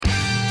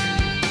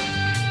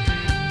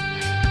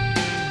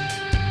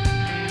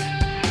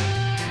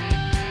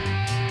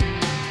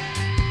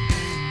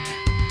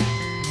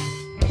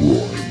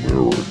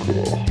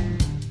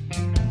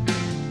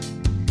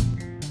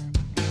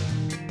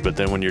but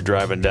then when you're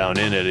driving down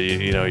in it,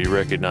 you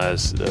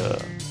recognize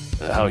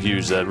how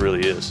huge that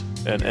really is.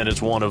 And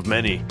it's one of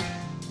many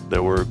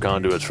that were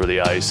conduits for the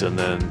ice and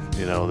then,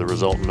 the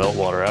resultant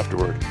meltwater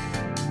afterward.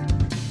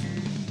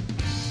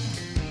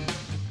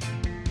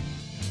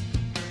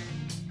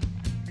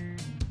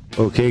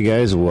 Okay,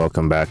 guys,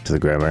 welcome back to the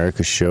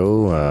Gramerica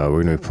Show.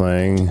 We're going to be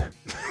playing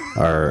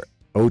our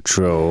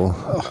outro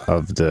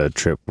of the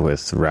trip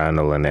with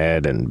Randall and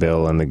Ed and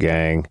Bill and the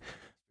gang.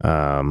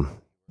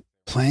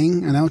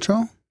 Playing an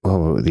outro?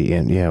 Oh, the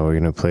end. Yeah, we're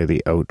going to play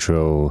the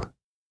outro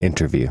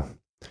interview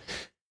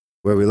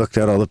where we looked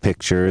at all the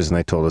pictures and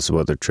they told us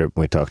about their trip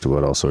and we talked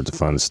about all sorts of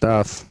fun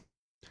stuff.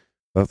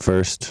 But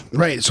first...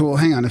 Right, so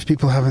hang on, if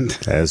people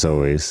haven't... As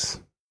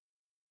always,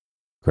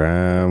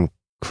 Graham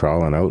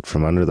crawling out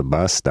from under the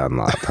bus,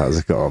 Dunlop. How's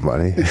it going,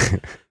 buddy?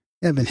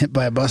 Yeah, I've been hit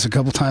by a bus a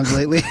couple times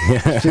lately.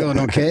 Feeling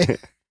okay?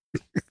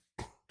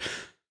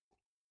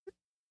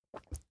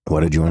 What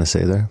did you want to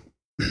say there?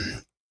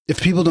 If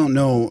people don't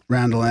know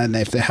Randall and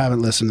if they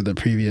haven't listened to the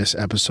previous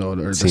episode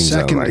or the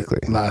second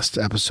last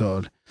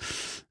episode,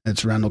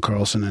 it's Randall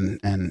Carlson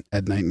and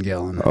Ed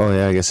Nightingale. Oh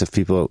yeah, I guess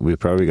we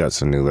probably got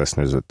some new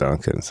listeners with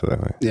Duncan, so that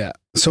way. Yeah.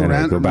 So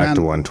go back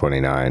to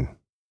 129,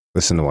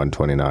 listen to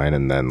 129,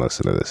 and then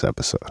listen to this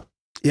episode.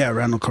 Yeah,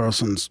 Randall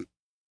Carlson's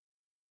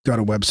got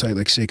a website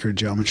like Sacred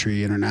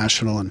Geometry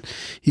International, and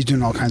he's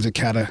doing all kinds of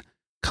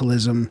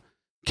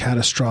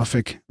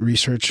catastrophic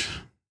research,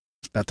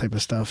 that type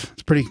of stuff.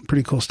 It's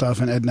pretty cool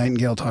stuff. And Ed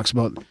Nightingale talks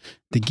about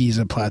the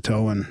Giza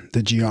Plateau and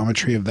the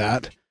geometry of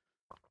that.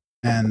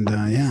 And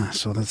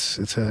so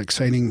it's an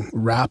exciting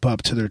wrap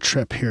up to their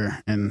trip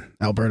here in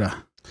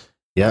Alberta.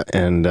 Yeah,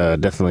 and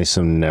definitely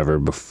some never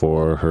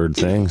before heard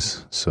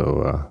things.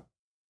 So,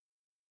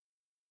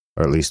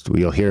 or at least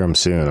you'll hear them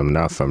soon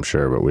enough, I'm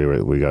sure. But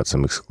we got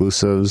some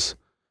exclusives,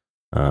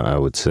 I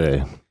would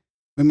say.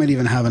 We might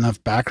even have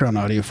enough background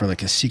audio for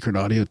like a secret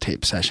audio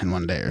tape session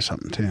one day or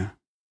something too.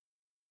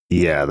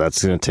 Yeah,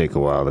 that's going to take a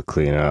while to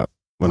clean up.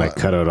 When I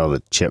cut out all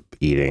the chip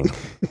eating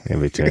in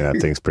between,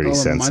 that thing's pretty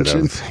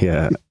sensitive.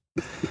 Yeah.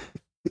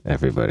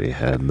 Everybody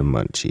had the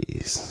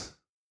munchies.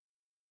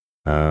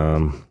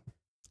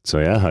 So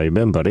yeah, how you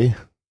been, buddy?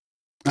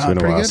 It's been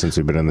a while since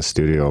we've been in the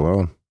studio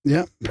alone.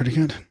 Yeah, pretty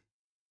good.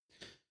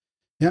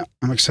 Yeah,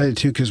 I'm excited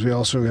too because we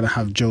also are going to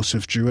have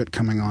Joseph Druitt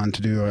coming on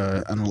to do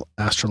an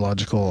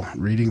astrological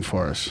reading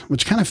for us,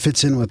 which kind of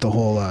fits in with the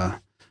whole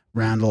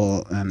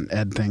Randall and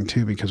Ed thing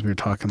too, because we were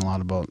talking a lot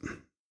about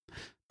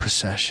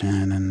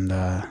precession and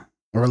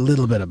or a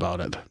little bit about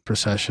it,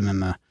 precession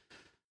and the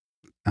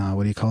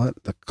what do you call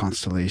it? The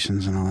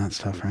constellations and all that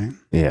stuff, right?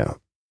 Yeah,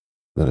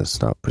 but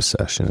it's not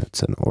precession;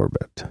 it's an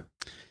orbit. Yeah.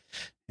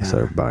 It's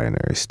our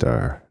binary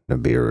star,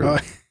 Nibiru. Oh,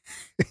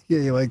 yeah,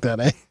 you like that,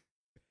 eh?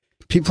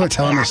 People are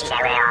telling us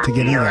to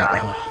get into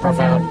that.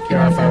 Profound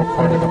UFO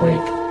quote of the week.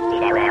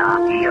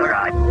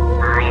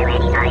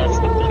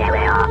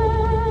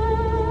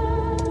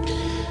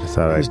 I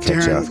thought I'd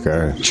catch you off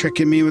guard.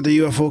 Tricking me with the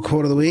UFO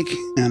quote of the week,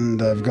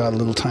 and I've got a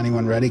little tiny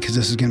one ready because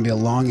this is going to be a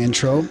long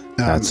intro.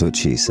 That's what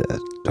she said.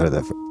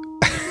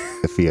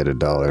 If you had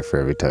 $1 for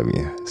every time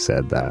you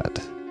said that.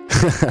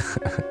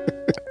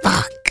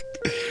 Fuck.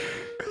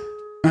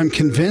 I'm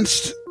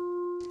convinced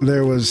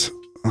there was...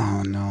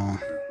 Oh, no.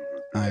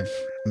 I've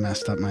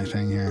messed up my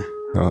thing here.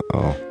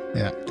 Uh-oh.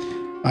 Yeah.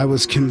 I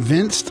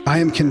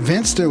am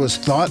convinced there was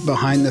thought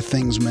behind the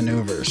thing's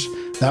maneuvers.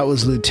 That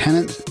was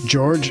Lieutenant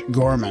George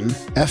Gorman,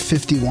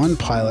 F-51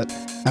 pilot,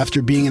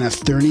 after being in a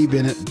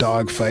 30-minute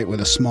dogfight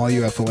with a small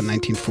UFO in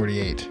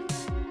 1948.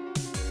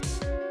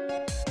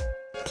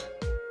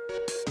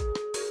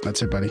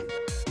 That's it, buddy.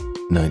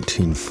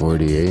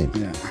 1948?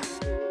 Yeah.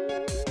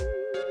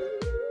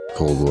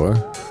 Cold War?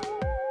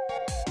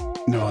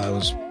 No, that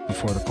was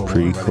before the Cold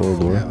War.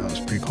 Pre-Cold War? Yeah, that was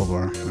pre-Cold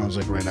War. That was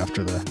like right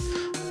after the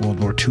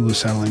World War II was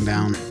settling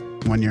down.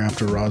 1 year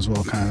after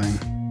Roswell kind of thing.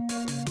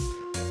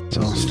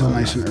 So still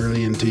nice and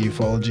early into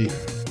ufology.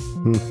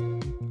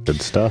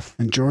 Good stuff.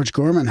 And George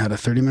Gorman had a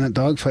 30-minute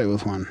dogfight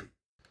with one.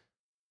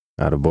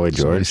 Attaboy,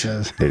 George. So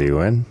he says. Did he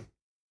win?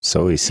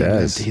 So he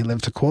says. He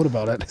lived to quote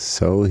about it.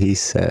 So he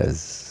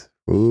says.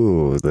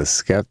 Ooh, the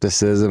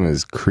skepticism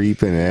is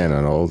creeping in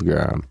on old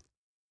Graham.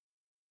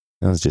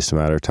 That was just a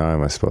matter of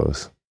time, I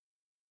suppose.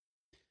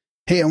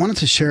 Hey, I wanted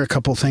to share a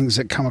couple things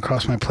that come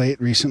across my plate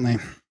recently.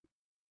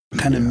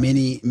 Kind of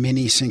mini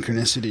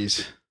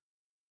synchronicities,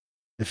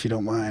 if you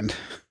don't mind.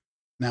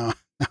 Now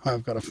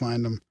I've got to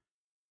find them.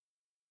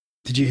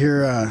 Did you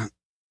hear, I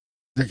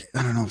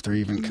don't know if they're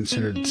even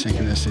considered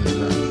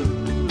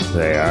synchronicities.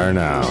 They are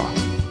now.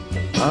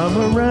 I'm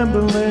a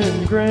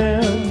rambling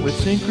Graham with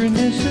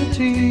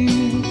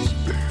synchronicities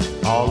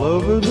all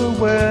over the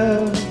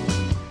web.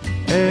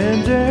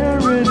 And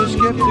Aaron is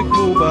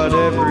skeptical about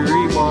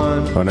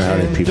everyone. I wonder how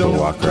many people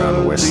walk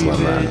around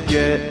whistling that.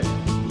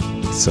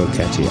 It's so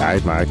catchy. I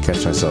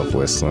catch myself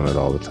whistling it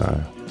all the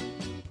time.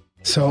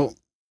 So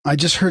I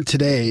just heard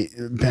today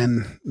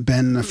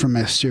Ben from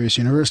Mysterious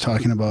Universe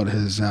talking about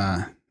his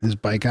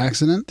bike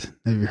accident.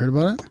 Have you heard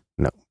about it?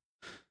 No.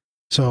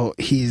 So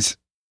he's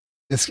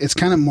it's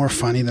kind of more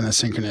funny than a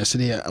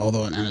synchronicity,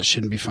 although, and it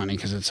shouldn't be funny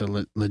because it's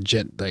a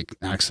legit like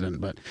accident.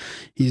 But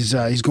he's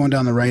going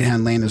down the right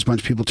hand lane. There's a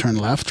bunch of people turn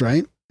left,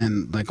 right,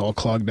 and like all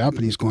clogged up.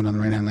 And he's going down the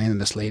right hand lane, and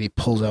this lady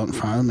pulls out in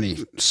front of him, and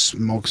he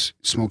smokes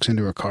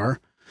into her car,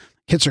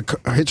 hits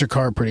her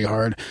car pretty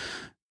hard,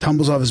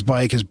 tumbles off his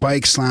bike. His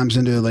bike slams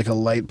into like a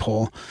light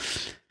pole,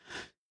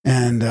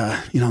 and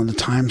the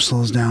time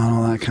slows down,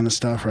 all that kind of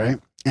stuff, right?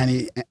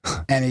 And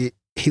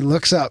he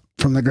looks up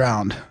from the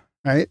ground,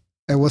 right?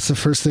 And what's the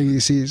first thing he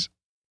sees?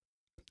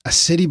 A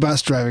city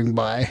bus driving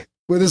by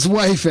with his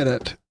wife in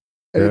it.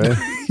 Really?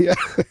 Yeah.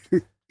 He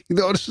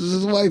notices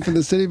his wife in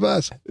the city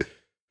bus.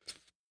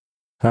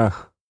 Huh.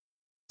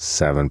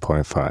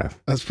 7.5.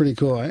 That's pretty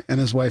cool, eh?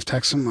 And his wife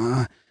texts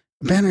him,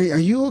 Ben, are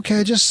you okay?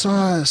 I just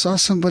saw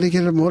somebody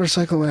get in a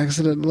motorcycle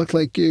accident. It looked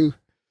like you.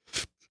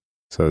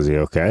 So is he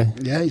okay?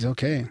 Yeah, he's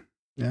okay.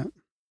 Yeah.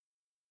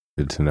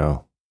 Good to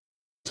know.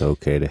 It's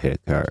okay to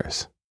hit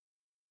cars.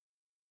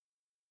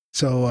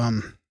 So,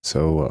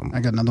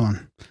 I got another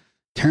one.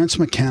 Terrence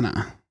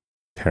McKenna.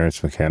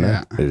 Terrence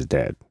McKenna is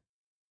dead.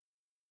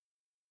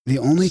 The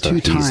only So two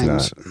he's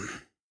times.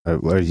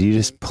 Are you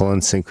just pulling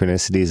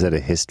synchronicities out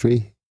of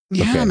history?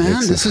 Yeah, Okay,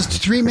 man. This is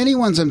 3 mini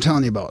ones I'm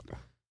telling you about.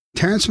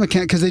 Terrence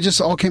McKenna, because they just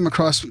all came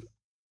across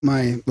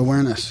my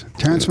awareness.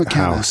 Terrence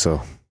McKenna. How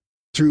so?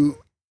 Through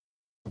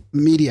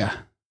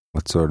media.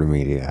 What sort of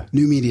media?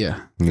 New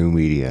media. New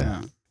media.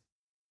 Yeah.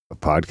 A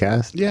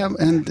podcast? Yeah,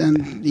 and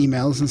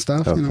emails and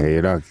stuff. Okay,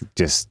 you're not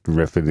just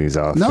ripping these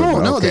off.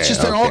 No, it's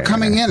just they're all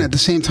coming in at the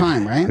same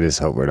time, right? I just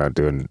hope we're not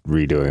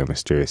redoing a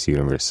Mysterious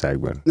Universe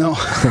segment. No,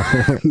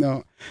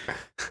 no.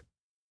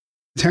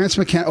 Terrence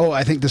McKenna. Oh,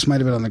 I think this might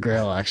have been on the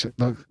Grail, actually.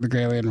 The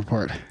Grailian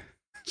Report.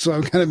 So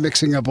I'm kind of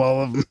mixing up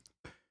all of them.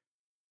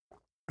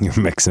 You're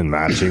mixing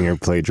matching your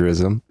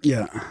plagiarism?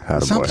 Yeah.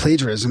 It's not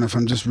plagiarism if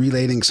I'm just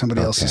relating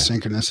somebody else's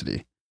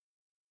synchronicity.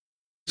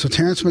 So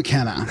Terrence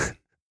McKenna.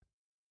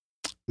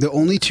 The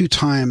only 2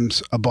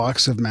 times a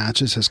box of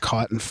matches has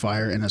caught in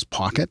fire in his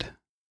pocket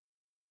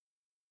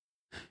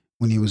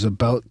when he was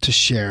about to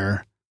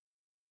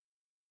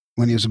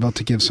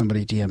give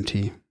somebody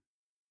DMT.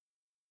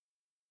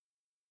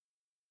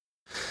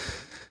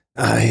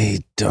 I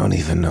don't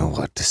even know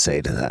what to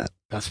say to that.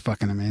 That's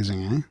fucking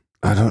amazing, eh?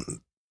 I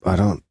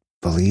don't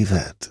believe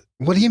it.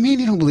 What do you mean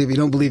you don't believe it? You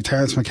don't believe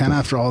Terrence McKenna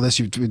after all this?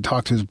 You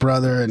talked to his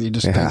brother and you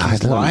just think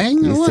he's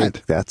lying? You or think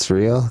what? that's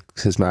real?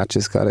 His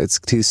matches got it.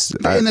 It's too...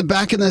 in the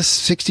back in the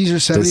 60s or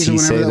 70s or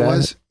whenever that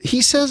was.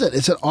 He says it.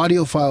 It's an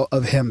audio file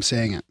of him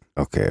saying it.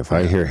 Okay, if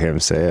I hear him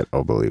say it,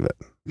 I'll believe it.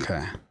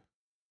 Okay.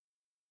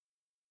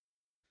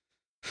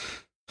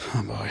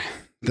 Oh boy.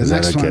 Is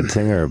that a good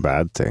thing or a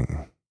bad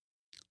thing?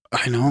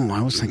 I know.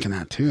 I was thinking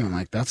that too. I'm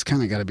like, that's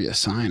kind of got to be a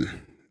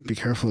sign. Be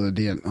careful of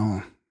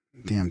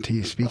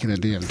DMT. Speaking of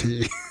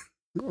DMT,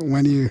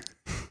 when you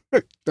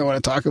don't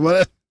want to talk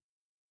about it?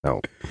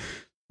 No.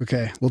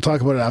 Okay. We'll talk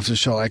about it after the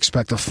show. I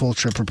expect a full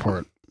trip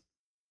report.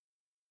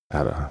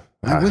 I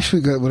wish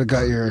we would have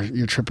got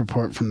your trip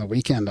report from the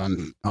weekend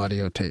on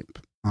audio tape,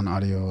 on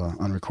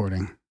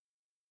recording.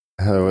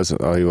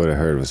 All you would have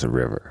heard was a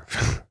river.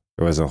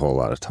 There wasn't a whole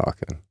lot of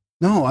talking.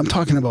 No, I'm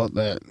talking about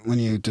when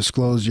you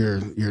disclose your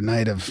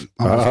night of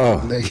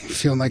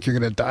feeling like you're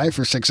going to die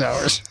for 6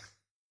 hours.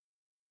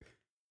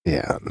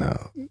 Yeah,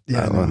 no.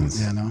 Yeah,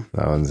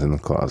 That one's in the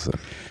closet.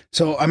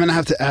 So I'm going to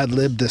have to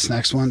ad-lib this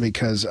next one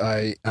because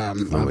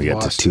when we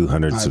get to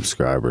 200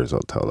 subscribers,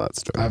 I'll tell that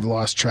story. I've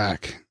lost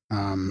track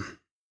of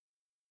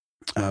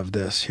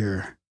this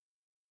here.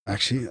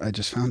 Actually, I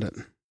just found it.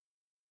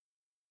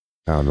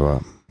 Found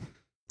what?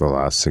 The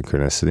last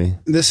synchronicity?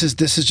 This is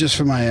just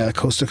for my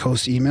coast to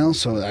coast email.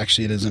 So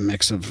actually, it is a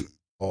mix of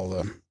all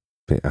the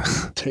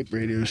tape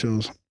radio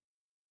shows.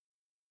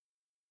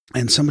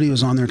 And somebody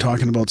was on there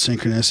talking about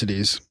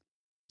synchronicities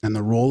and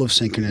the role of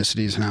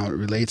synchronicities and how it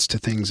relates to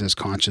things as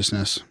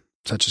consciousness,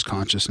 such as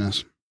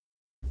consciousness.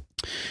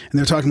 And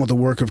they're talking about the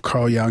work of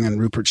Carl Jung and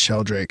Rupert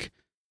Sheldrake.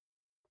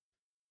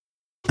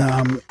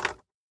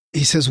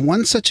 He says,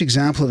 one such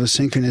example of a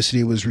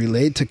synchronicity was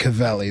relayed to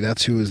Cavelli,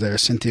 that's who was there,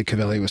 Cynthia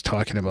Cavelli was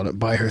talking about it,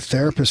 by her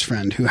therapist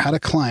friend who had a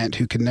client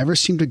who could never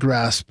seem to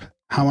grasp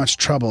how much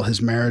trouble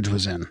his marriage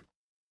was in.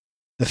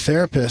 The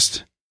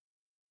therapist,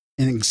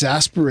 in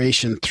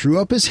exasperation, threw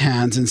up his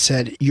hands and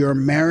said, your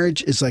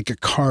marriage is like a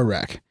car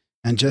wreck.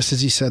 And just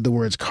as he said the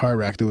words car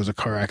wreck, there was a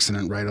car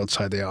accident right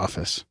outside the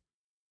office.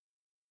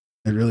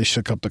 It really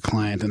shook up the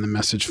client, and the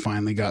message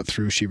finally got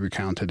through, she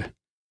recounted.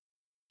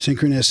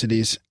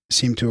 Synchronicities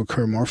seem to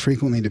occur more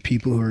frequently to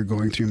people who are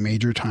going through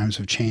major times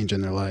of change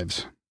in their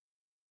lives.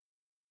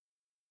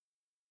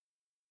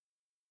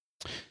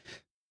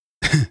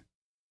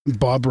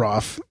 Bob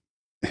Roth,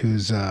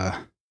 who's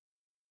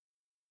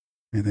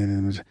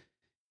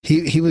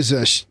he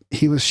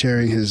was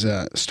sharing his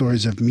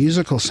stories of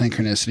musical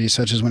synchronicity,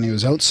 such as when he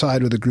was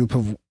outside with a group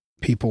of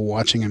people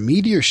watching a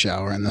meteor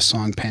shower and the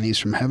song Pennies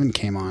from Heaven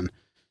came on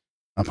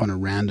up on a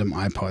random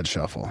iPod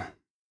shuffle.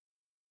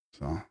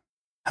 So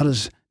how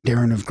does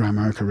Darren of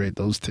Grimerica rate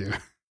those two?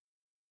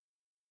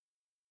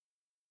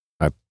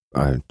 I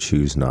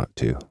choose not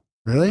to.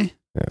 Really?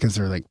 Because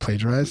they're like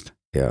plagiarized?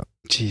 Yeah.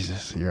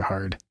 Jesus, you're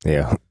hard.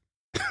 Yeah.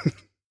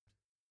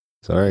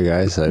 Sorry,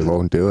 guys. I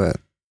won't do it.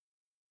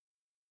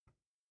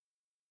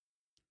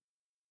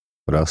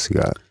 What else you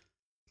got?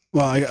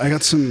 Well, I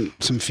got some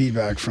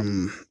feedback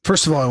from.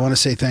 First of all, I want to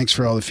say thanks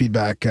for all the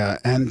feedback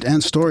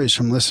and stories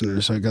from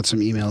listeners. I got some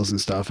emails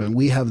and stuff, and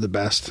we have the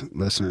best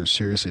listeners.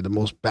 Seriously, the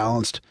most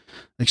balanced,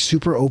 like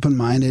super open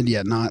minded,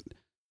 yet not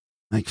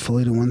like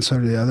fully to one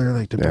side or the other.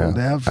 Like they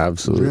have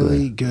absolutely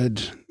really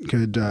good we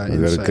got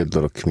insight. a good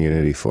little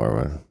community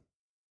forming.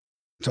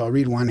 So I'll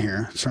read one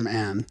here. It's from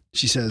Anne.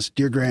 She says,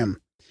 "Dear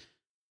Graham,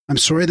 I'm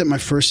sorry that my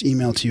first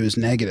email to you is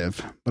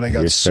negative, but I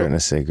got You're starting to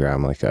say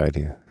Graham like I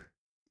do.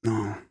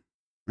 No.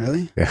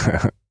 Really?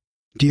 Yeah.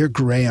 Dear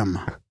Graham,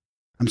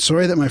 I'm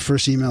sorry that my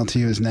first email to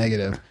you is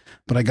negative,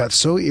 but I got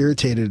so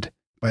irritated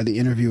by the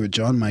interview with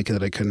John Micah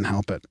that I couldn't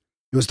help it.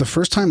 It was the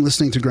first time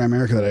listening to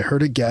Gramerica that I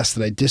heard a guest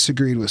that I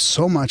disagreed with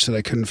so much that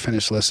I couldn't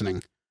finish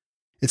listening.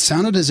 It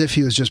sounded as if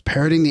he was just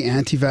parroting the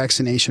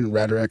anti-vaccination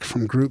rhetoric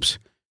from groups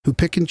who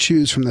pick and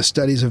choose from the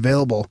studies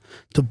available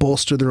to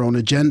bolster their own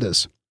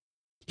agendas.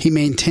 He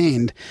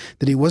maintained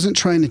that he wasn't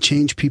trying to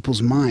change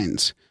people's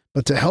minds,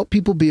 but to help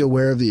people be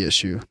aware of the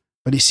issue,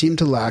 but he seemed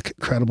to lack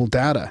credible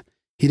data.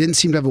 He didn't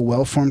seem to have a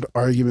well-formed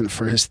argument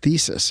for his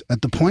thesis.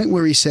 At the point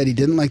where he said he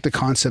didn't like the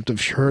concept of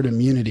herd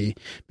immunity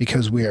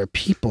because we are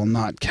people,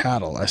 not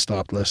cattle, I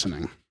stopped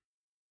listening.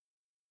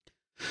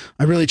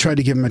 I really tried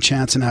to give him a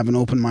chance and have an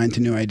open mind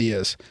to new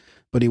ideas,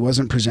 but he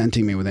wasn't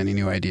presenting me with any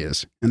new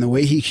ideas, and the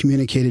way he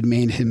communicated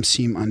made him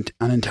seem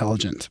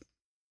unintelligent.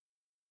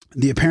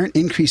 The apparent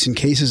increase in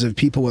cases of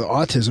people with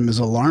autism is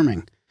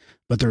alarming,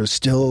 but there is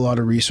still a lot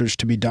of research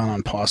to be done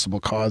on possible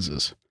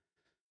causes.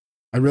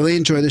 I really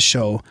enjoy the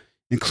show,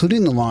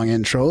 including the long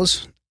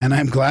intros, and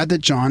I'm glad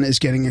that John is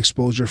getting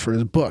exposure for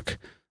his book.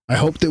 I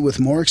hope that with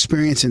more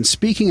experience in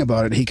speaking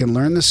about it, he can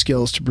learn the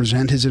skills to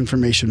present his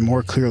information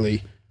more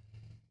clearly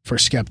for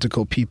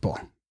skeptical people.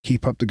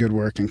 Keep up the good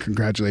work, and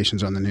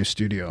congratulations on the new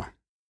studio."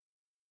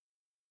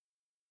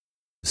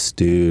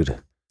 Dude.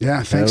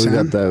 Yeah, thanks, we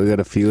Sam. got that. We got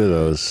a few of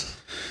those.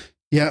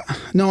 Yeah,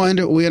 no,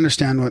 we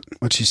understand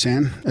what she's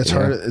saying. It's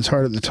hard. It's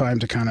hard at the time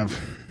to kind of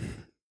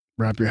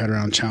wrap your head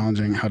around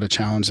how to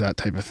challenge that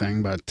type of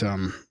thing. But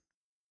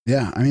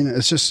yeah, I mean,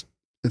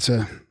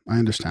 I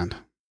understand.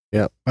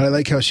 Yeah, but I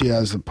like how she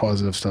has the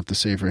positive stuff to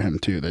say for him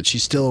too. That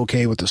she's still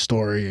okay with the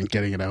story and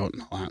getting it out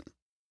and all that.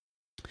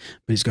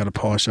 But he's got to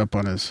polish up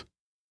on his.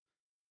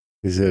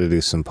 He's got to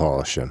do some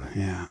polishing.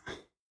 Yeah.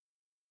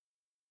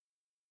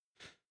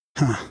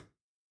 Huh.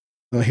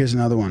 Well, here's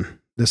another one.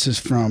 This is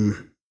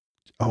from.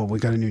 Oh, we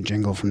got a new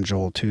jingle from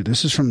Joel too.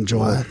 This is from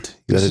Joel. What?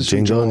 You got a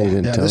jingle and you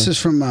didn't tell this me? is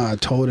from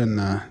Toad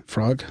and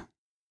Frog.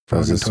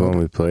 Was this the one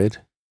we played?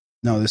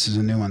 No, this is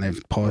a new one.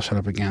 They've polished it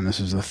up again. This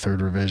is the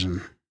third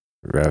revision.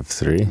 Rev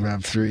 3?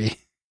 Rev 3.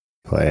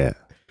 Play it.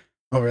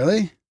 Oh,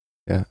 really?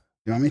 Yeah.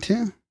 You want me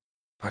to?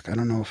 Fuck, I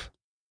don't know if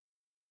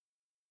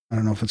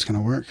it's going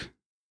to work.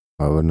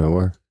 Why wouldn't it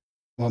work?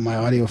 Well, my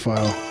audio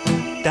file.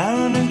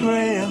 Down and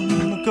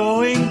Graham,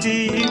 going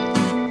deep.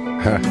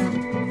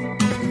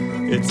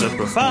 It's a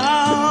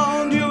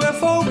profound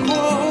UFO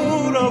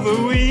quote of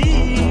the week.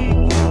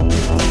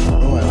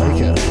 Oh, I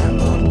like it. A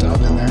little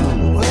dub in there.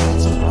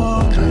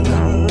 Kind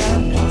of.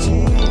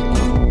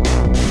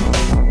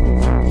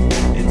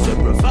 It's a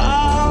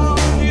profound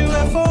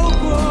UFO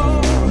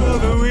quote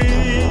of the week.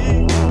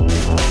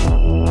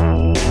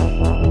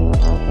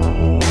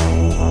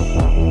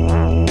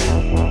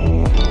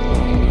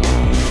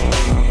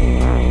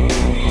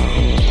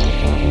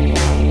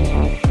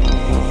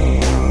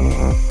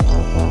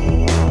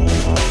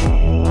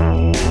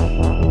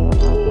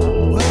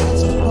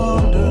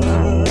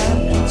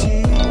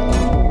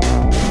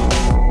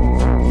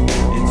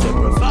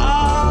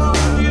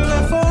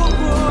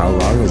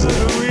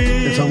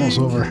 Almost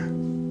over.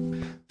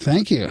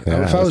 Thank you.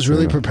 Yeah, if I was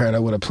really true. prepared, I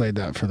would have played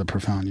that for the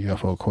profound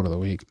UFO quote of the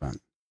week. But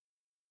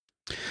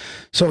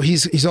so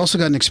he's also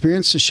got an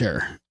experience to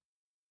share.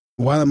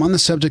 While I'm on the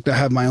subject, I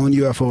have my own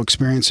UFO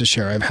experience to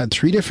share. I've had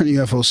 3 different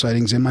UFO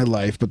sightings in my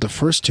life, but the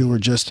first 2 were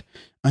just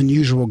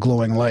unusual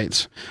glowing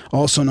lights,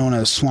 also known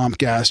as swamp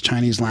gas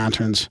Chinese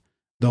lanterns,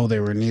 though they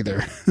were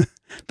neither.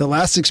 The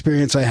last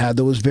experience I had,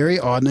 though, was very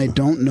odd, and I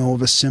don't know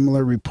of a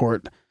similar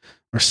report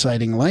or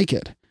sighting like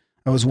it.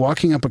 I was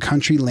walking up a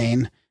country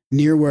lane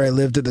near where I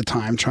lived at the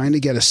time, trying to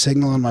get a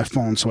signal on my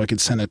phone so I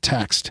could send a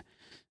text,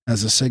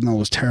 as the signal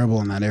was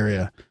terrible in that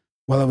area.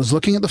 While I was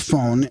looking at the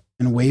phone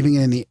and waving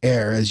it in the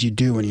air, as you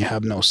do when you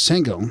have no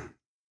signal,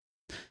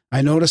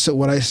 I noticed that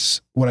what I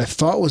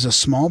thought was a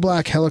small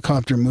black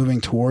helicopter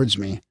moving towards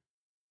me.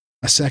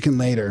 A second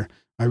later,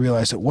 I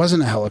realized it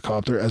wasn't a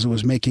helicopter, as it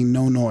was making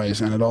no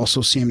noise, and it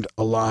also seemed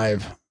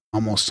alive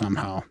almost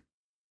somehow.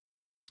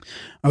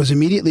 I was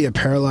immediately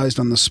paralyzed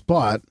on the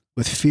spot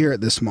with fear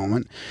at this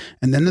moment,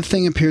 and then the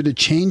thing appeared to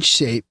change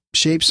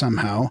shape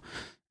somehow,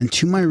 and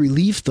to my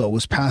relief, though,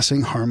 was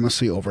passing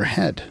harmlessly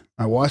overhead.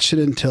 I watched it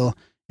until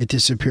it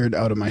disappeared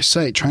out of my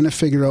sight, trying to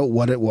figure out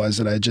what it was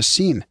that I had just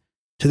seen.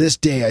 To this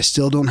day, I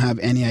still don't have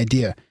any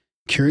idea.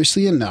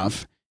 Curiously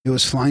enough, it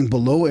was flying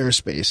below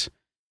airspace,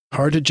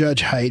 hard to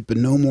judge height, but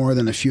no more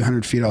than a few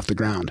 100 feet off the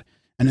ground,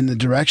 and in the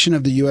direction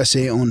of the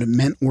USA-owned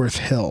Mentworth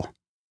Hill.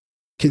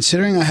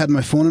 Considering I had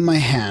my phone in my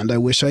hand, I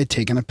wish I had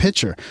taken a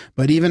picture,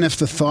 but even if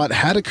the thought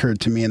had occurred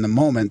to me in the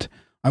moment,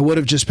 I would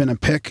have just been a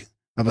pic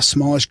of a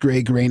smallish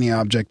dark grainy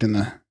object in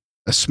the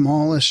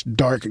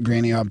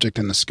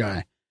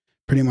sky.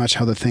 Pretty much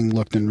how the thing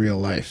looked in real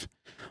life.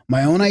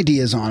 My own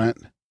ideas on it,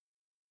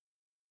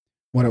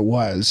 what it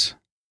was,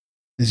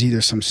 is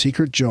either some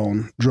secret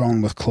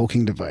drone with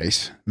cloaking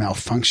device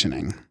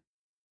malfunctioning,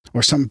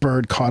 or some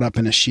bird caught up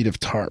in a sheet of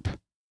tarp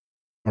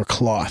or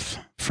cloth,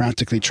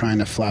 frantically trying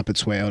to flap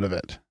its way out of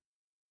it.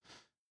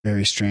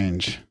 Very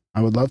strange.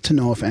 I would love to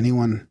know if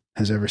anyone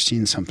has ever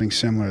seen something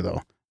similar,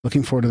 though.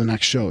 Looking forward to the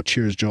next show.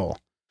 Cheers, Joel.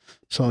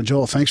 So,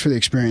 Joel, thanks for the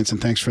experience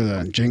and thanks for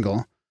the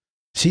jingle.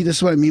 See, this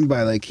is what I mean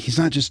by, like, he's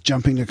not just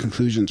jumping to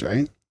conclusions,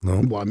 right?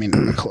 No. Well, I mean,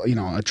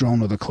 a drone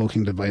with a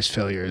cloaking device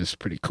failure is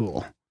pretty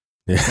cool.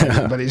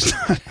 Yeah. But he's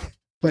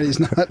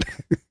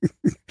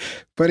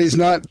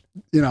not,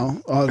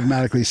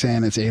 automatically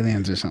saying it's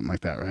aliens or something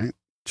like that, right?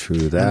 True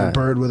And a that.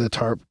 bird with a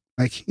tarp.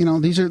 Like,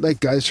 these are like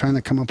guys trying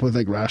to come up with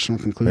like rational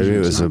conclusions. Maybe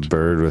it was a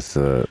bird with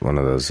one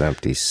of those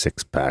empty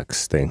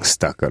 6-packs things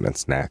stuck on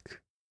its neck.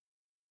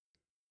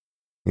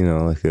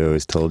 Like they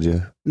always told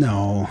you.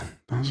 No,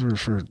 those were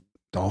for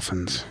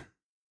dolphins.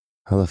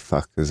 How the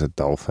fuck is a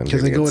dolphin?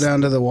 Because they go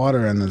down to the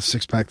water and the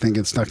 6-pack thing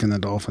gets stuck in the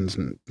dolphins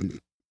and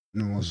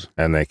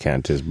they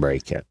can't just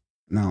break it.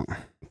 No.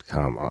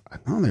 Come on.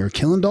 Oh, they were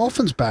killing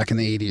dolphins back in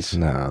the 80s.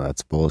 No,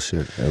 that's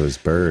bullshit. It was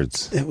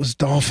birds. It was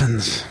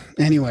dolphins.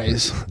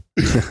 Anyways,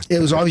 it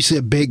was obviously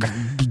a big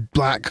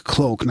black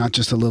cloak, not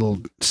just a little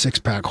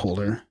 6-pack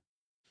holder.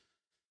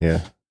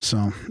 Yeah.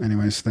 So,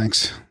 anyways,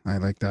 thanks. I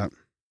like that.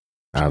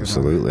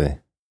 Absolutely.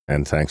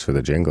 And thanks for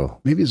the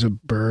jingle. Maybe it's a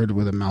bird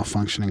with a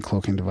malfunctioning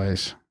cloaking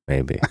device.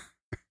 Maybe.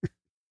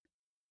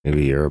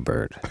 Maybe you're a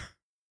bird.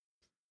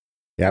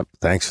 Yep.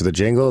 Thanks for the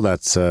jingle.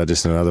 That's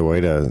just another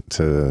way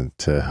to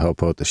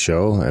help out the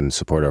show and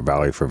support our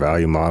value for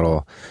value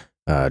model.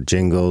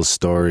 Jingles,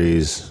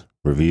 stories,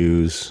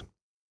 reviews.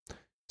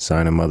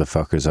 Sign them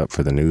motherfuckers up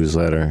for the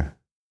newsletter.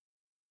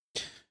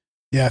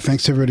 Yeah,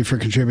 thanks everybody for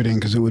contributing,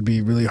 because it would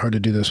be really hard to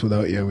do this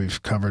without you. We've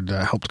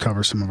helped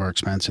cover some of our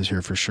expenses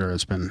here for sure.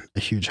 It's been a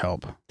huge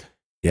help.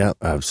 Yeah,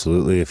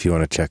 absolutely. If you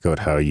want to check out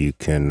how you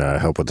can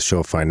help with the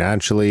show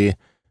financially,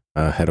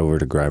 head over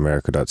to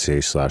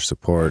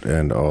grimerica.ca/support,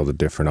 and all the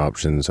different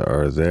options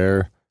are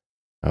there.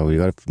 We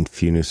got a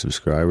few new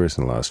subscribers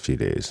in the last few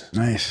days.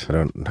 Nice. I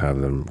don't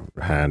have them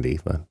handy,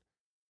 but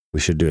we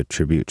should do a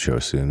tribute show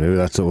soon. Maybe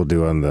that's what we'll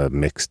do on the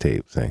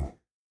mixtape thing.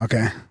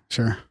 Okay,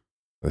 sure.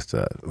 With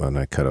that, when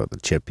I cut out the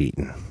chip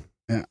eating.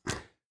 Yeah.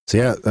 So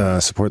yeah,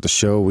 support the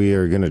show. We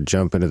are going to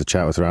jump into the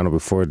chat with Randall.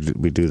 Before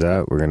we do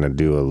that, we're going to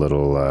do a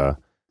little,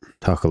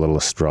 talk a little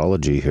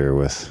astrology here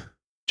with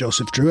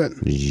Joseph Druitt.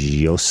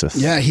 Joseph.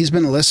 Yeah, he's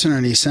been a listener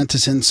and he sent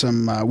us in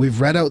some, we've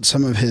read out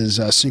some of his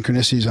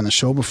synchronicities on the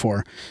show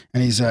before,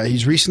 and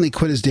he's recently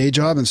quit his day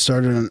job and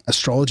started an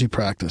astrology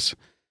practice.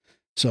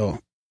 So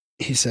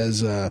he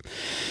says,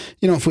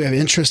 if we have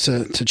interest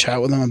to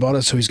chat with him about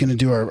it. So he's going to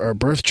do our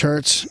birth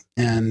charts,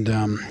 and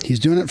he's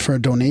doing it for a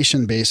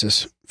donation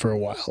basis for a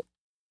while.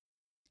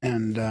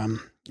 And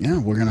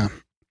we're going to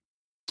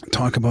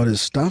talk about his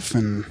stuff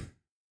and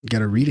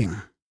get a reading.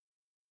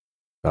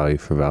 Value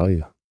for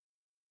value.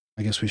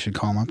 I guess we should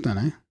call him up then,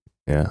 eh?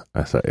 Yeah,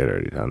 I thought you'd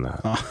already done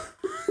that. Oh.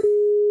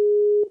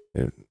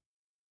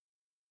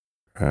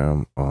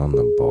 On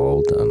the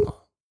ball done.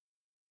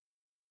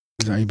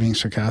 Are you being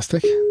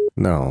sarcastic?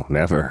 No,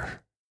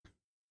 never.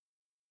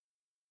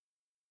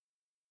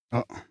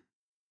 Oh.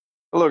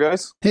 Hello,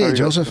 guys. How Hey, are you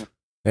Joseph. guys?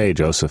 Hey,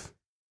 Joseph.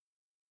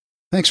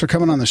 Thanks for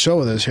coming on the show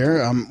with us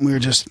here. We were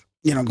just,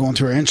 going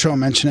through our intro,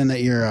 mentioning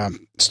that you're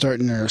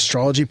starting your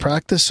astrology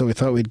practice, so we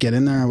thought we'd get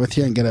in there with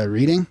you and get a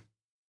reading.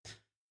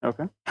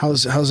 Okay.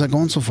 How's that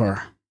going so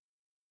far?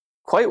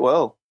 Quite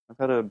well. I've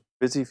had a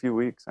busy few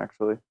weeks,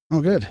 actually.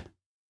 Oh, good.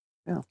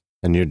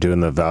 And you're doing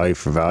the value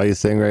for value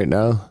thing right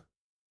now?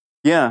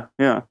 Yeah.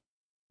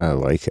 I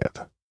like it.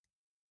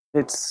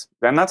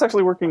 And that's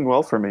actually working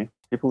well for me.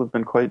 People have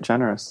been quite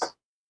generous.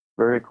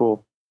 Very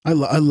cool. I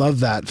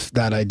love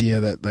that idea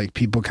that like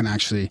people can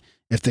actually,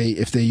 if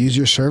they use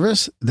your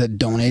service, that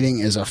donating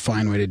is a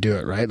fine way to do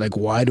it, right? Like,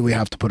 why do we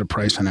have to put a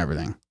price on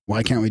everything?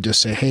 Why can't we just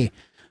say, hey,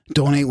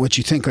 donate what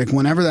you think? Like,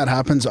 whenever that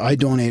happens, I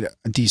donate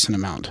a decent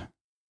amount.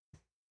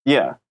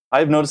 Yeah.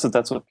 I've noticed that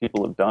that's what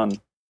people have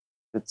done.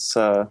 It's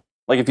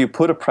like if you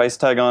put a price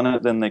tag on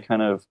it, then they're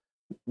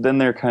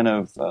kind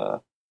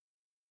of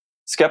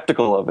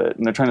skeptical of it,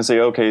 and they're trying to say,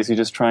 okay, is he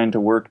just trying to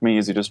work me?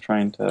 Is he just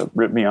trying to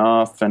rip me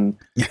off? And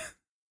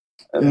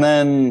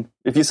then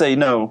if you say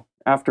no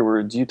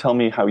afterwards, you tell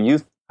me how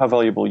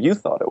valuable you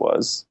thought it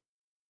was,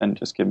 and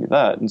just give me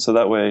that. And so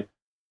that way,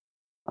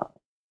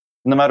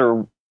 no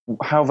matter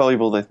how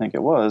valuable they think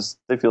it was,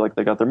 they feel like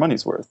they got their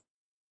money's worth.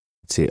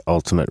 It's the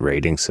ultimate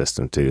rating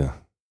system too.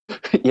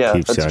 Yeah,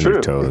 Keeps you that's on true.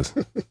 your toes.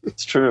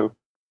 It's true.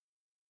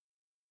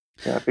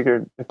 Yeah, I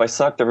figured if I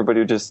sucked, everybody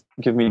would just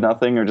give me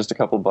nothing or just a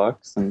couple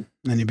bucks, and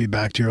Then you'd be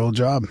back to your old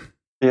job.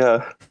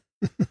 yeah.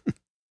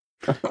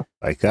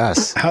 Like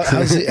us.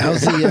 How's the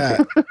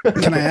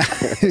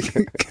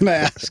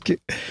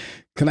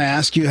can I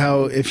ask you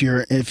how if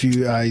you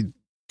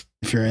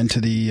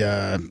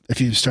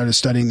started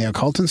studying the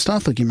occult and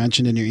stuff like you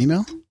mentioned in your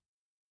email?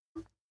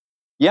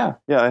 Yeah,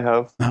 I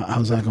have.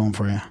 How's that going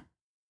for you?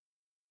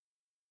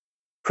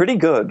 Pretty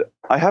good.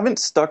 I haven't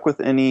stuck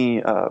with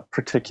any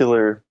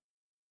particular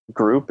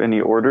group,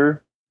 any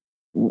order,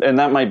 and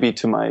that might be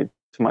to my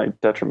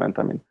detriment.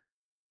 I mean,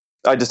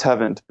 I just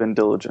haven't been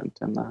diligent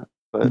in that.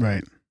 But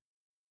Right.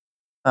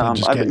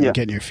 Just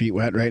getting your feet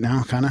wet right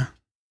now, kind of.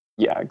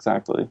 Yeah,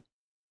 exactly.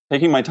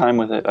 Taking my time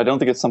with it. I don't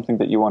think it's something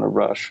that you want to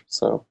rush.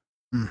 So.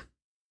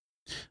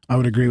 I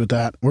would agree with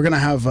that. We're gonna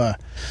have. I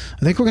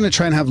think we're gonna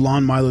try and have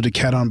Lon Milo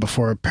Duquette on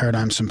before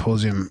Paradigm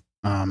Symposium.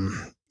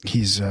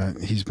 He's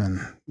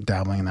been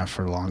dabbling in that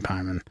for a long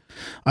time, and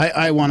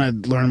I want to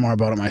learn more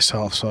about it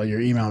myself. So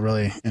your email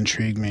really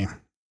intrigued me.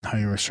 How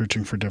you were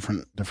searching for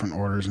different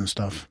orders and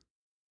stuff.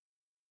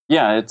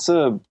 Yeah, it's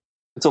a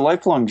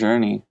lifelong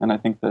journey, and I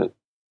think that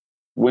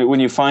when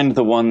you find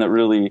the one that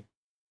really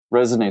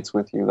resonates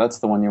with you, that's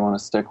the one you want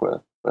to stick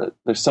with. But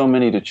there's so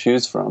many to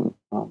choose from,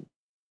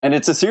 and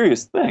it's a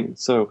serious thing.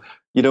 So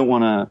you don't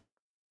want to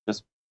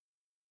just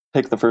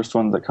pick the first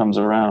one that comes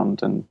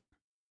around. And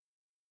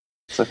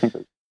so I think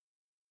that,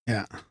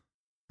 yeah.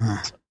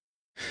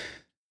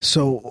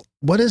 So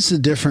what is the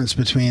difference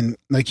between,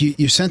 like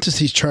you sent us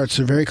these charts,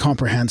 they're very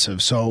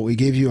comprehensive. So we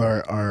gave you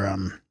our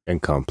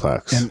and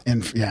complex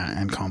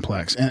and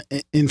complex and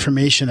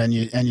information, and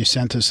you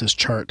sent us this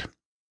chart.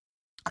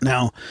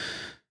 Now,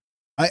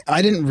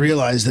 I didn't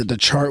realize that the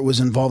chart was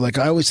involved. Like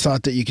I always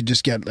thought that you could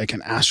just get like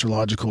an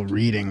astrological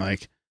reading,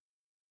 like,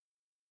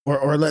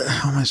 how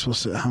am I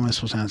supposed to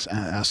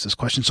ask this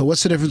question? So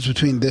what's the difference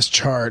between this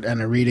chart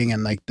and a reading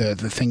and like the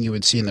thing you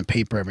would see in the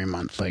paper every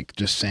month? Like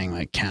just saying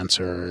like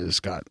Cancer has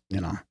got,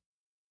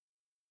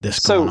 this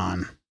going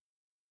on.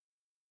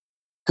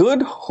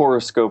 Good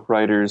horoscope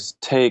writers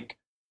take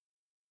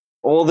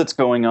all that's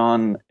going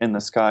on in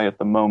the sky at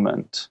the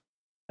moment,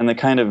 and they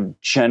kind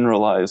of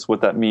generalize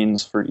what that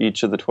means for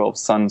each of the 12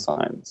 sun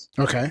signs.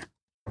 Okay.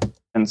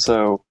 And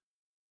so,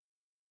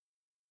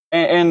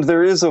 and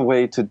there is a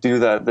way to do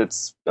that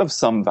that's of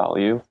some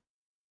value.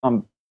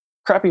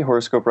 Crappy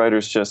horoscope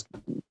writers just,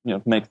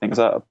 make things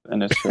up,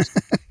 and it's just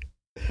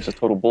it's just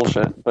total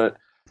bullshit. But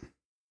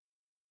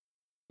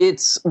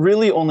it's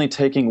really only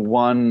taking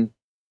one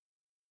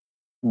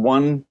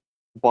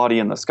body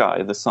in the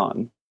sky, the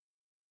sun,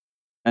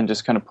 and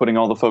just kind of putting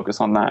all the focus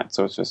on that.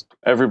 So it's just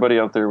everybody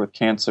out there with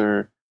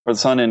Cancer or the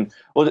sun in,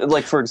 well,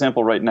 like for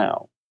example, right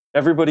now,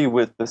 everybody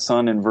with the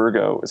sun in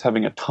Virgo is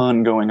having a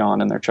ton going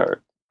on in their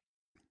chart.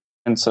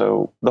 And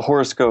so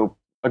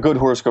a good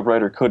horoscope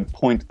writer could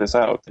point this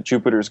out, that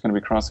Jupiter is going to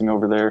be crossing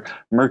over there,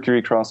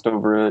 Mercury crossed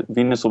over it,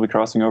 Venus will be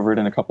crossing over it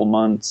in a couple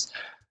months.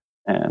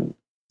 And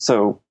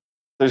so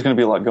there's going to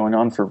be a lot going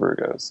on for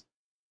Virgos.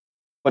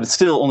 But it's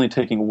still only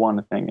taking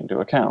one thing into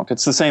account.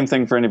 It's the same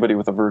thing for anybody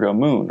with a Virgo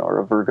moon or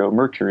a Virgo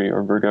Mercury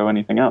or Virgo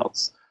anything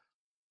else.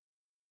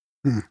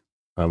 I'm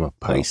a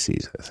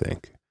Pisces, I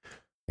think.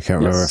 I can't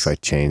remember if I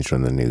changed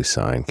when the new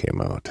sign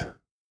came out.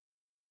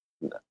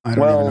 I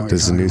don't even know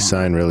does the new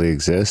sign really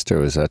exist, or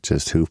was that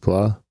just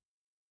hoopla?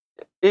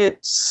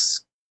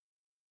 It's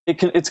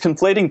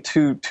conflating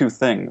two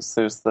things.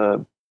 There's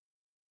the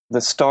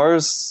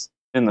stars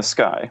in the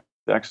sky,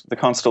 the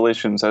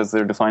constellations as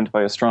they're defined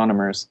by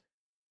astronomers.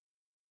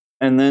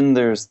 And then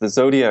there's the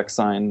zodiac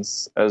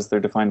signs as they're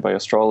defined by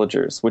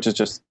astrologers, which is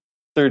just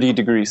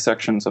 30-degree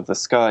sections of the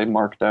sky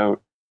marked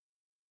out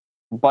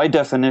by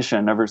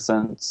definition ever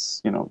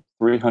since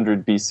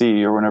 300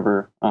 BC or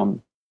whenever,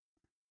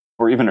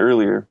 or even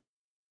earlier,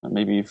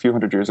 maybe a few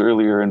hundred years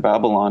earlier in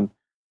Babylon.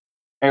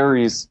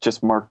 Aries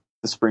just marked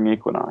the spring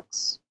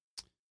equinox.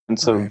 And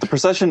so the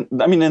precession,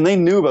 and they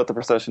knew about the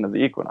precession of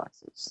the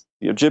equinoxes.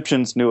 The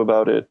Egyptians knew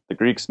about it. The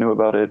Greeks knew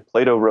about it.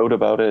 Plato wrote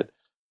about it.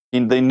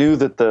 And they knew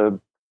that the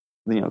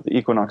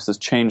equinoxes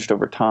changed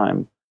over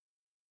time,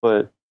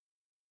 but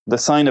the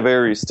sign of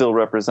Aries still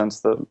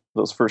represents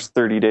those first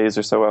 30 days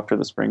or so after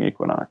the spring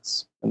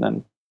equinox, and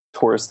then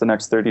Taurus the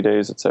next 30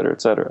 days, et cetera,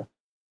 et cetera.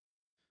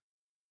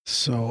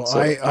 So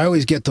I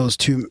always get those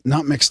two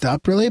not mixed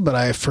up really, but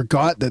I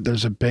forgot that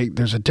there's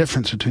a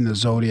difference between the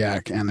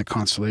zodiac and the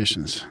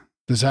constellations.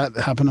 Does that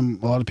happen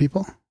to a lot of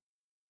people?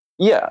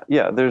 Yeah.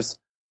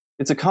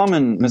 It's a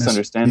common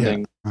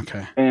misunderstanding. Yeah.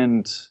 Okay.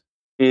 And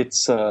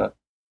it's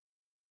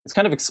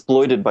kind of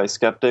exploited by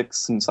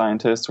skeptics and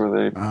scientists, where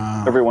they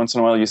every once in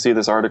a while you see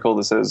this article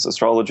that says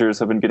astrologers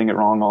have been getting it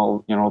wrong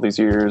all these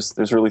years.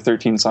 There's really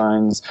 13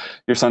 signs.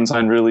 Your sun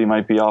sign really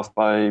might be off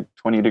by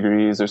 20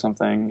 degrees or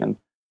something.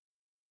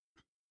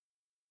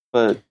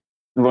 But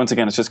once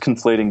again, it's just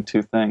conflating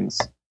two things.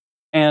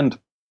 And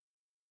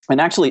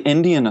actually,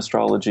 Indian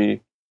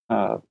astrology,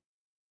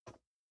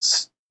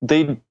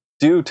 they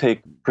do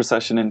take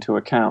precession into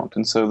account,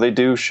 and so they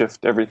do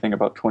shift everything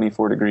about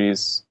 24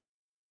 degrees.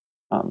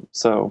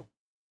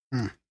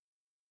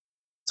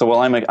 So while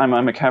I'm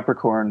a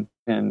Capricorn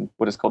in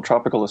what is called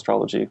tropical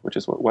astrology, which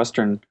is what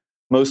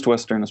most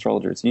Western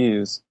astrologers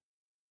use,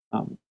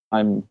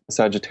 I'm a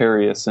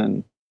Sagittarius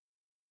in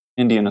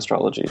Indian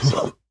astrology.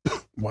 So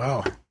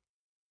Wow.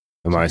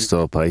 Am I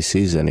still a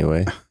Pisces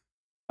anyway?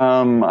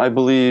 I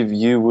believe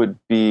you would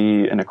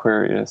be an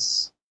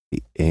Aquarius.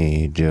 The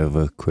age of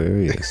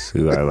Aquarius.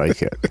 Ooh, I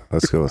like it.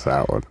 Let's go with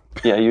that one.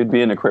 Yeah, you'd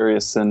be an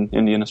Aquarius in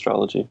Indian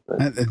astrology.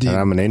 But And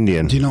I'm an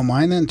Indian. Do you know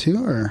mine then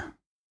too, or?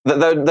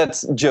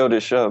 that's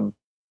Jyotish,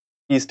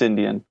 East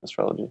Indian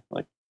astrology,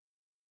 like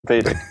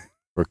Vedic.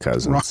 We're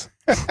cousins.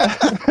 Back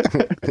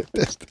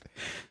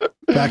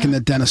in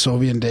the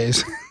Denisovian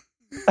days.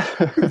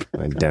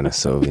 My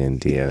Denisovian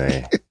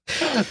DNA.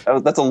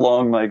 That's a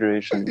long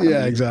migration.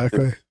 Yeah,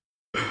 exactly.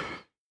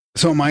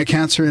 So am I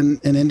Cancer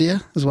in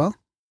India as well?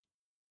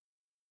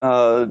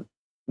 No,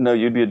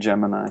 you'd be a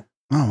Gemini.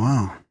 Oh,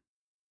 wow.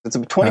 It's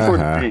 24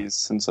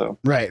 degrees, and so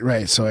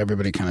Right. So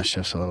everybody kind of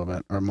shifts a little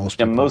bit, or most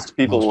yeah, people. most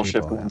people will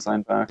shift one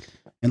sign back.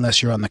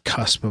 Unless you're on the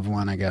cusp of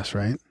one, I guess,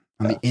 right?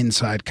 On the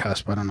inside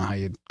cusp. I don't know how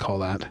you'd call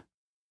that.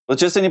 Well,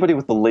 just anybody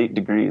with the late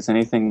degrees.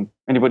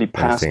 Anybody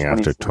past Anything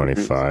after 24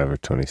 25 degrees. or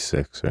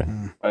 26, right?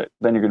 Right,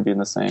 then you're going to be in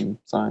the same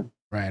sign.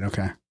 Right.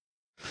 Okay.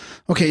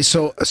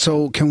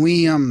 So can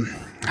we?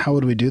 How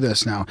would we do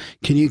this now?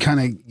 Can you kind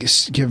of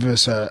give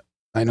us a?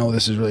 I know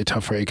this is really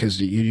tough for you because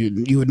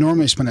you would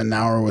normally spend an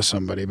hour with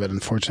somebody, but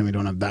unfortunately we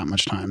don't have that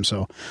much time.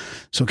 So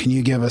can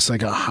you give us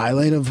like a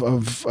highlight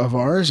of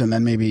ours, and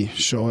then maybe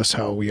show us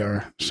how we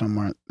are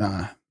somewhat?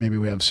 Maybe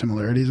we have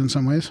similarities in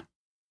some ways.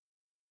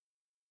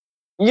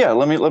 Yeah,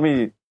 let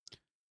me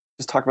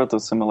just talk about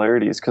those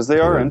similarities because they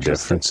are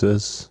interesting.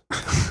 Differences.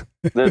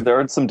 there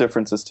are some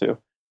differences too.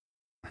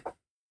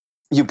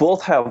 You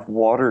both have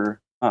water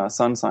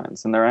sun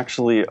signs, and they're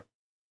actually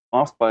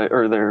off by,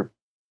 or they're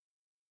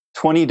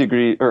 20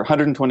 degrees or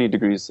 120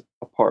 degrees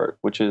apart,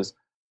 which is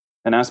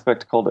an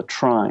aspect called a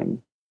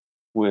trine,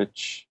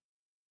 which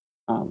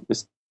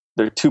is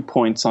there are 2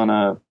 points on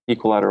a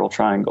equilateral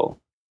triangle,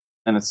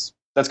 and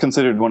that's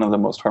considered one of the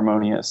most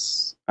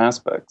harmonious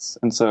aspects.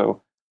 And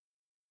so,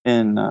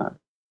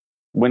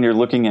 when you're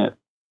looking at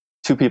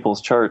two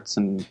people's charts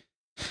and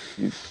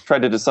you try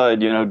to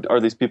decide, are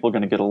these people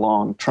going to get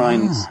along?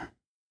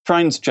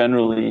 Trines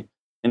generally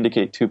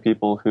indicate two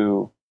people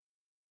who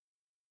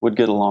would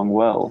get along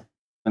well.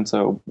 And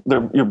so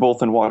you're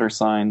both in water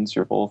signs.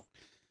 You're both.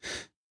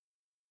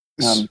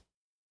 Can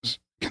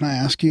I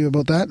ask you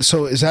about that?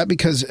 So is that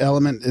because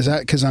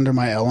under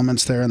my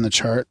elements there in the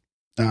chart,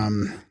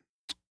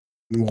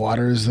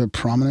 water is the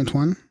prominent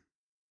one?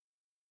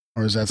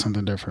 Or is that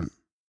something different?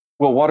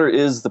 Well, water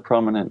is the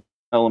prominent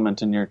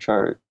element in your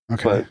chart.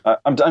 Okay.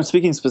 But I'm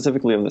speaking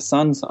specifically of the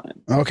sun sign.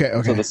 Okay.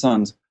 So the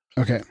suns.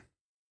 Okay.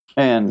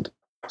 And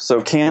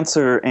so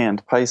Cancer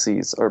and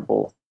Pisces are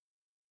both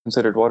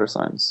considered water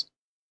signs.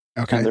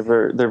 Okay. And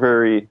they're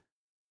very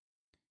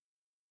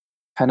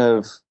kind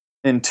of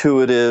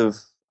intuitive,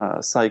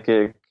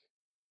 psychic,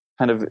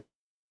 kind of.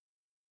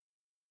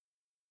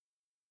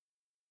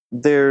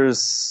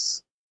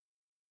 There's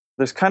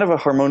kind of a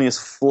harmonious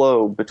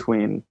flow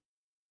between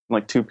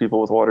like two people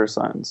with water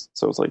signs.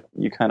 So it's like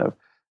you kind of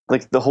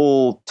like the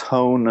whole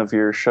tone of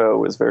your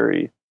show is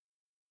very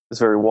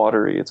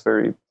watery. It's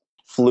very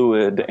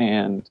fluid.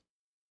 And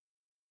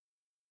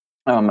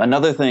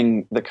another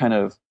thing that kind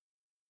of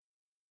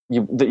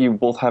that you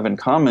both have in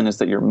common is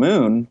that your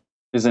moon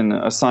is in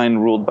a sign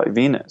ruled by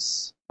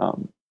Venus.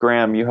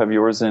 Graham, you have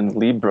yours in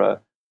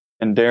Libra,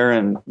 and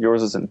Darren,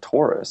 yours is in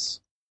Taurus.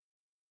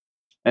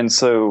 And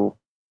so,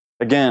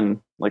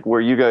 again, like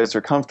where you guys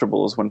are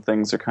comfortable is when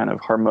things are kind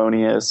of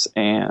harmonious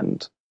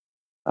and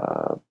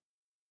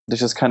there's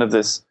just kind of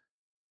this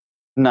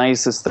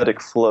nice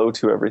aesthetic flow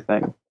to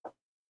everything.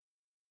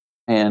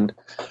 And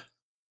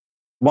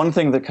one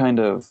thing that kind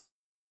of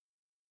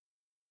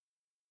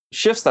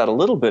shifts that a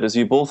little bit is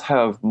you both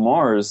have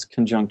Mars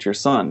conjunct your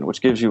sun,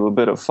 which gives you a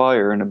bit of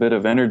fire and a bit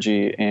of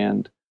energy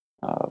and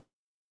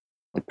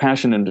like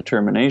passion and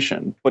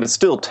determination, but it's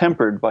still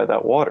tempered by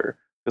that water.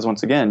 Because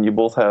once again, you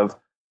both have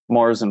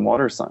Mars and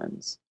water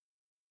signs,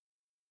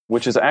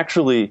 which is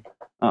actually,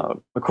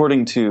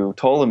 according to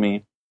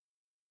Ptolemy,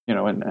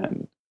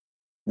 and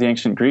the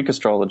ancient Greek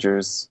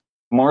astrologers,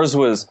 Mars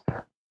was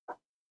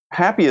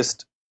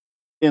happiest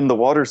in the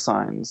water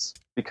signs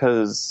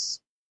because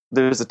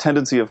there's a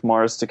tendency of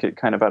Mars to get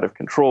kind of out of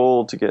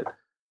control, to get,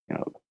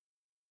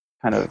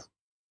 kind of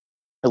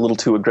a little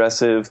too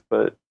aggressive,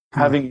 but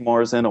having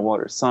Mars in a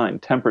water sign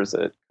tempers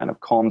it, kind of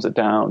calms it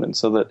down, and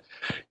so that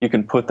you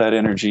can put that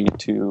energy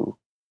to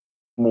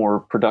more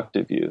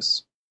productive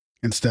use.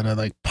 Instead of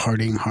like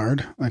partying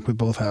hard, like we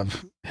both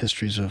have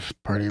histories of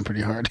partying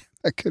pretty hard.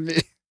 That could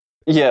be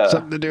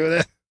something to do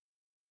with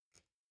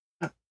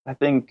it. I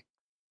think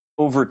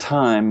over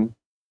time,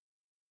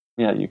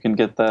 you can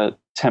get that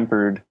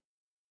tempered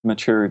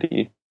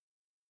maturity.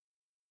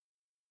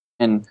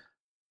 And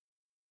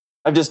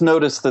I've just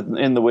noticed that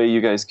in the way you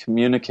guys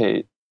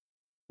communicate,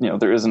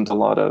 there isn't a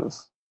lot of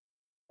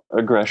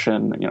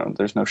aggression.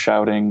 There's no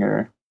shouting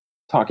or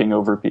talking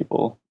over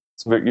people.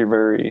 You're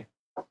very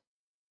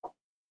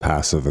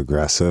passive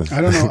aggressive.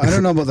 I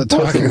don't know about the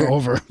talking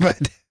over,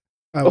 but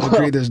I would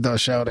agree there's no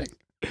shouting.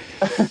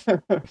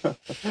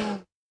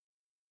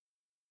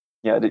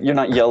 Yeah, you're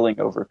not yelling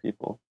over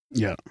people.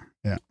 Yeah.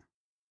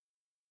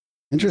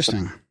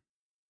 Interesting.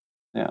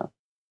 Yeah.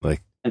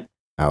 Like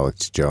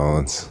Alex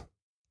Jones.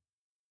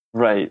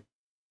 Right.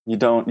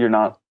 You're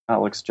not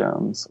Alex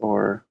Jones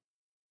or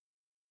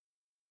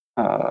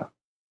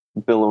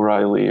Bill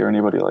O'Reilly or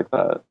anybody like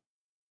that.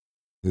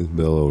 Who's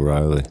Bill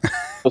O'Reilly?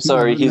 Oh,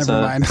 sorry, he's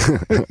never mind.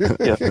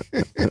 Yeah.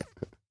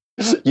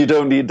 You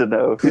don't need to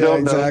know. If you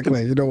don't know,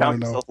 exactly. You don't want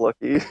to know. yourself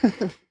lucky.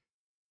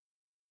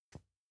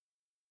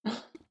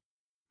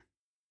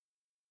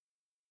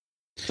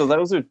 So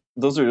those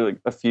are like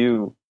a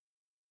few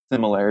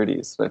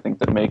similarities that I think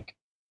that make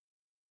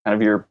kind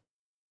of your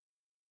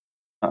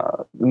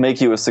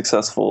make you a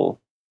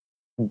successful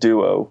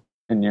duo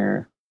in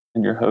your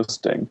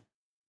hosting.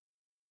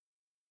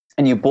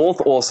 And you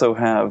both also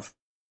have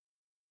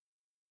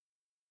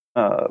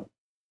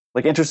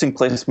like interesting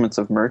placements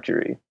of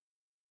Mercury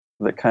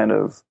that kind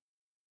of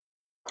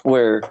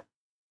where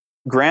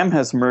Graham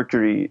has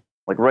Mercury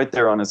like right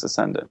there on his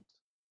ascendant,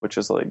 which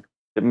is like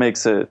it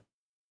makes it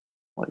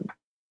like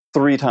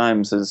 3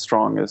 times as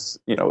strong as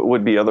it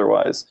would be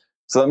otherwise.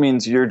 So that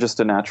means you're just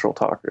a natural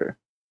talker.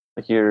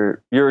 Like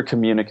you're a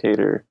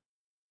communicator.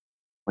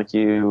 Like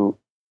you,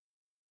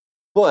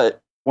 but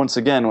once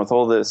again, with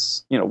all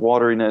this,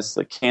 wateriness,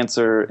 like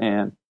Cancer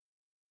and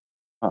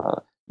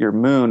your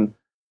moon,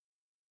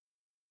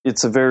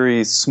 it's a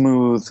very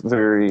smooth,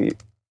 very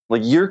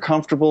like you're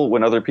comfortable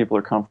when other people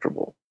are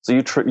comfortable. So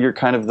you're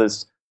kind of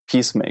this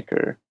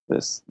peacemaker.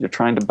 You're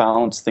trying to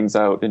balance things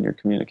out in your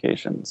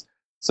communications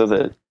so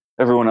that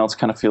everyone else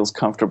kind of feels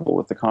comfortable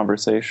with the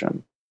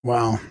conversation.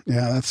 Wow.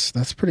 Yeah,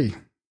 that's pretty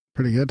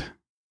good.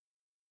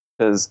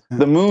 Because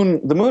the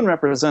moon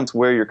represents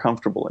where you're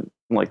comfortable in,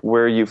 like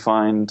where you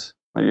find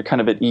you're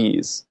kind of at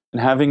ease, and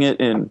having it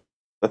in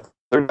the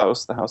 3rd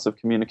house, the house of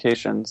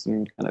communications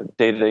and kind of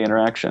day-to-day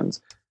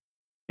interactions.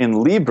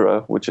 In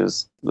Libra, which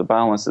is the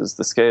balances,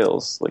 the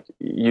scales, like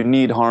you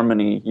need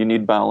harmony, you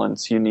need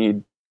balance, you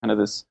need kind of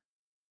this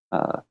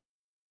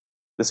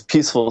this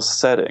peaceful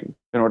setting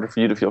in order for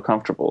you to feel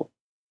comfortable.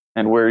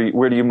 And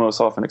where do you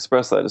most often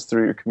express that is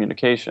through your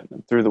communication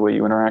and through the way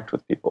you interact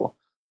with people.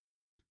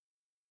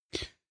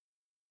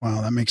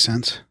 Wow, that makes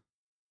sense.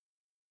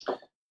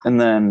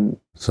 And then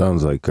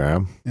Sounds like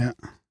Graham. Yeah.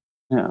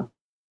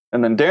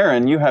 And then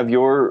Darren, you have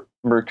your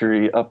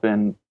Mercury up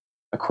in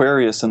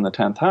Aquarius in the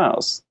 10th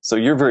house. So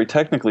you're very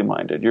technically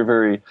minded. You're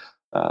very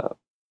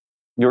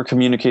your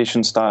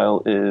communication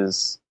style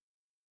is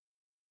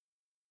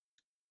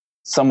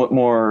somewhat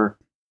more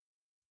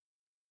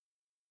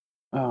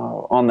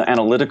on the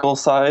analytical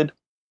side.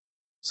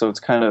 So it's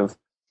kind of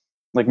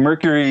like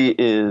Mercury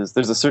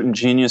there's a certain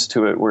genius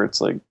to it where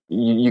it's like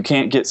you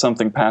can't get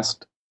something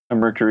past a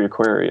Mercury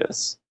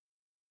Aquarius,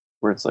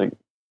 where it's like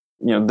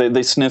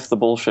they sniff the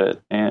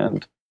bullshit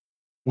and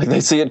like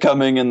they see it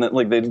coming and that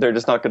like they're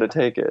just not going to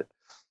take it.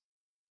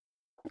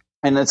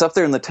 And it's up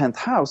there in the 10th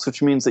house,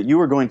 which means that you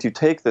are going to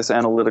take this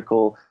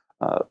analytical,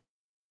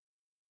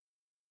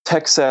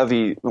 tech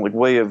savvy like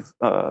way of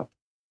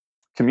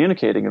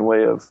communicating and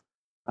way of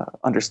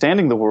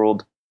understanding the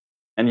world,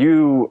 and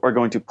you are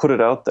going to put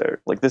it out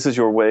there. Like this is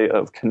your way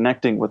of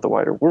connecting with the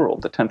wider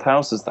world. The 10th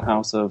house is the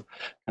house of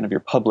kind of your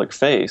public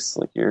face,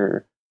 like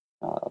your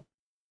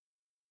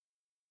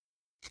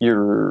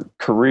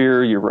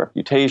career, your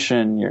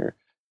reputation, your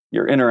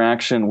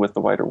interaction with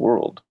the wider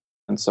world.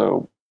 And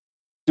so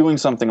doing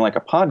something like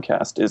a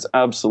podcast is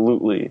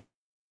absolutely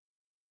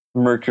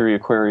Mercury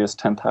Aquarius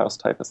 10th house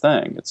type of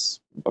thing. It's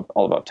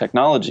all about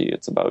technology.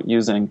 It's about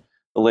using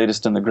the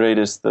latest and the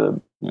greatest,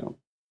 the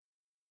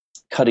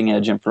cutting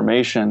edge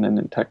information and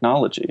in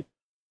technology.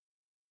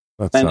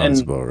 That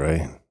sounds about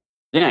right.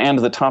 Yeah, and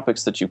the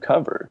topics that you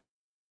cover.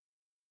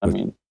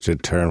 Which in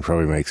turn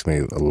probably makes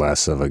me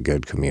less of a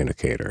good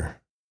communicator.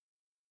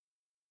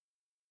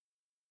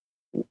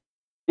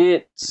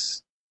 I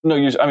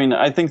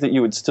think that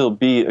you would still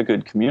be a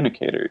good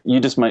communicator. You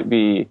just might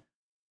be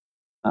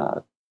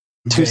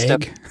 2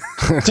 steps.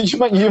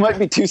 You might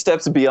be 2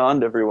 steps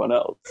beyond everyone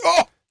else.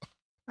 Oh!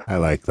 I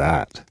like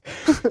that.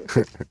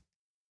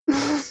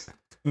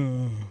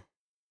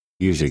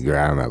 Usually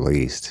Graham, at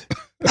least.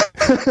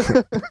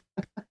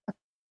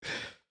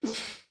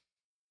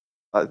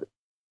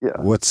 Yeah.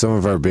 What's some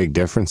of our big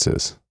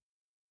differences?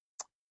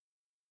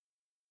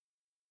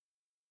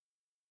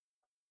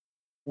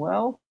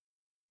 Well,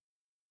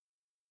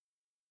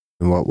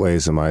 in what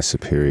ways am I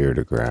superior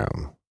to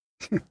Graham?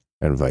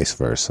 And vice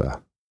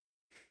versa?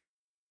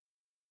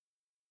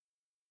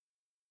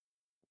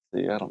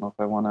 See, I don't know if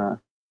I want to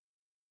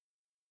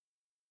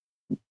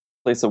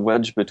place a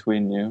wedge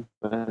between you,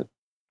 but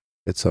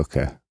it's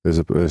okay.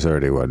 There's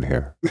already one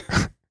here.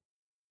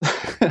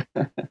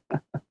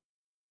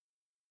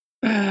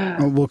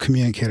 We'll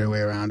communicate our way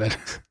around it.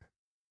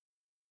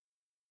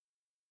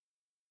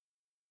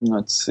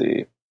 Let's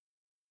see.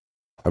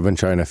 I've been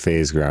trying to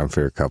phase Graham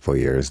for a couple of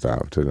years now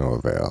to no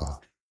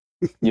avail.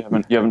 You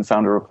haven't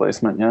found a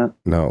replacement yet?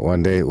 No,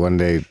 one day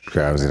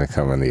Graham's gonna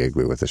come in the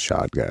igloo with a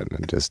shotgun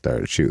and just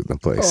start shooting the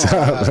place Oh,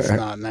 up. that's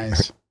not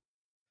nice.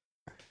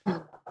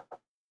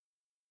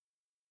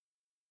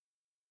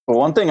 Well,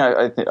 one thing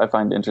I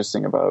find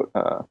interesting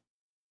about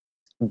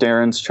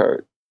Darren's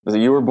chart is that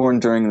you were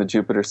born during the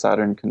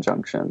Jupiter-Saturn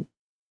conjunction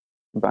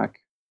back.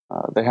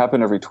 They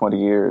happen every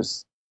 20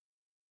 years.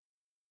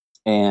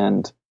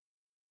 And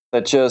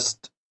that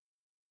just,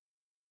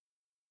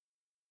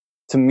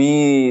 to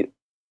me,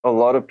 a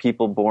lot of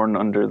people born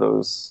under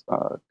those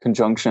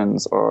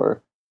conjunctions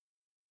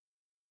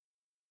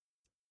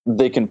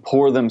they can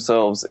pour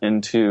themselves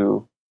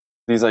into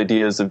these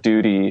ideas of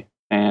duty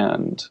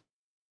and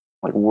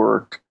like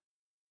work.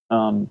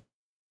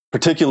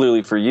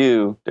 Particularly for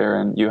you,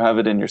 Darren, you have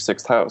it in your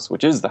 6th house,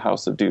 which is the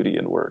house of duty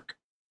and work,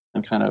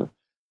 and kind of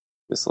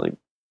this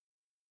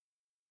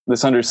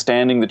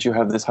understanding that you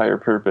have this higher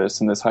purpose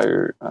and this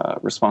higher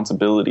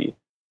responsibility,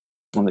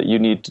 and that you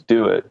need to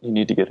do it, you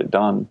need to get it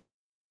done.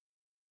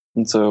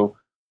 And so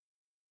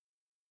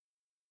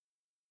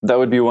that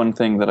would be one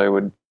thing that I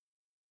would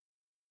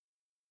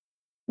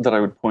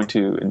point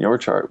to in your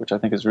chart, which I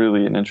think is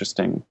really an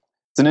interesting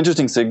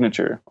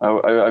signature.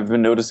 I've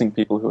been noticing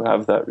people who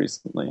have that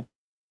recently.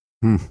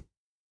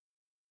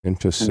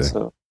 Interesting. And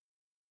so,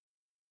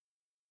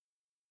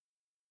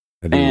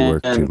 I do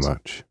work too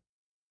much.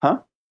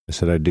 Huh? I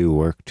said I do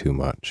work too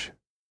much.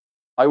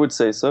 I would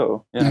say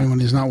so. Yeah. And when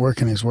he's not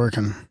working, he's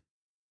working.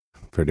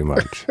 Pretty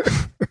much.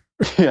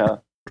 Yeah.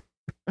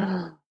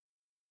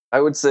 I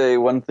would say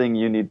one thing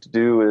you need to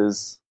do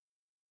is,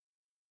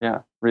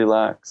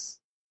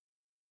 relax.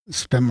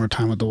 Spend more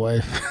time with the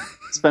wife.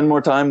 Spend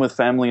more time with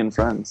family and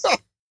friends.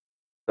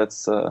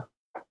 That's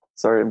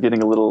sorry, I'm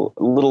getting a little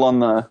on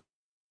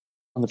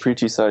the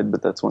preachy side,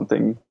 but that's one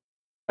thing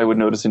I would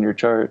notice in your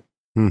chart.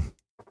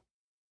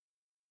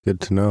 Good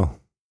to know.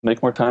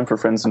 Make more time for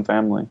friends and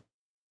family.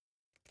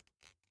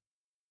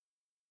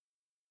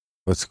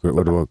 What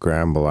about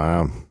Graham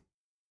Balam?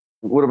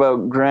 What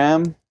about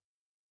Graham?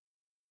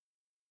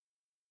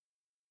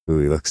 Ooh,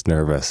 he looks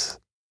nervous.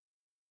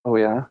 Oh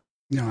yeah?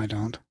 No, I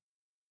don't.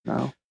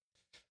 No.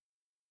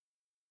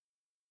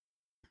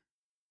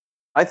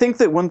 I think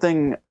that one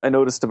thing I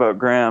noticed about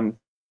Graham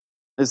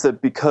is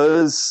that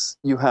because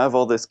you have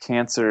all this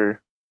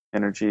Cancer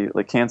energy,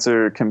 like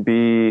Cancer can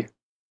be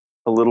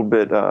a little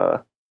bit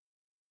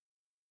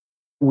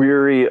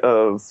weary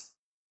of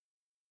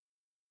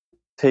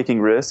taking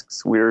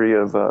risks, weary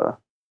of kind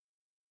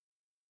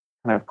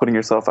of putting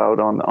yourself out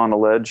on a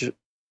ledge,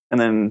 and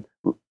then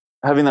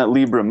having that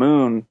Libra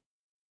moon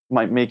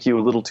might make you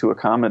a little too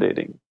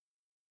accommodating,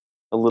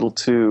 a little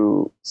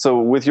too. So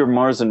with your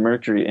Mars and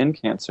Mercury in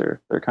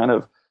Cancer, they're kind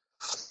of,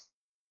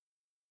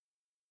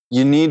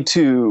 you need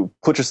to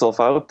put yourself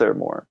out there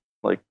more,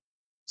 like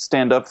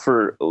stand up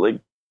for, like,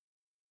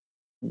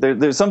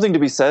 there's something to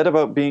be said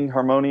about being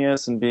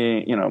harmonious and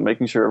being,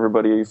 making sure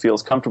everybody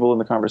feels comfortable in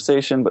the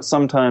conversation. But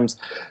sometimes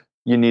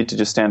you need to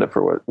just stand up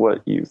for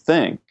what you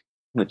think,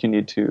 that you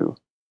need to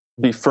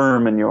be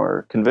firm in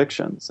your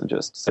convictions and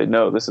just say,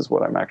 no, this is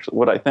what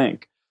I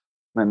think.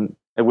 And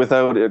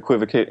without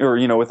equivocate, or,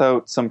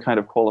 without some kind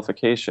of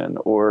qualification,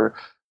 or,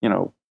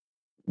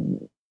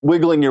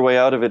 wiggling your way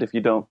out of it if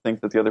you don't think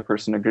that the other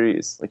person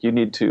agrees. Like, you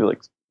need to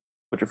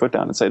put your foot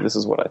down and say, this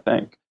is what I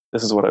think.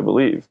 This is what I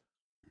believe.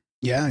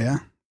 Yeah,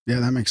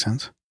 that makes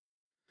sense.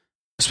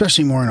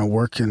 Especially more in a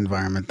work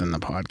environment than the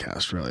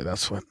podcast, really.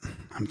 That's what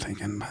I'm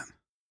thinking. But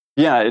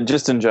yeah,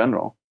 just in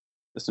general.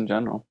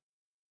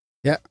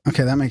 Yeah,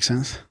 okay, that makes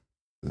sense.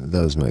 It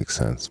does make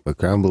sense, but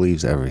Graham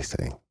believes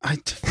everything.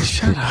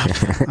 Shut up.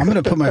 I'm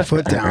going to put my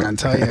foot down and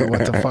tell you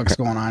what the fuck's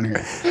going on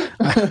here.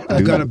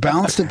 I've got a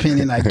balanced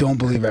opinion. I don't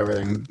believe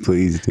everything.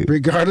 Please do.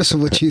 Regardless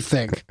of what you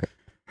think.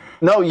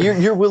 No,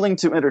 you're willing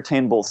to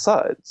entertain both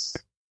sides.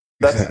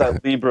 That's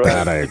that Libra.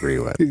 That I agree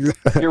with.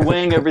 You're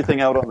weighing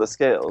everything out on the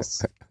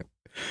scales.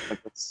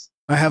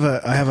 I have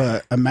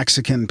a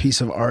Mexican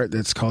piece of art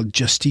that's called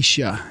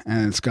Justicia,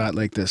 and it's got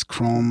like this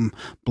chrome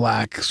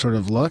black sort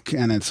of look,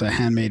 and it's a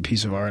handmade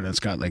piece of art, and it's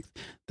got like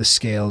the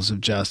scales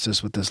of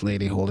justice with this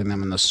lady holding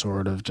them and the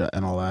sword of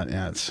and all that.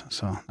 Yeah,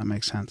 so that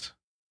makes sense.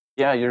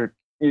 Yeah, you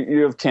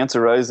have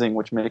Cancer rising,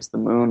 which makes the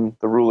moon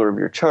the ruler of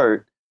your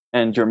chart,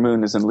 and your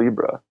moon is in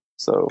Libra.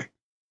 So,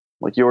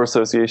 like, your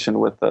association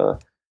with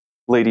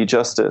Lady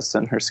Justice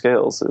and her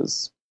scales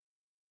is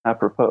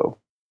apropos.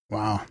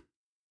 Wow,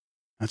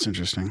 that's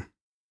interesting.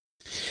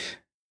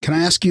 Can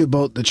I ask you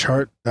about the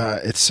chart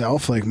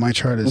itself? Like, my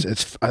chart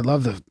is, I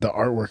love the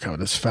artwork of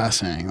it. It's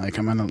fascinating. Like,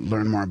 I'm going to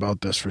learn more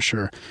about this for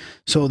sure.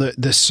 So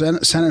the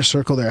center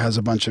circle there has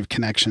a bunch of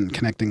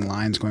connecting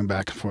lines going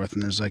back and forth.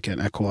 And there's like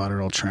an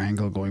equilateral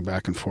triangle going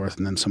back and forth.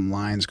 And then some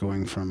lines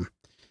going from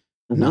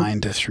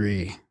 9 to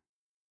 3.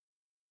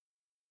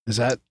 Is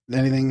that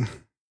anything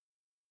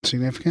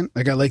significant?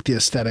 Like, I like the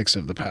aesthetics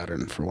of the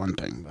pattern for one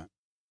thing, but.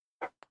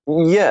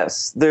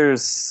 Yes,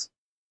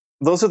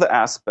 those are the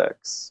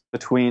aspects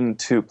between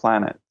two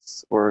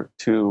planets or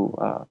two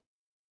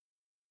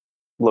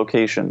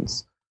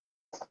locations.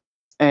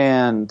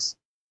 And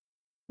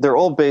they're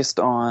all based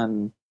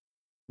on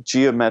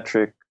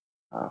geometric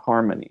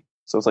harmony.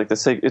 So it's like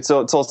it's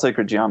all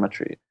sacred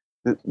geometry.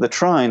 The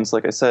trines,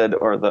 like I said,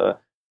 are the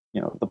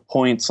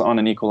points on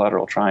an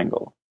equilateral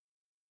triangle,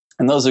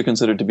 and those are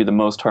considered to be the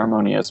most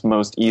harmonious,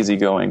 most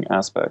easygoing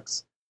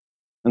aspects.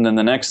 And then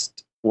the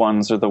next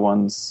ones are the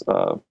ones,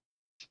 the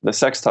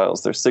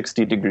sextiles. They're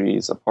 60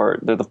 degrees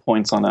apart. They're the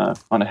points on a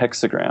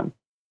hexagram.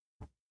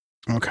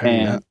 Okay.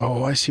 And, Yeah.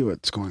 Oh, I see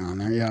what's going on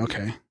there. Yeah.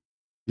 Okay.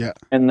 Yeah.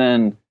 And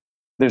then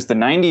there's the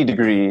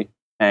 90-degree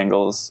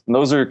angles. And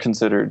those are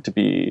considered to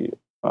be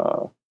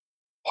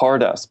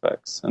hard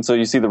aspects. And so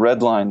you see the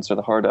red lines are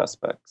the hard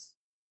aspects.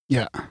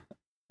 Yeah.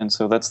 And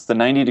so that's the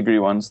 90-degree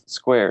ones, the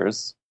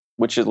squares,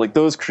 which is like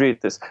those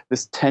create this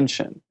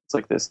tension. It's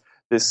like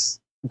this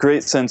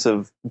great sense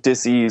of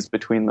dis-ease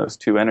between those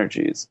two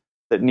energies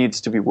that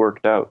needs to be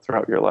worked out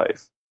throughout your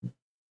life.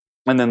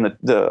 And then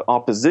the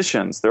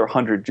oppositions, they're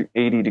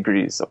 180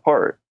 degrees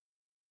apart.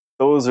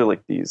 Those are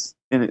like these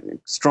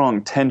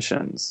strong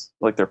tensions,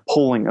 like they're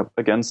pulling up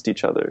against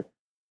each other,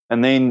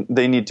 and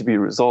they need to be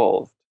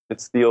resolved.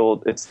 It's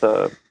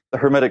the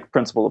Hermetic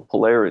principle of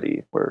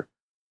polarity, where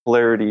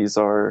polarities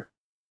are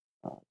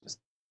just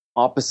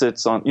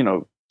opposites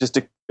on, just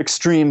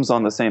extremes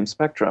on the same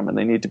spectrum, and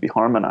they need to be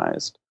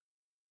harmonized.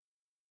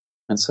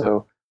 And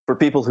so for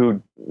people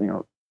who,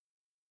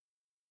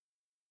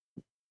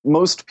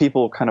 most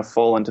people kind of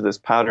fall into this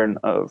pattern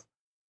of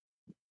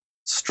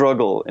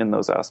struggle in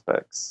those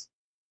aspects,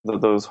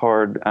 those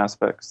hard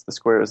aspects, the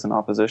squares and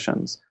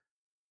oppositions.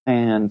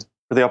 And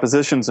for the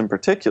oppositions in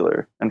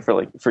particular, and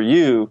for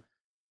you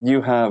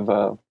have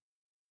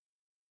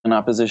an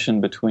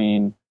opposition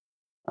between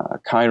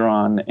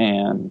Chiron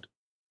and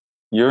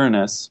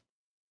Uranus.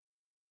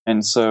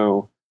 And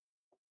so,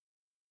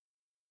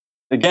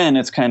 again,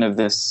 it's kind of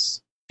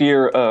this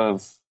fear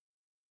of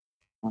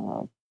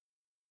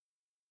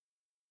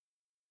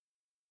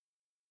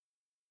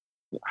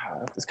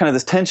it's kind of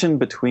this tension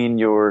between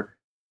your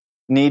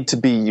need to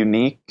be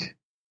unique,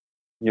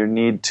 your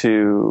need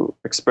to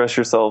express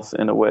yourself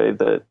in a way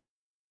that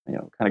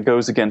kind of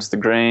goes against the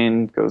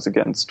grain, goes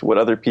against what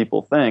other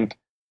people think,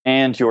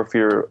 and your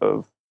fear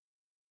of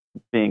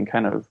being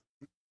kind of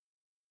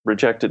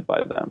rejected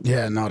by them.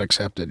 Yeah, not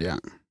accepted. Yeah,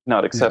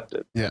 not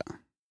accepted. Yeah.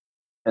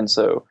 And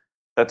so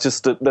that's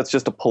just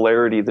a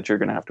polarity that you're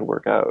going to have to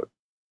work out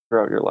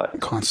throughout your life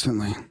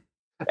constantly.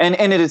 And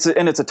it's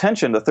a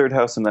tension. The third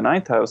house and the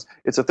ninth house.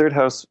 It's a third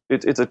house.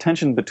 It's a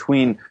tension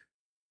between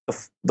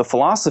the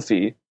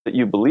philosophy that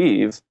you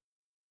believe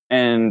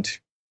and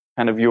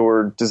kind of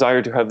your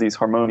desire to have these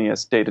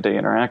harmonious day-to-day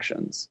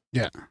interactions.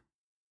 Yeah.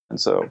 And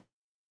so,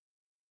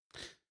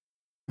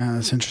 yeah,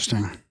 that's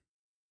interesting.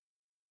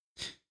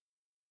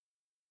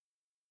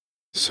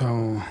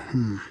 So,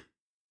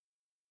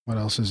 what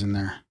else is in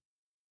there?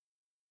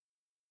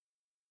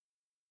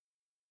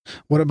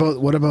 What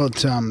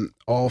about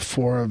all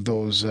four of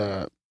those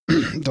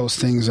those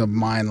things of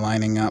mine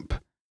lining up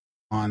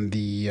on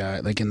the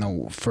like in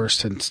the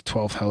first and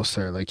 12th house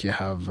there? Like you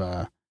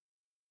have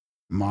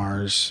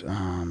Mars,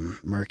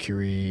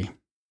 Mercury,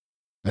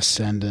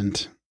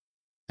 ascendant,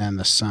 and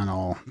the sun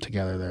all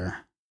together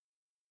there.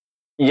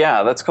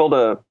 Yeah, that's called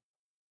a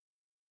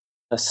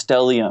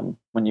stellium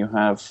when you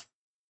have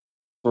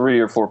 3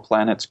 or 4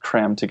 planets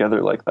crammed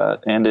together like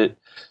that. And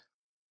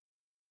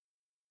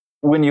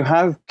when you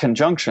have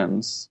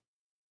conjunctions,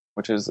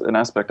 which is an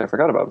aspect I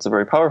forgot about, it's a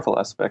very powerful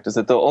aspect, is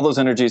that all those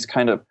energies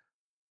kind of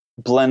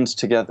blend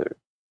together.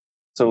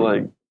 So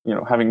like,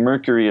 having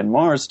Mercury and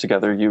Mars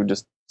together, you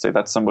just say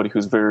that's somebody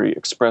who's very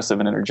expressive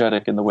and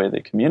energetic in the way they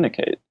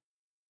communicate.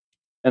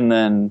 And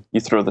then you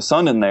throw the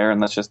sun in there,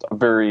 and that's just a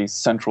very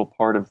central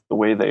part of the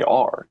way they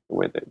are, the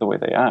way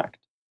they act.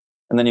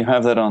 And then you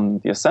have that on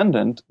the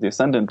ascendant. The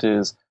ascendant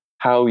is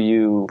how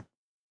you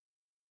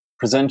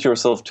present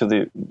yourself to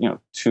the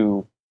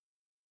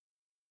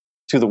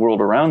world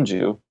around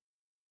you,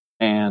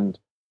 and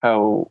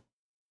so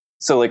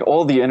like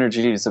all the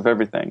energies of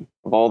everything,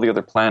 of all the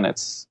other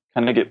planets,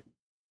 kind of get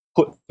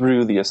put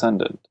through the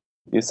ascendant.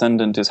 The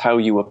ascendant is how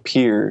you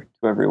appear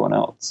to everyone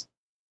else.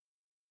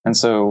 And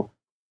so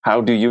how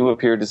do you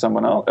appear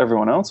to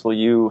everyone else? Well,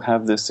 you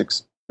have this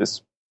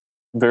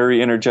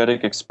very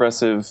energetic,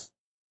 expressive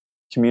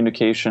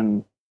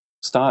communication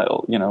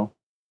style,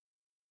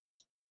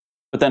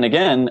 But then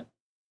again,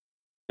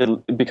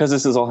 because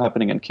this is all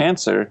happening in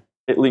Cancer,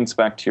 it links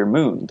back to your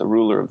moon, the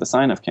ruler of the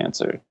sign of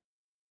Cancer,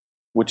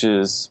 which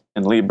is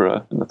in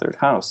Libra in the 3rd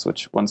house,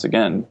 which once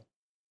again,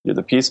 you're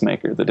the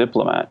peacemaker, the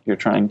diplomat. You're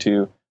trying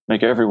to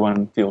make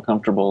everyone feel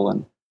comfortable.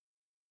 And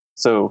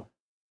so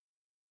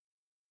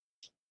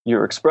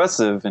you're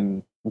expressive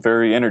and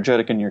very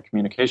energetic in your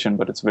communication,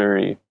 but it's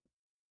very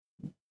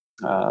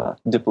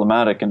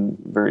diplomatic and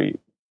very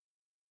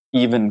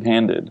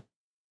even-handed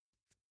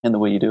in the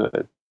way you do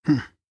it.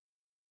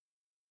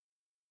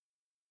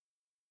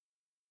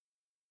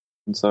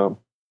 And so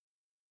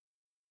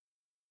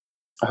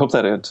I hope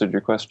that answered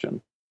your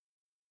question.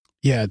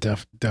 Yeah,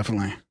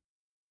 definitely.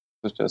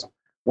 It's just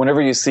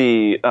whenever you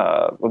see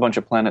a bunch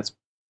of planets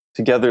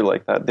together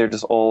like that, they're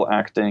just all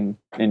acting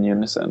in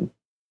unison.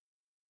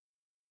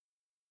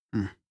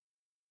 Hmm.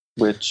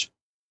 which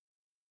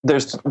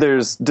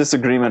there's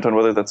disagreement on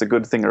whether that's a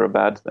good thing or a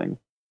bad thing.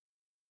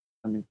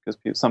 I mean,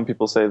 because some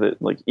people say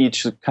that like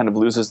each kind of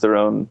loses their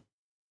own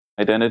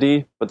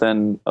identity, but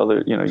then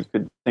other, you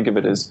could think of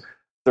it as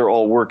they're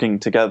all working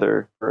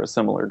together for a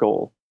similar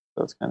goal.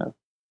 So it's kind of.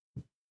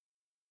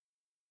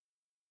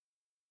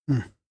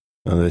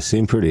 Well, they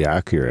seem pretty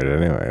accurate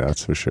anyway,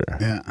 that's for sure.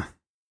 Yeah.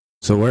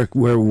 So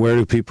where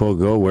do people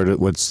go?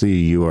 What's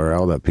the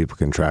URL that people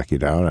can track you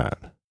down at?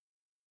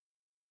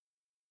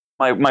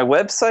 My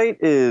website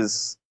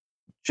is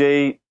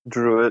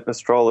Druet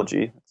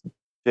Astrology,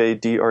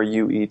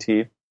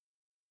 JDRUET.com.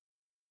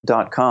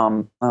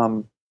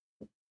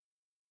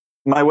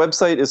 My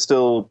website is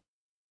still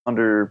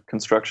under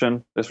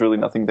construction. There's really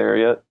nothing there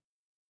yet.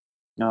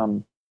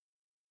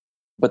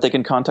 But they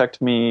can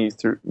contact me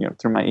through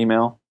my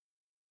email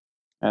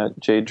at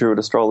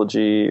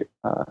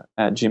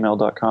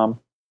jdruidastrology@gmail.com,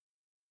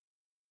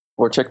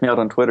 or check me out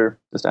on Twitter,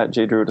 just at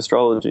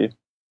jdruidastrology.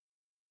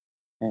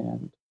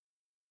 And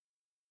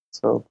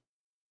so,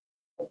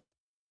 I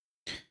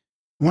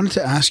wanted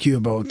to ask you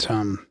about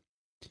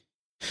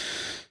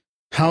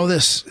how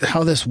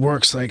this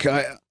works. Like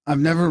I've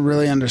never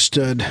really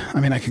understood.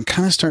 I mean, I can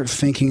kind of start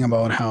thinking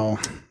about how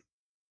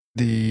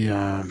the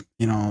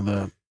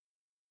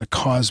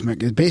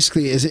cosmic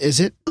basically is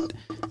it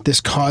this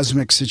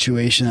cosmic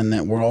situation, and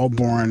that we're all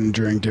born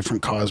during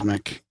different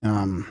cosmic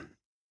how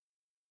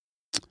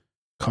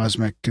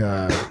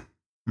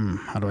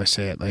do I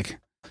say it, like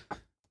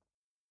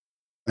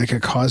a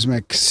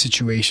cosmic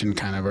situation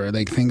kind of, or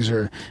like things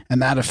are,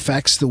 and that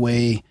affects the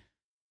way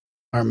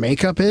our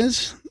makeup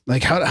is.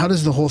 Like how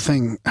does the whole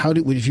thing,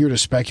 if you were to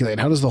speculate,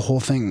 how does the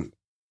whole thing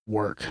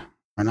work?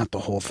 Or not the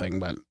whole thing,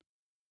 but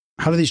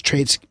how do these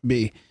traits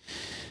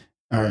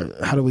or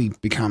how do we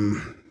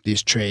become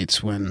these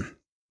traits?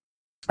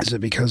 Is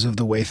it because of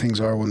the way things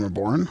are when we're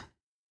born?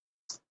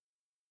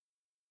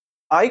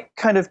 I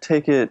kind of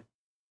take it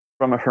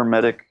from a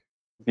hermetic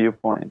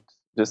viewpoint.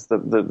 Just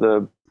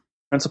the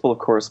principle of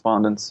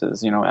correspondence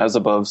is, as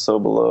above, so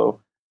below.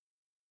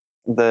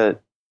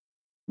 That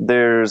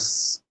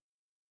there's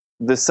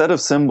this set of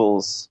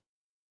symbols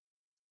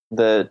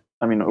that,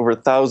 I mean, over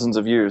thousands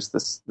of years,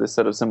 this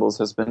set of symbols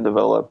has been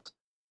developed,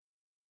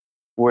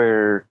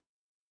 where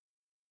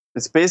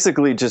it's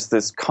basically just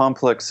this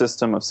complex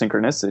system of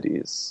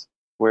synchronicities,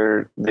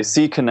 where they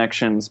see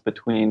connections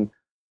between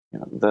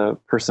the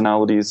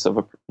personalities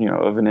of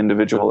an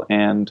individual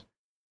and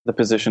the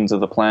positions of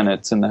the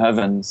planets in the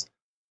heavens.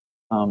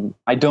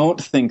 I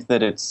don't think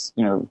that it's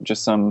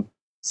just some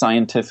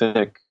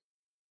scientific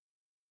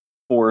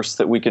force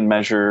that we can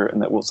measure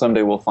and that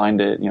someday we'll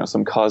find it,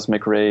 some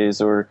cosmic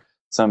rays or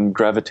some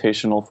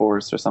gravitational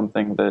force or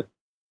something that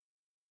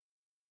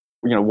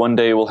one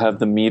day we'll have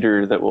the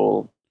meter that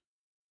will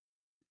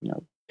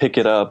pick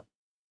it up.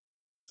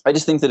 I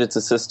just think that it's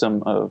a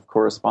system of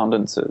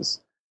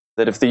correspondences,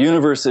 that if the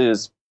universe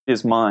is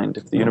mind,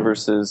 if the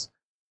universe is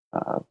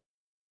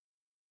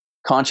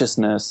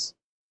consciousness,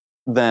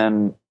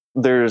 then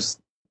there's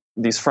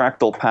these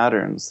fractal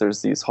patterns,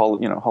 there's these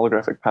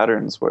holographic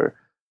patterns where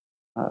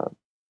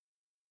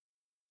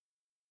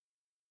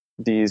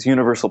these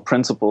universal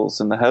principles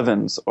in the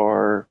heavens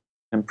are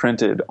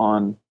imprinted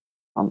on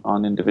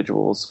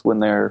individuals when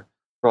they're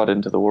brought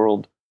into the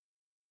world.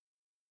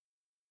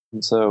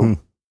 And so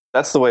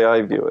that's the way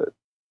I view it.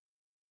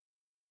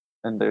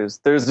 And there's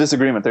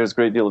disagreement. There's a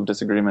great deal of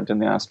disagreement in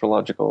the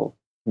astrological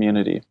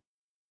community.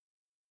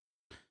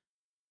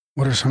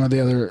 What are some of the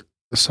other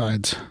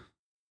sides?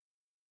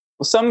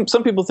 Well,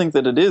 some people think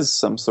that it is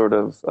some sort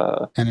of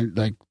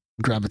like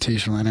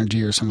gravitational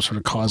energy or some sort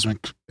of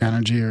cosmic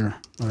energy or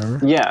whatever.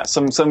 Yeah,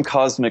 some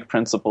cosmic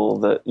principle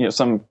that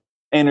some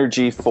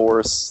energy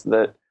force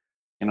that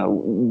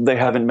they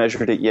haven't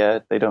measured it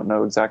yet. They don't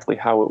know exactly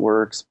how it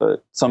works,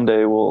 but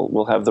someday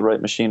we'll have the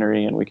right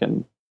machinery and we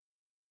can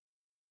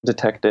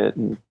detect it.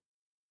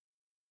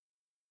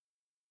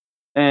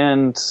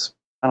 And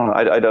I don't know.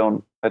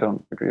 I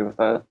don't agree with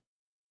that.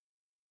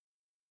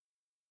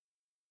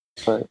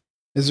 But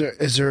is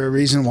there a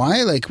reason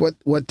why? Like what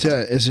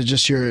is it,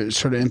 just your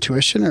sort of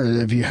intuition, or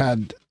have you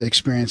had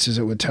experiences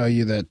that would tell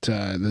you that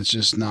that's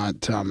just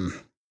not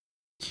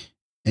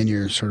in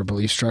your sort of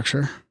belief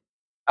structure?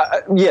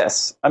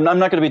 Yes, I'm not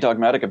going to be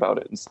dogmatic about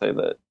it and say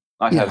that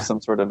I have some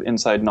sort of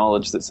inside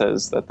knowledge that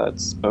says that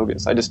that's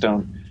bogus. I just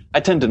don't. I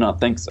tend to not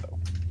think so.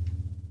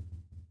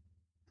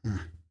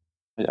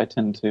 I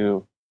tend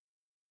to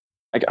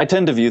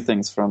view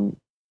things from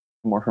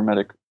a more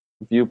hermetic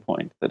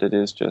viewpoint, that it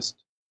is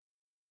just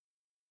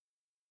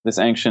this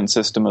ancient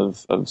system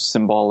of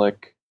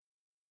symbolic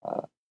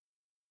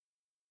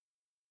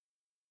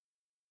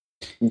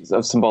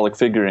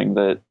figuring,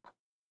 that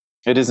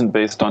it isn't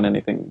based on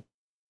anything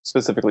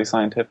specifically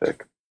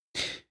scientific.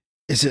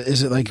 Is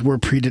it like we're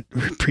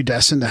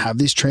predestined to have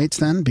these traits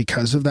then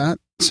because of that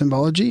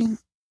symbology,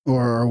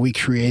 or are we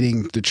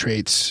creating the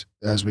traits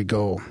as we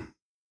go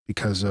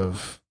because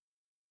of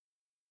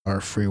our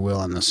free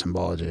will and the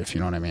symbology, if you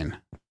know what I mean?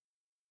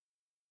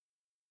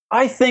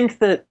 I think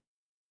that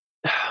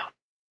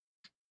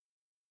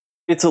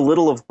it's a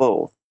little of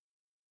both.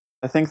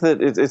 I think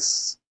that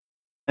it's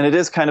and it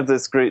is kind of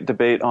this great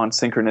debate on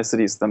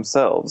synchronicities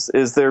themselves.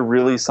 Is there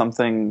really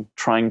something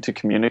trying to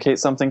communicate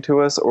something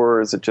to us,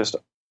 or is it just,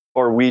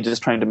 or are we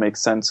just trying to make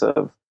sense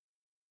of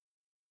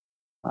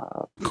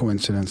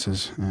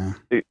coincidences? Yeah.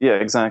 Yeah,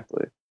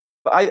 exactly.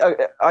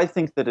 But I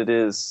think that it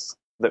is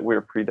that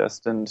we're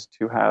predestined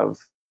to have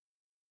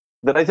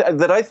that.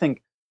 I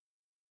think,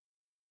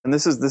 and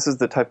this is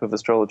the type of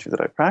astrology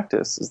that I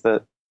practice, is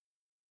that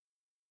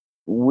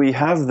we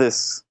have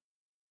this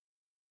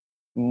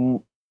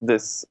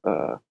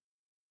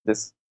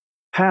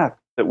path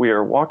that we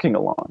are walking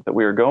along, that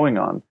we are going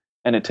on,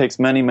 and it takes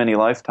many, many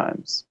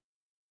lifetimes.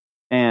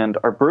 And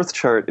our birth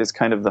chart is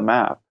kind of the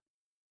map.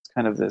 It's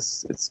kind of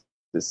this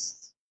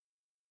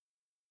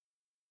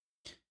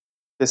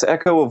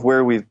echo of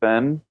where we've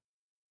been,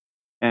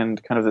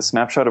 and kind of the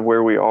snapshot of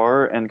where we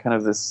are, and kind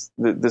of this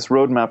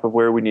roadmap of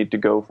where we need to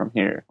go from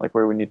here, like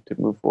where we need to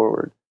move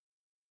forward.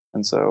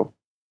 And so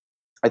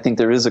I think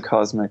there is a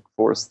cosmic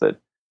force that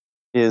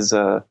is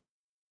what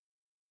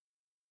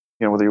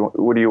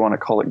do you want to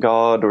call it,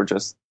 God, or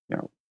just,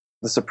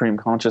 the supreme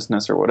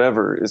consciousness or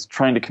whatever, is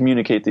trying to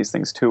communicate these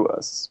things to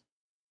us.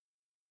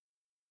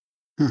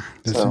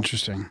 That's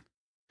interesting.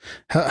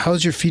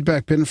 How's your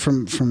feedback been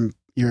from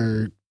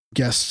your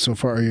guests so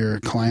far, or your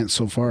clients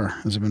so far?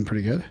 Has it been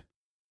pretty good?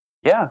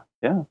 Yeah.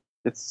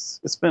 It's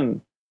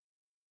been,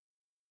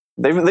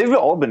 they've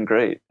all been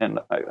great, and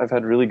I've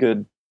had really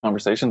good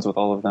conversations with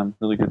all of them,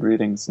 really good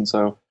readings, and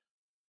so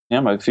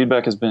my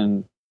feedback has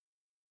been.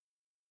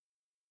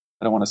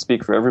 I don't want to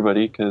speak for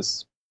everybody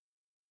because,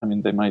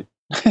 they might.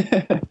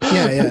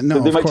 No,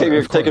 they might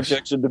take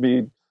objection to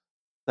me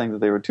saying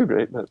that they were too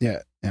great, but yeah.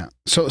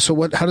 So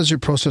how does your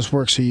process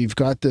work? So you've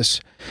got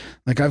this,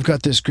 like I've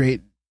got this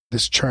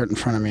chart in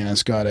front of me, and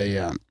it's got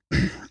a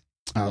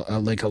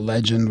like a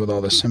legend with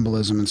all the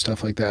symbolism and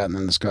stuff like that, and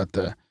then it's got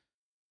the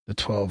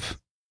 12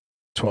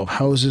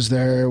 houses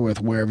there with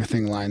where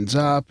everything lines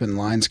up and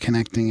lines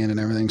connecting it and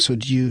everything. So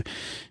do you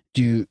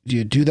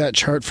do that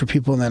chart for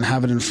people and then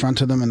have it in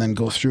front of them and then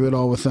go through it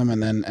all with them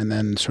and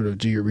then sort of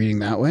do your reading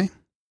that way?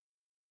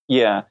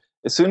 Yeah.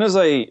 As soon as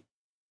I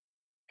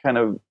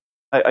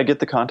I get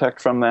the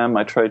contact from them,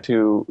 I try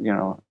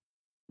to,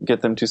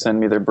 get them to send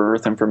me their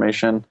birth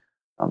information.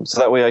 So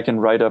that way I can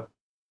write up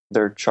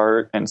their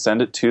chart and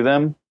send it to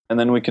them, and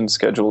then we can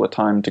schedule a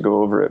time to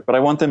go over it. But I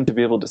want them to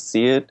be able to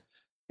see it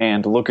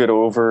and look it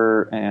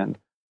over, and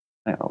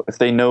if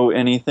they know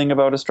anything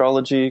about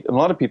astrology. A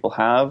lot of people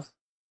have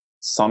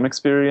some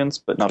experience,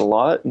 but not a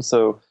lot. And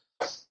so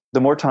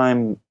the more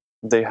time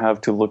they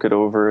have to look it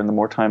over, and the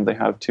more time they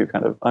have to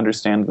kind of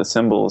understand the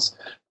symbols,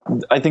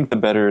 I think the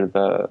better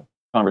the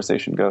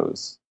conversation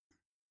goes.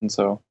 And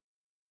so,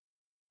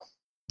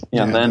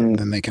 and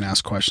then they can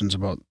ask questions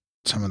about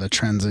some of the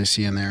trends they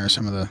see in there,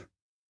 some of the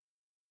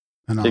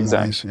anomalies.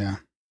 Exactly. Yeah,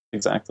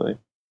 exactly.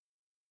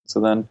 So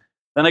then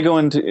I go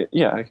into,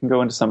 I can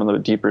go into some of the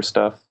deeper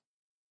stuff,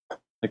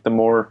 like the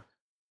more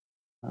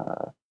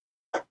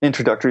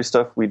introductory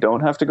stuff we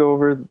don't have to go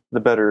over, the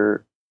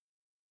better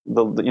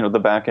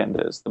the back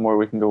end is. The more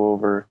we can go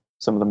over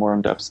some of the more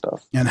in-depth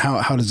stuff. And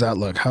how does that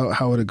look?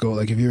 How would it go?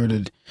 Like if you were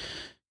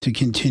to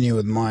continue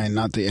with mine,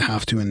 not that you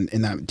have to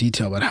in that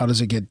detail, but how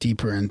does it get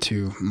deeper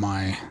into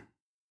my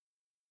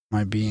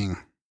being?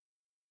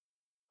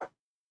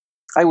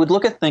 I would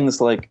look at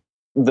things like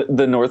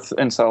the north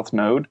and south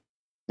node.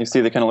 You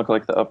see, they kind of look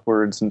like the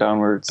upwards and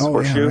downwards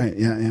horseshoe. Right.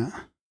 Yeah.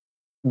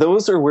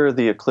 Those are where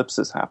the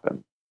eclipses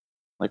happen.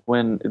 Like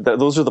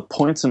those are the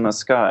points in the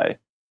sky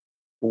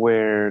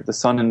where the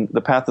sun and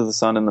the path of the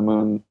sun and the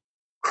moon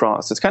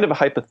cross. It's kind of a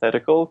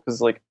hypothetical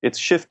because it's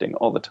shifting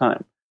all the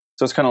time.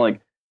 So it's kind of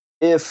like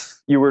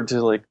if you were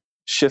to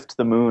shift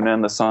the moon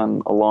and the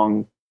sun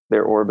along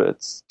their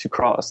orbits to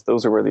cross,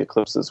 those are where the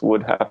eclipses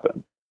would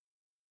happen.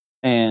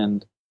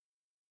 And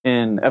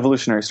in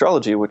evolutionary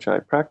astrology, which I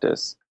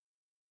practice,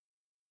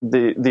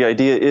 the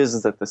idea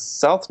is that the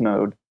south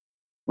node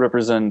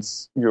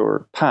represents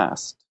your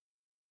past,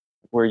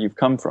 where you've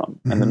come from,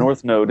 and the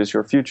north node is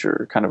your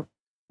future, kind of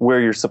where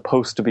you're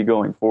supposed to be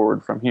going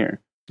forward from here.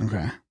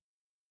 Okay.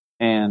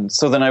 And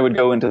so then I would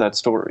go into that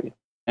story,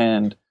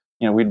 and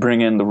we'd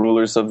bring in the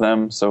rulers of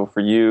them. So for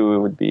you, it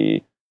would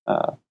be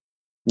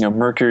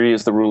Mercury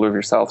is the ruler of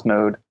your south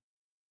node,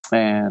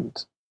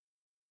 and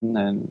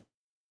then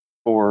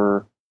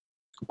for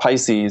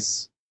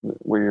Pisces,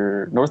 where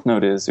your north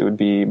node is, it would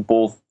be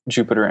both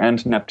Jupiter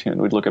and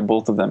Neptune. We'd look at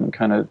both of them and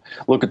kind of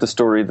look at the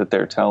story that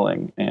they're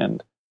telling,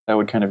 and that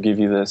would kind of give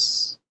you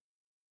this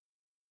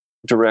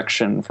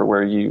direction for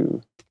where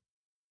you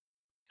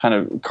kind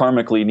of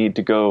karmically need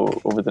to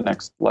go over the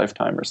next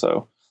lifetime or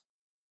so.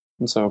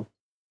 And so,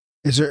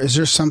 is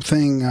there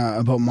something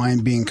about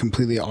mine being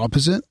completely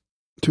opposite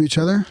to each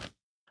other?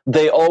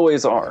 They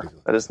always are.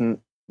 That is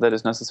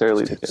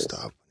necessarily the case.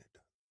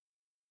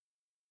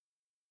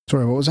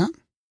 Sorry, what was that?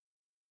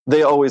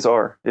 They always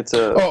are. It's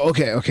a. Oh,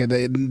 okay.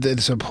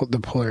 It's the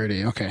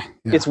polarity. Okay.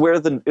 Yeah. It's where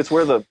the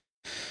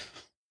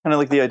kind of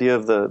like the idea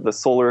of the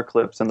solar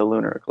eclipse and the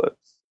lunar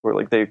eclipse,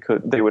 where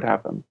they would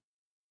happen.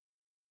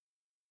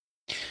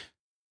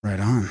 Right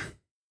on.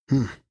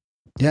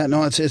 Yeah,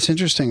 no, it's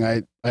interesting.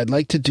 I'd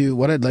like to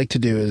do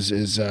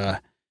is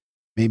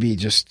maybe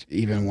just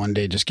even one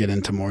day just get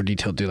into more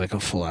detail, do like a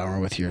full hour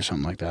with you or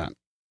something like that.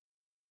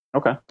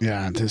 Okay.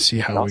 Yeah, to see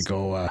how we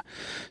Awesome.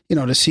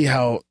 go. To see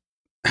how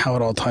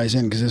it all ties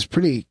in, because it's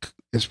pretty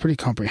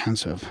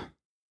comprehensive.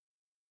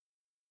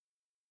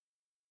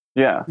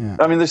 Yeah. Yeah.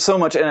 I mean, there's so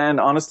much, and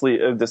honestly,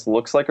 this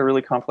looks like a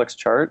really complex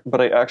chart, but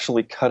I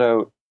actually cut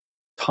out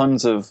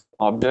tons of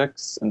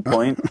objects and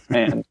points,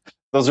 and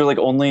those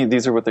are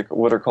these are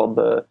what are called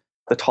the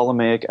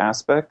Ptolemaic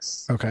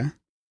aspects. Okay.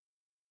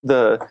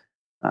 The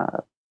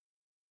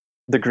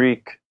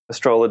Greek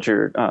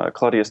astrologer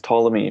Claudius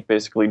Ptolemy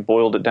basically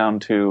boiled it down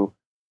to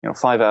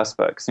 5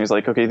 aspects, and he's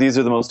like, okay, these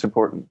are the most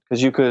important,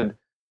 because you could,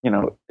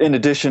 in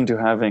addition to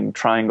having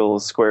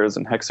triangles, squares,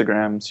 and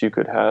hexagrams, you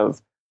could have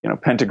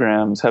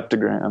pentagrams,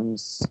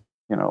 heptagrams,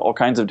 all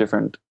kinds of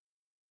different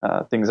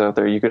things out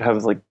there. You could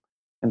have,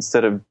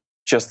 instead of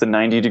just the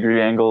 90-degree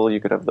angle, you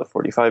could have the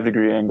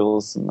 45-degree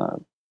angles. And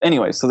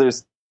anyway, so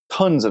there's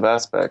tons of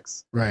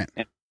aspects, right,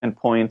 and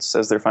points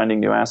as they're finding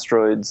new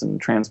asteroids and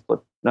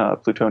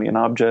trans-Plutonian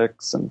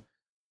objects and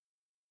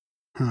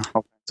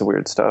all kinds of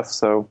weird stuff.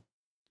 So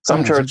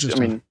some charts,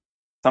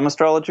 some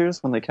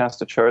astrologers, when they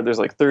cast a chart, there's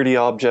 30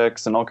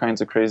 objects and all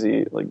kinds of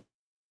crazy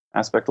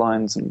aspect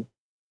lines, and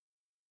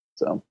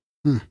so.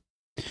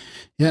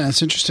 Yeah,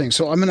 it's interesting.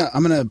 So I'm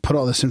gonna put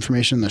all this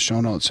information in the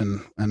show notes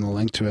and we'll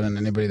link to it. And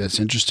anybody that's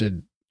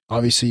interested,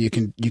 obviously you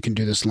can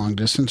do this long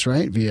distance,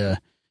 right? Do you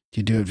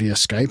do it via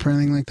Skype or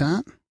anything like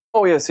that?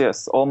 Oh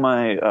yes. All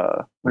my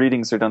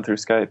readings are done through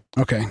Skype.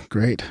 Okay,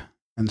 great.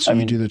 And so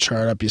you do the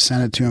chart up, you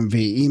send it to him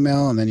via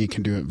email, and then you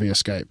can do it via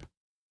Skype.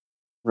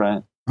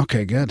 Right.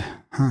 Okay, good.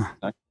 Huh.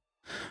 Okay.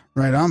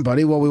 Right on,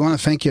 buddy. Well, we want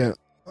to thank you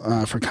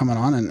for coming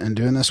on and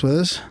doing this with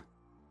us.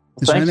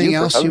 Is there anything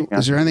else you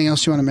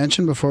want to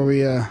mention before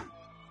we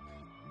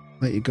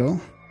let you go?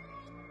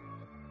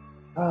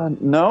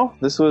 No,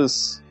 that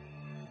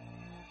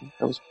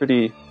was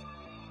pretty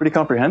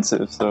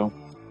comprehensive. So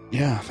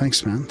yeah,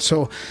 thanks, man.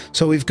 So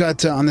we've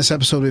got on this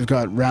episode we've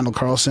got Randall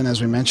Carlson,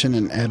 as we mentioned,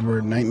 and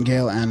Edward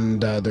Nightingale,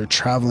 and their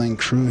traveling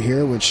crew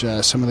here, which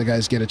some of the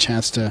guys get a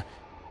chance to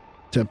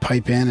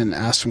pipe in and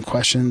ask some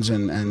questions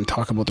and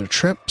talk about their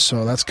trip.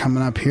 So that's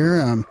coming up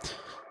here.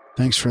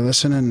 Thanks for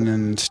listening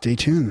and stay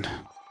tuned.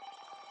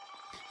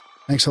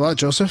 Thanks a lot,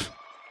 Joseph.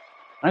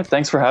 All right,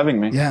 thanks for having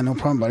me. Yeah, no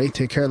problem, buddy.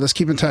 Take care. Let's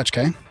keep in touch,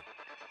 okay?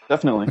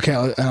 Definitely. Okay,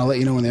 I'll let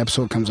you know when the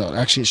episode comes out.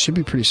 Actually, it should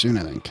be pretty soon,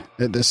 I think.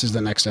 This is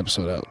the next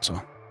episode out,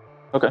 so.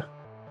 Okay.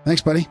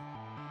 Thanks, buddy.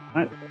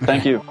 All right.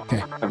 Thank you.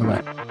 Okay,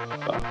 bye-bye.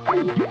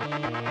 Bye.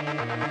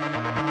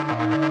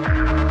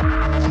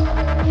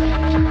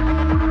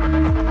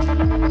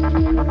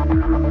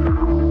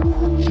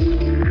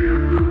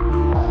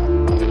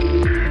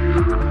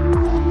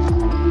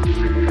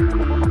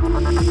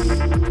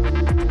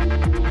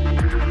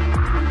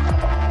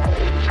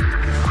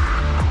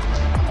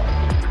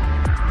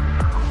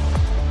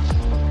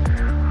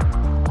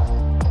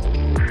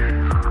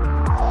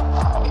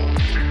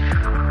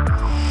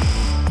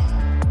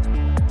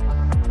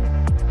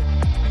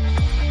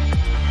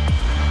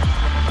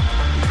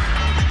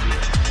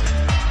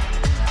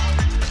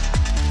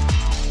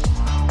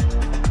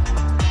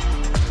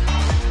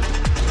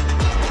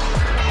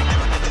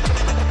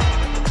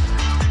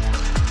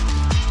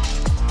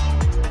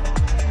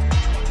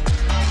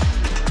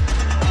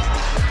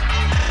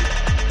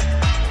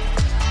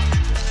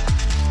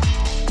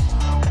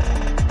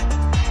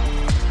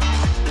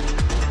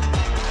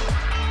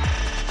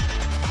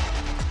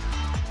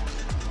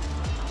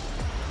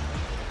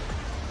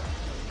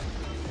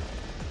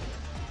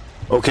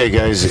 Okay,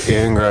 guys,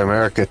 in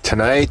Grimerica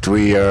tonight,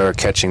 we are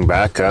catching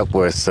back up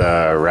with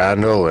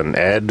Randall and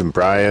Ed, and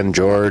Brian,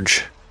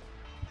 George,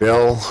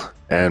 Bill,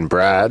 and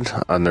Brad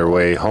on their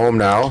way home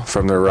now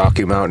from their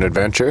Rocky Mountain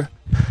adventure.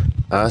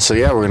 So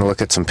yeah, we're going to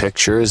look at some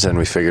pictures, and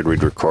we figured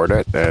we'd record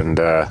it and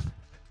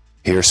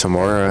hear some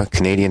more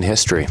Canadian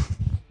history.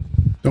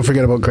 Don't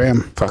forget about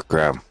Graham. Fuck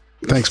Graham.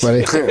 Thanks,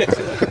 buddy.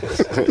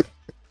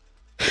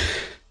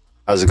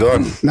 How's it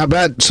going? Not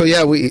bad. So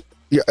yeah,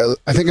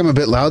 I think I'm a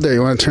bit loud there.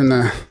 You want to turn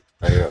the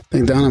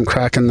thing down? I'm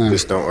cracking the...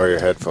 Just don't wear your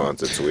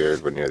headphones. It's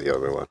weird when you're the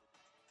other one.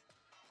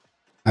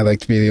 I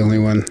like to be the only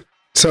one.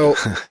 So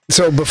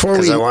before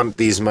Because I want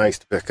these mics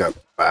to pick up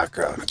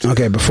background.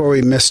 Okay, before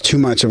we miss too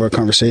much of our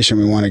conversation,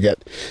 we want to get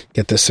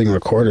this thing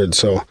recorded.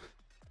 So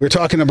we're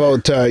talking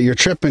about your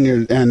trip, and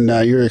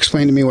you're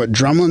explaining to me what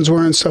drumlins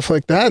were and stuff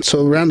like that.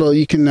 So Randall,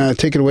 you can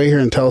take it away here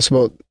and tell us a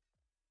little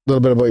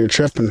bit about your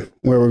trip and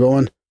where we're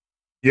going.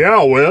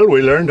 Yeah, well,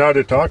 we learned how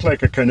to talk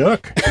like a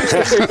Canuck.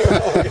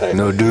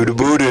 No do to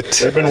boot it.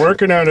 They've been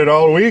working on it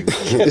all week.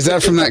 Is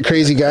that from that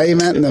crazy guy you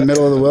met in the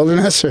middle of the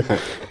wilderness? Or?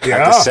 Yeah.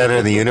 At the center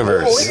of the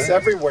universe. Oh, it's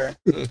everywhere.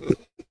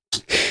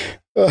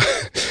 Oh,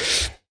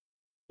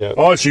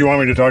 so you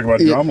want me to talk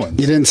about drumlins?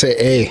 You didn't say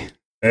A.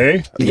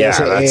 Eh? Yeah,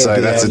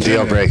 that's a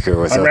deal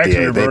breaker without the A. I'm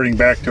actually reverting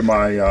back to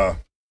my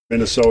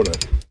Minnesota.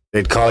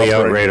 They'd call you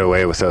out right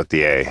away without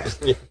the A.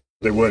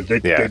 They would.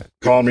 They'd Yeah.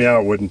 call me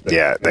out, wouldn't they?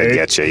 Yeah, they'd Hey,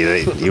 get you.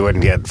 You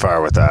wouldn't get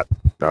far with that.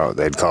 No,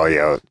 they'd call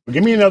you out.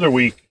 Give me another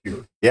week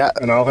here, Yeah.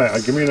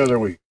 and give me another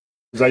week.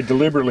 Because I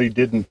deliberately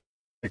didn't.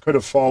 I could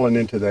have fallen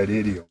into that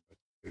idiom,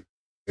 but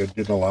it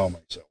didn't allow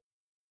myself.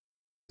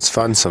 It's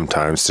fun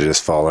sometimes to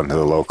just fall into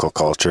the local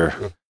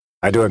culture.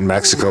 I do it in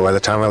Mexico. By the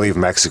time I leave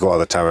Mexico, all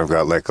the time I've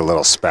got like a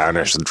little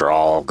Spanish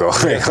drawl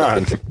going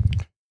on.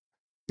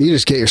 You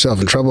just get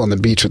yourself in trouble on the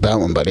beach with that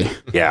one, buddy.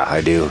 Yeah,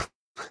 I do.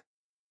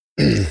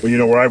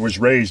 Well, where I was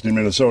raised in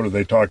Minnesota,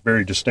 they talk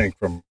very distinct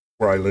from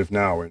where I live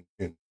now.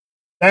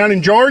 Down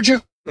in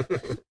Georgia.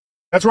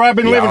 That's where I've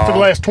been living for the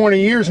last 20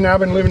 years now.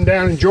 I've been living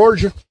down in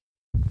Georgia.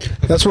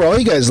 That's where all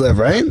you guys live,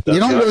 right? You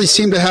don't really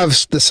seem to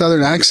have the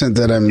southern accent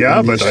that I'm.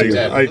 Yeah, but used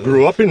to. I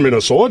grew up in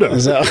Minnesota.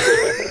 Is that...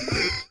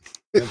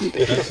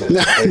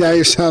 now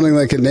you're sounding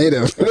like a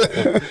native.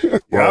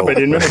 Yeah, but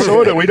in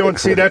Minnesota, we don't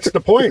see. That's the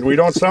point. We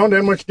don't sound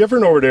that much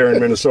different over there in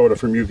Minnesota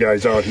from you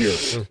guys out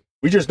here.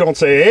 We just don't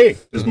say "hey"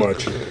 as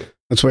much.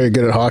 That's why you're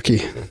good at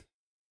hockey.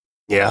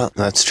 Yeah,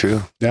 that's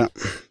true. Yeah,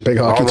 big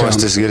hockey Almost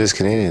town. as good as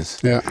Canadians.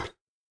 Yeah.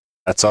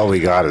 That's all we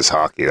got is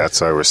hockey.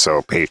 That's why we're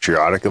so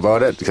patriotic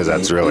about it, because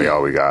that's really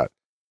all we got.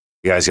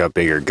 You guys got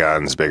bigger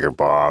guns, bigger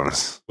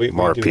bombs,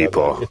 more do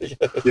people.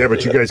 Yeah,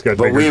 but you guys got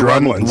But bigger we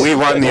won drumlins. we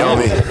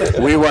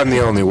won the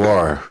only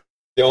war.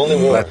 The only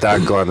war. Let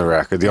that go on the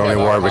record. The only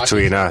Yeah, war hockey.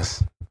 between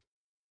us.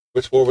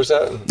 Which war was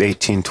that?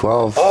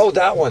 1812. Oh,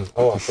 that one.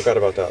 Oh, I forgot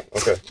about that.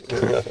 Okay.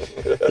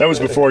 That was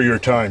before your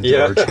time,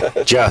 Yeah.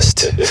 George.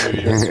 Just.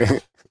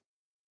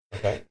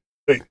 Okay.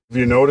 Hey, have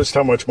you noticed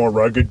how much more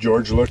rugged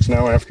George looks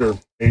now after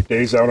 8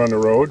 days out on the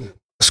road?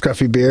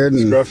 Scruffy beard.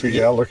 And Scruffy,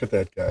 yeah, look at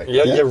that guy.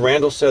 Yeah.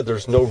 Randall said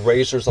there's no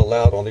razors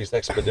allowed on these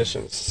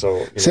expeditions.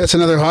 So, see, that's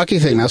another hockey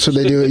thing. That's what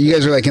they do. You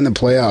guys are like in the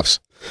playoffs,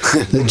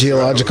 the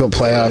geological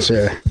playoffs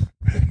here.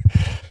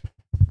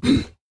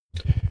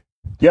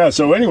 Yeah,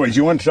 so anyways,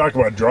 you want to talk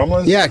about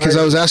drumlins? Yeah, 'cause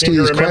I was asking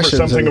you these remember questions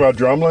something and- about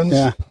drumlins?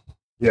 Yeah.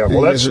 Yeah,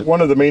 well, that's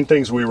one of the main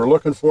things we were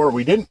looking for.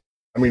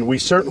 We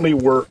certainly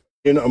were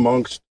in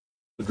amongst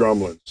the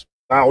drumlins,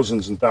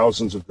 thousands and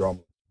thousands of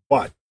drumlins.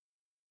 But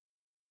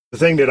the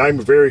thing that I'm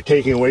very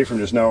taking away from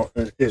this now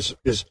is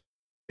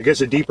I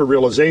guess, a deeper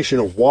realization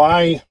of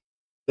why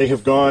they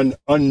have gone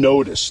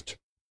unnoticed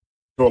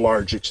to a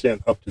large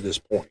extent up to this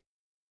point.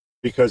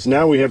 Because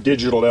now we have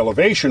digital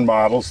elevation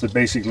models that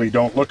basically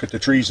don't look at the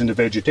trees and the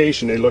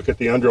vegetation, they look at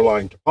the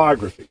underlying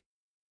topography.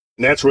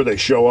 And that's where they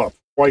show up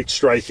quite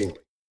strikingly.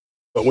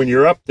 But when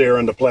you're up there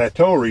in the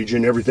plateau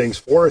region, everything's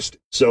forested,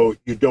 so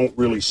you don't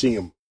really see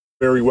them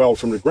very well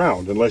from the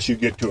ground unless you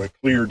get to a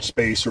cleared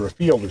space or a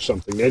field or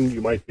something. Then you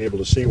might be able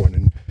to see one.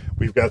 And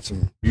we've got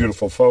some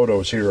beautiful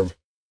photos here of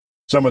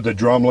some of the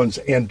drumlins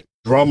and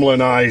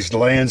drumlinized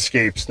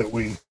landscapes that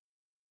we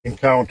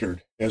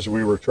encountered as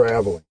we were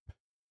traveling.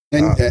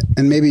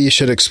 And maybe you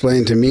should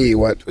explain to me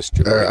what,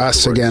 or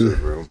us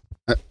again,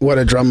 what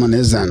a drumlin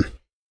is then.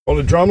 Well,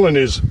 a drumlin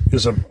is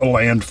a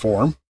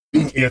landform.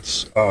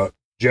 It's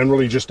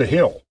generally just a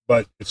hill,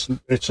 but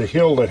it's a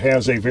hill that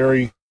has a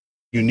very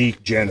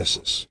unique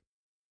genesis.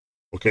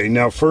 Okay,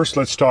 now first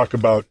let's talk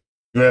about,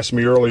 you asked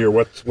me earlier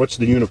what's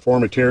the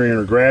uniformitarian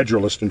or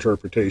gradualist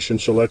interpretation,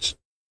 so let's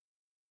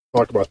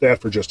talk about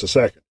that for just a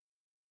second.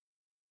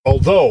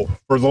 Although,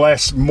 for the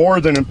last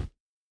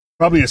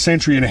probably a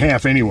century and a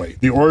half anyway,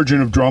 the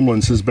origin of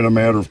drumlins has been a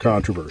matter of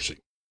controversy.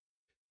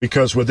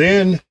 Because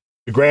within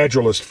the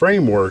gradualist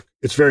framework,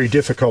 it's very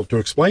difficult to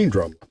explain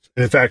drumlins.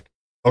 And in fact,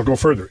 I'll go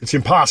further. It's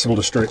impossible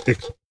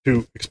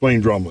to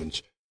explain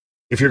drumlins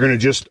if you're going to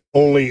just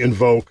only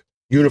invoke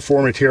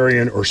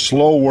uniformitarian or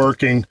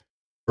slow-working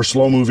or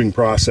slow-moving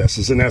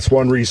processes. And that's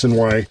one reason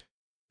why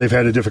they've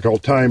had a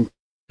difficult time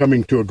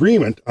coming to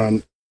agreement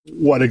on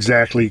what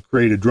exactly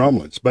created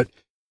drumlins. But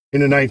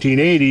in the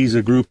 1980s,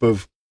 a group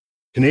of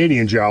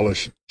Canadian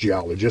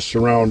geologists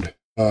around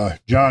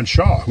John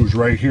Shaw, who's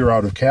right here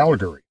out of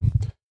Calgary,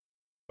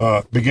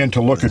 began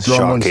to look at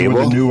drumlins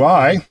with a new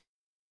eye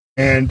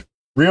and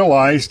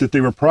realized that they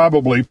were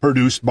probably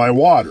produced by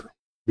water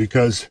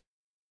because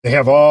they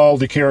have all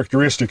the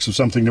characteristics of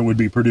something that would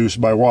be produced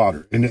by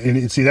water.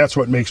 And see, that's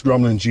what makes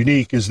drumlins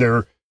unique, is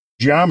their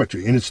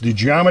geometry. And it's the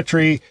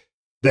geometry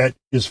that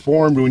is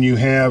formed when you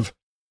have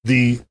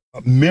the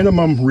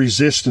minimum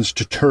resistance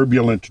to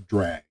turbulent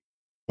drag.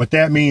 What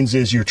that means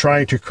is you're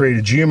trying to create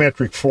a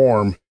geometric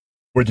form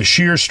where the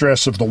shear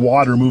stress of the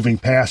water moving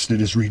past it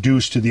is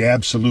reduced to the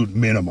absolute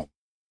minimum,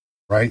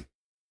 right?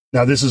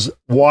 Now, this is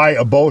why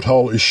a boat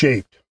hull is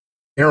shaped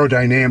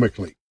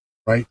aerodynamically,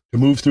 right? To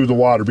move through the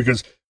water,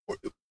 because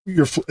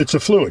it's a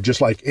fluid,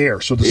 just like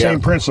air. So the same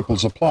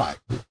principles apply,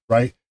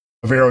 right,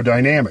 of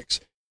aerodynamics.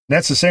 And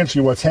that's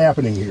essentially what's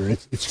happening here.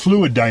 It's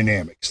fluid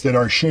dynamics that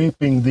are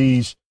shaping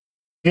these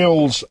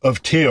hills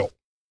of till.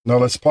 Now,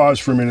 let's pause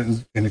for a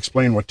minute and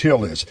explain what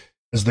till is.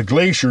 As the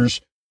glaciers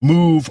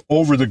move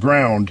over the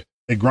ground,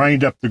 they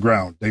grind up the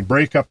ground. They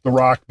break up the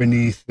rock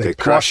beneath. They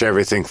crush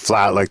everything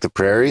flat like the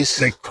prairies.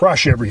 They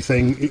crush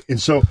everything. And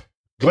so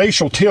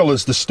glacial till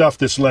is the stuff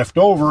that's left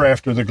over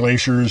after the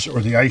glaciers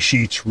or the ice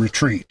sheets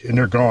retreat, and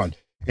they're gone.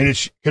 And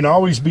it can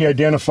always be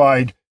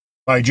identified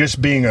by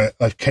just being a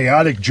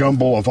chaotic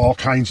jumble of all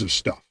kinds of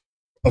stuff,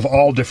 of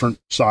all different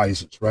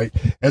sizes, right?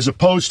 As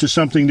opposed to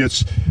something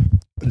that's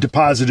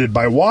deposited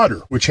by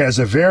water, which has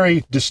a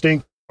very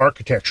distinct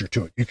architecture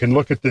to it. You can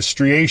look at the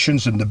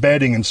striations and the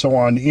bedding and so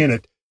on in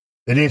it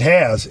that it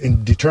has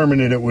and determine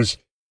that it was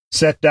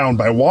set down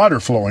by water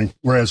flowing,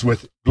 whereas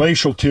with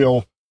glacial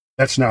till,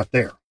 that's not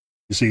there.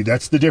 You see,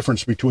 that's the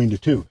difference between the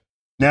two.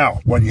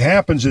 Now, what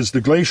happens is the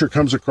glacier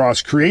comes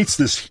across, creates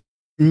this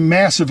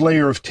massive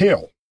layer of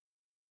till.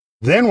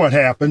 Then what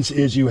happens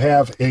is you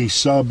have a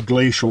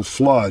subglacial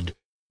flood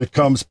that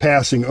comes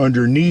passing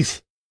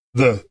underneath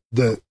the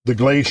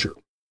glacier.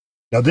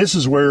 Now, this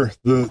is where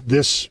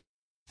this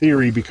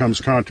theory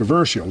becomes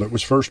controversial. It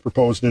was first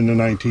proposed in the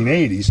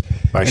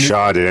 1980s. By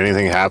Shaw, did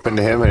anything happen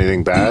to him?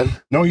 Anything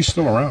bad? No, he's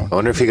still around. I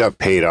wonder if he got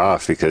paid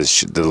off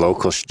because the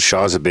local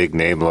Shaw's a big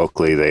name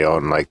locally. They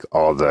own like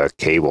all the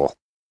cable.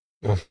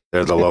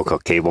 They're the local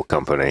cable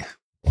company.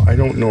 I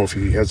don't know if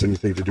he has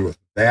anything to do with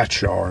that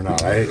Shaw or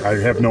not. I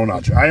have no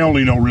knowledge. I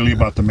only know really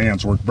about the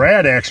man's work.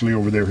 Brad actually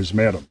over there has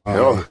met him.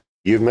 Oh,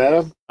 you've met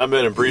him? I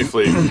met him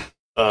briefly.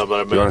 But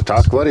I met You want to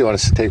talk about it? You want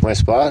us to take my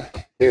spot?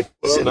 Here,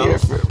 sit here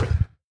for a minute.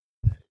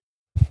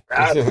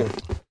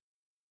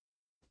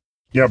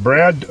 Yeah,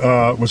 Brad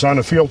was on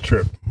a field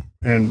trip,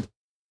 and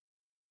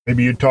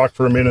maybe you'd talk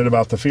for a minute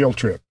about the field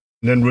trip.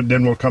 Then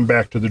we'll come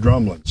back to the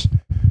drumlins.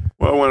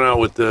 Well, I went out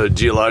with the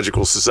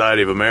Geological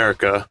Society of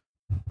America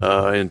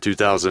in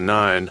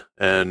 2009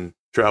 and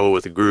traveled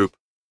with a group.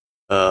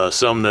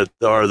 Some that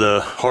are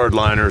the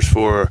hardliners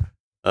for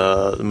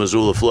the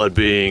Missoula flood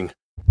being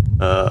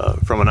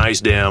from an ice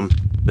dam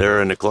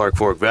there in the Clark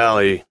Fork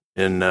Valley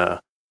in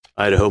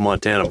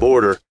Idaho-Montana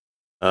border.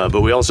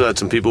 But we also had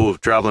some people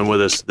traveling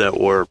with us that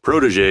were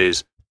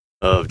proteges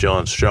of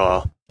John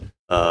Shaw.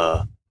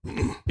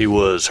 He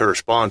was her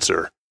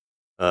sponsor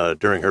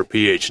during her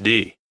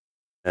PhD.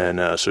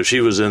 And so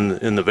she was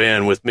in the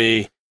van with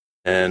me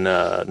and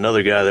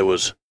another guy that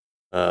was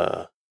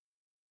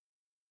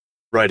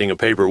writing a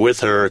paper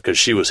with her because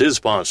she was his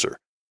sponsor.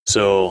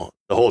 So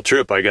the whole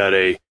trip I got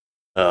a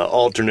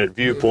alternate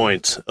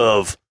viewpoint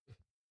of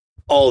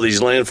all these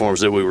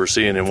landforms that we were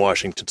seeing in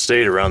Washington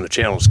State around the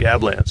Channel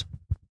Scablands.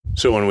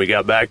 So when we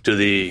got back to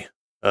the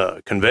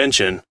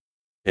convention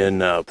in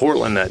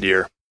Portland that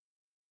year,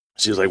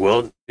 she was like,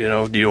 "Well,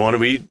 do you want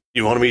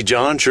to meet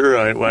John? Sure,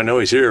 I know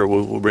he's here.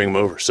 We'll bring him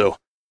over." So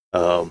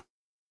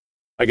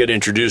I got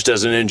introduced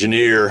as an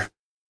engineer,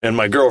 and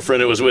my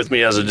girlfriend that was with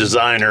me as a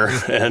designer,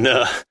 and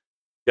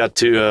got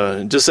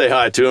to just say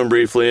hi to him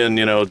briefly, and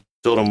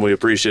told him we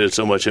appreciated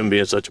so much him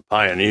being such a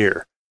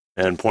pioneer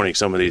and pointing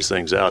some of these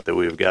things out that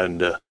we've gotten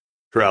to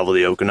travel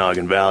the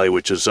Okanagan Valley,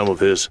 which is some of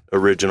his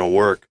original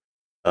work.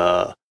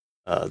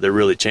 That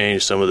really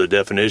changed some of the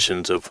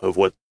definitions of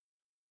what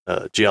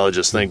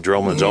geologists think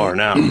drumlins are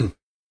now.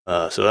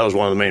 So that was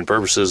one of the main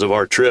purposes of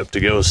our trip,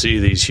 to go see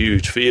these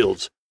huge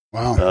fields.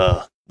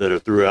 Wow. That are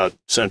throughout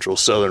central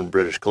southern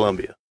British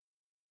Columbia.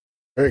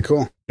 Very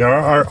cool.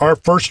 Yeah, our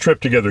first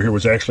trip together here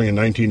was actually in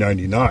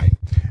 1999,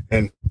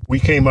 and we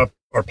came up.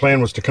 Our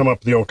plan was to come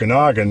up the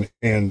Okanagan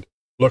and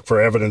look for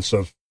evidence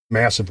of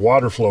massive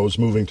water flows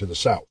moving to the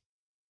south,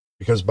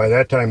 because by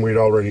that time we'd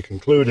already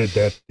concluded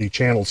that the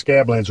Channel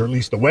Scablands, or at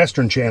least the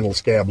western Channel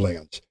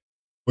Scablands,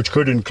 which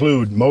could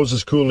include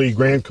Moses Coulee,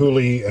 Grand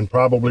Coulee, and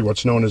probably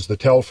what's known as the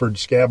Telford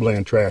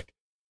Scabland Tract,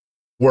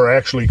 were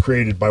actually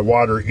created by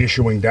water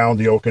issuing down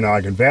the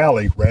Okanagan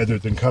Valley rather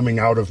than coming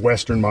out of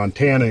western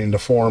Montana in the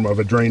form of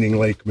a draining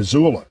Lake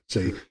Missoula.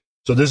 See,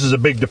 so this is a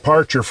big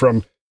departure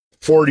from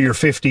 40 or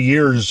 50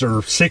 years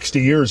or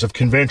 60 years of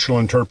conventional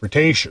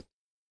interpretation.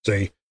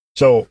 See,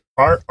 so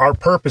our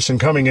purpose in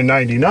coming in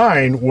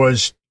 99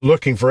 was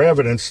looking for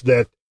evidence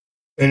that,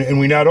 and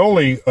we not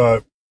only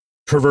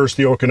traversed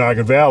the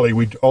Okanagan Valley,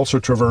 we also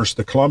traversed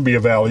the Columbia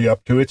Valley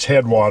up to its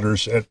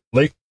headwaters at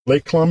Lake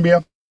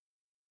Columbia.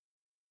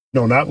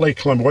 No, not Lake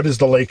Columbia. What is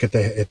the lake at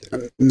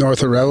the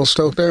north of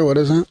Revelstoke there? What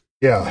is that?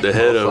 Yeah. The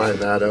head I'll find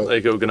that of out.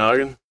 Lake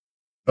Okanagan?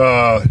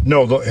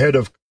 No, the head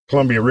of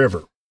Columbia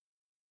River.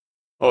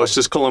 Oh, it's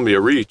just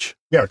Columbia Reach.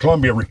 Yeah,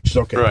 Columbia Reach.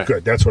 Okay, Right.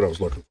 Good. That's what I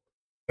was looking for.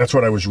 That's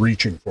what I was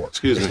reaching for.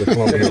 Excuse me. The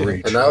Columbia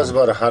Reach. And that was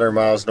about 100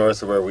 miles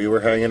north of where we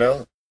were hanging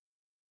out?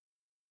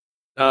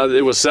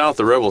 It was south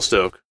of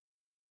Revelstoke.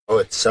 Oh,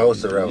 it's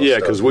south of Revelstoke. Yeah,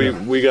 because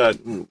we got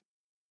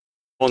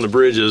on the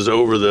bridges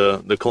over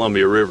the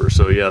Columbia River.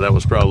 So, yeah, that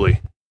was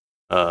probably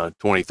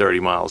 20, 30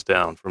 miles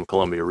down from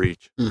Columbia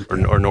Reach,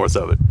 or north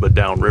of it, but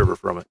downriver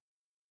from it.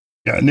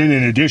 Yeah, and then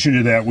in addition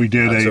to that, we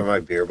did That's where my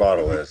beer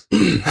bottle is.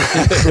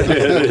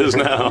 It is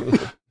now.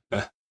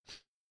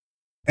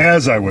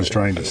 as I was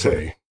trying to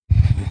say,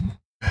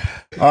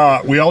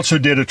 we also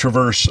did a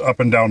traverse up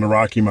and down the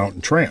Rocky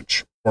Mountain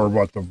Trench, or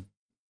the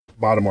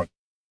bottom,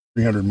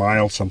 300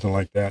 miles, something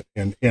like that.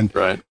 And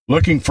Right.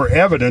 looking for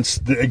evidence,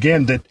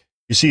 that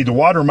you see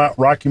the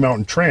Rocky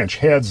Mountain Trench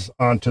heads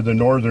onto the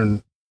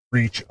northern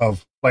reach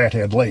of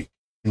Flathead Lake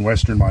in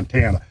western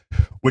Montana,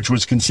 which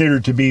was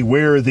considered to be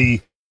where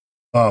the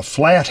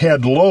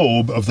flathead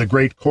lobe of the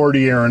Great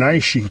Cordilleran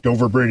Ice Sheet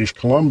over British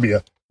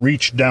Columbia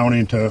reach down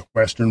into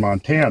western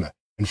Montana.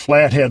 And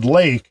Flathead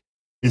Lake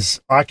is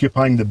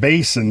occupying the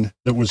basin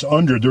that was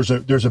under.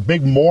 There's a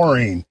big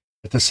moraine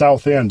at the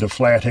south end of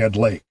Flathead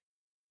Lake,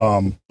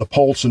 the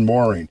Polson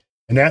moraine.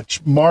 And that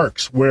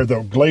marks where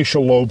the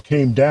glacial lobe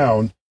came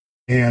down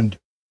and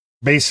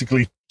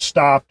basically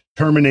stopped,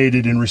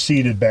 terminated, and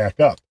receded back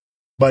up.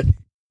 But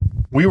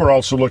we were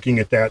also looking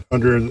at that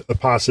under the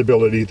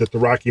possibility that the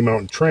Rocky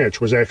Mountain Trench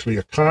was actually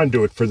a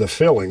conduit for the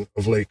filling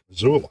of Lake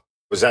Missoula.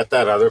 Was that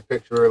other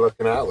picture we're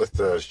looking at with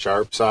the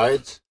sharp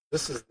sides?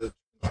 This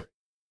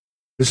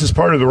is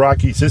part of the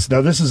Rockies. This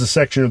is a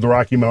section of the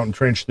Rocky Mountain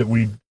Trench that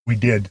we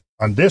did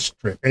on this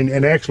trip.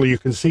 And actually you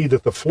can see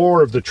that the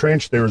floor of the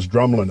trench there is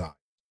drumlinized,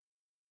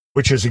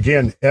 which is,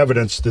 again,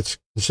 evidence that's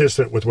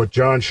consistent with what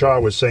John Shaw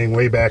was saying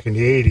way back in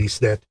the 80s,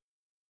 that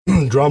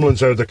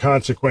drumlins are the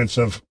consequence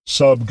of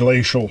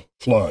subglacial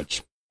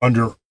floods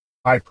under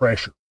high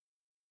pressure.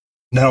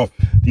 Now,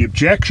 the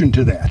objection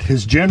to that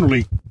has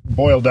generally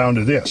boiled down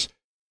to this.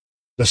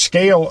 The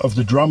scale of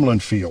the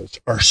drumlin fields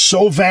are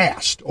so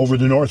vast over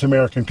the North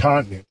American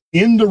continent,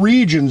 in the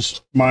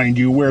regions, mind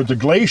you, where the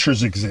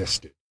glaciers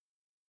existed,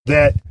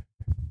 that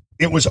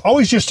it was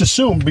always just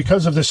assumed,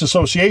 because of this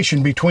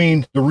association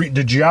between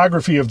the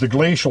geography of the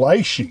glacial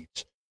ice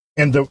sheets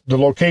and the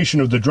location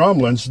of the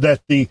drumlins,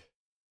 that the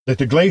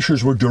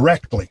glaciers were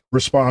directly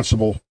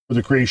responsible for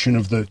the creation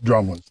of the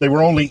drumlins. They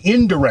were only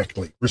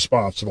indirectly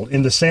responsible,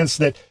 in the sense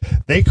that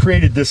they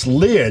created this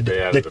lid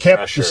that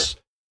kept this,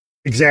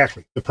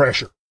 exactly, the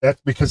pressure.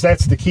 Because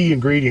that's the key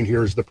ingredient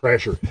here, is the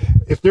pressure.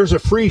 If there's a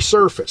free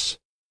surface,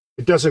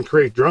 it doesn't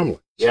create drumlins.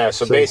 Yeah,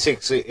 so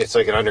basically it's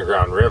like an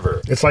underground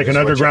river. It's like an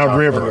underground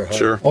river. About.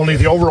 Sure. Only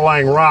the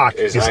overlying rock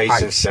is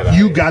ice. Instead of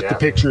You ice, got the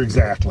picture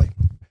exactly.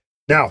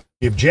 Now,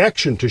 the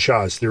objection to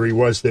Shaw's theory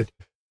was that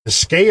the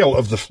scale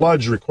of the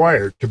floods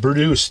required to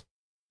produce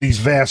these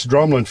vast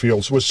drumlin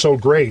fields was so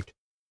great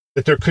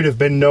that there could have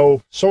been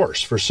no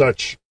source for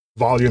such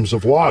volumes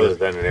of water. Other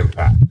than an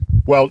impact.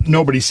 Well,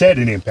 nobody said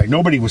an impact.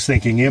 Nobody was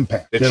thinking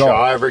impact Did at Shaw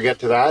all. ever get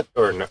to that,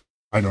 or no?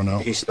 I don't know.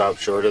 He stopped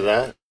short of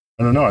that?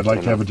 I don't know. I'd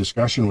like to have a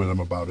discussion with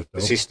him about it, though.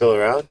 Is he still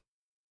around?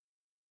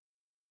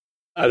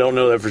 I don't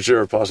know that for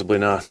sure. Possibly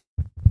not.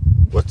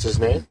 What's his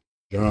name?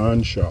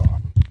 John Shaw.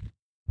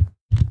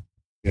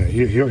 Yeah,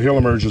 he'll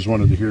emerge as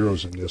one of the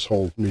heroes in this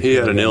whole. He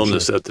had an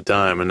illness at the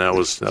time, and that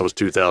was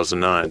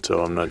 2009.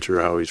 So I'm not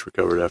sure how he's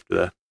recovered after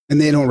that. And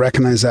they don't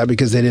recognize that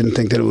because they didn't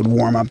think that it would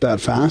warm up that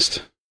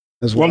fast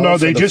as well. Well, no,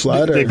 they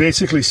they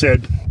basically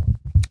said,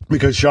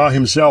 because Shaw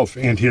himself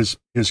and his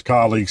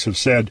colleagues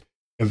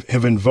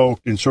have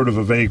invoked in sort of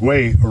a vague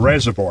way a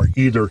reservoir,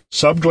 either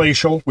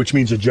subglacial, which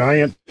means a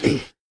giant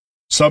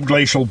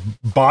subglacial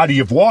body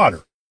of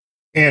water,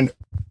 and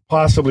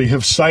possibly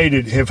have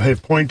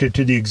pointed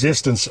to the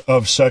existence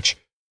of such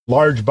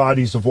large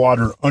bodies of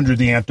water under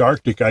the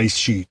Antarctic ice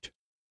sheet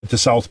at the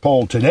South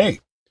Pole today.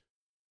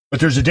 But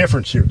there's a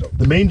difference here, though.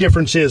 The main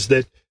difference is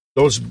that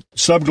those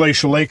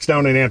subglacial lakes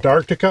down in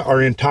Antarctica are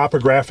in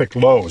topographic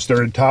lows.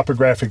 They're in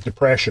topographic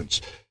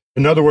depressions.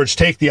 In other words,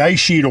 take the ice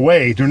sheet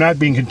away. They're not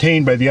being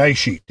contained by the ice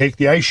sheet. Take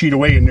the ice sheet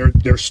away, and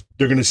they're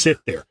going to sit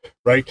there,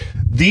 right?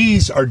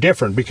 These are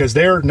different because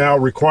they're now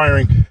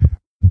requiring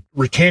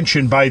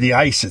retention by the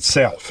ice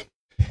itself.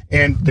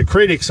 And the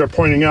critics are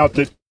pointing out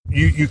that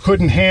you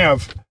couldn't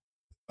have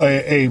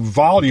a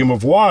volume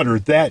of water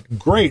that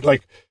great,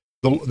 like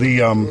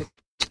the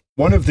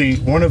one of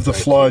the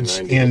floods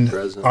in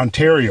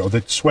Ontario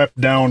that swept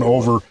down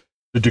over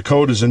the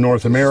Dakotas in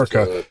North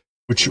America,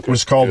 which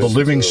was called the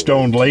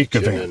Livingstone Lake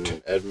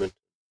event.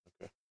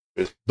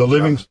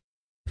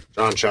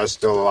 John Shaw's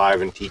still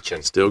alive and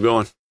teaching. Still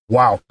going.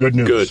 Wow, good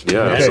news. Good, yeah,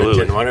 Edmonton.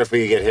 absolutely. I wonder if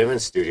we could get him in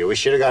studio. We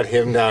should have got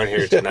him down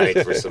here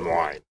tonight for some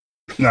wine.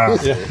 Nah.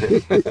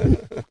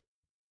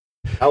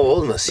 How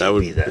old must he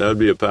be then? That would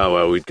be a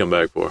powwow we'd come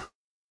back for.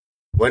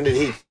 When did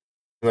he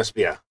must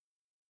be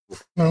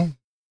No,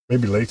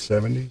 maybe late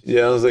 70s.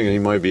 Yeah, I was thinking he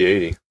might be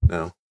 80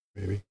 now.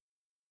 Maybe.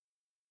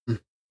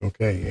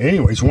 Okay.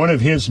 Anyways, one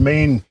of his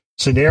main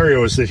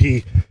scenarios that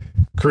he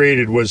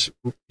created was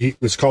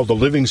called the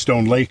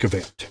Livingstone Lake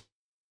event.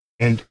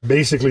 And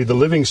basically the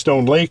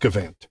Livingstone Lake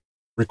event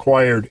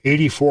required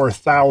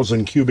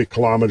 84,000 cubic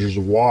kilometers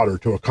of water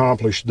to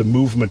accomplish the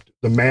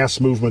mass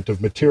movement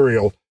of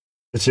material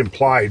that's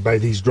implied by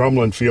these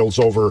drumlin fields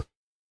over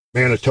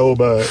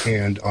Manitoba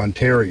and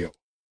Ontario.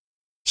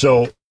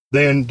 So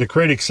then the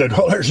critics said,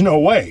 well, there's no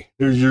way.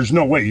 There's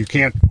no way. You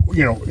can't,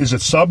 is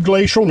it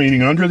subglacial,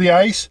 meaning under the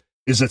ice?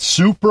 Is it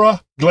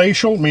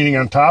supraglacial, meaning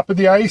on top of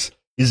the ice?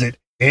 Is it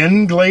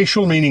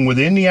end-glacial, meaning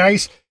within the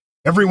ice?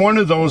 Every one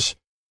of those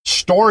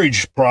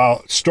storage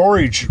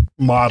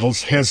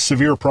models has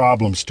severe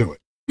problems to it.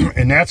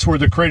 And that's where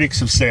the critics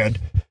have said,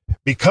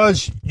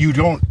 because you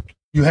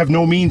have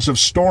no means of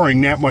storing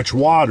that much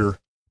water,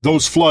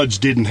 those floods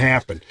didn't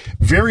happen.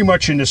 Very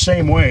much in the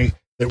same way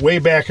that way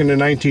back in the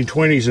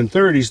 1920s and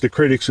 30s, the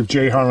critics of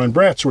J. Harlan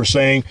Bretz were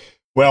saying,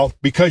 well,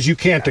 because you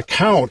can't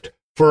account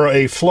for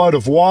a flood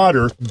of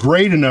water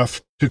great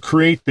enough to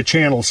create the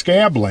channel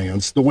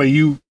scablands the way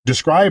you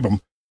describe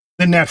them,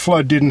 then that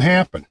flood didn't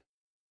happen.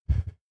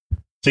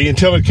 See,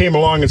 until it came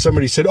along and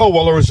somebody said, oh,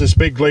 well, there was this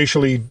big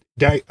glacially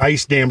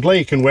ice-dammed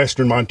lake in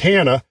western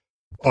Montana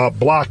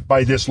blocked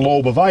by this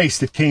lobe of ice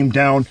that came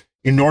down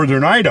in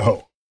northern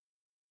Idaho.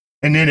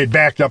 And then it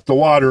backed up the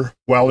water,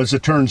 well, as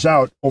it turns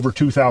out, over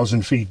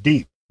 2,000 feet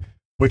deep,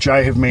 which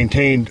I have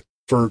maintained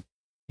for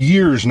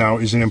years now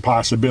is an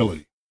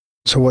impossibility.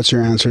 So what's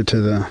your answer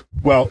to that?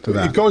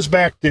 It goes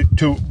back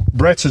to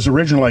Brett's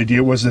original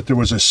idea was that there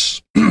was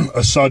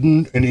a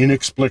sudden and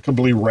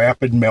inexplicably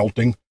rapid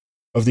melting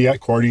of the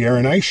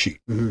Cordilleran ice sheet.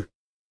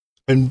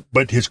 Mm-hmm.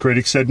 But his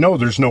critics said, no,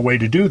 there's no way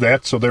to do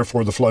that, so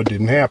therefore the flood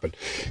didn't happen.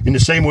 In the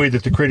same way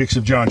that the critics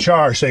of John Shaw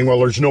are saying, well,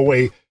 there's no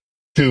way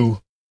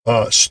to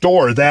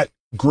store that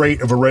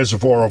great of a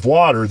reservoir of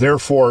water,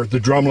 therefore the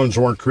drumlins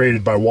weren't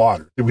created by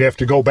water. We have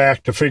to go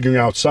back to figuring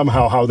out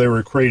somehow how they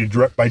were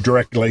created by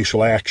direct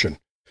glacial action.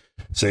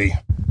 See,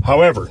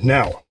 however,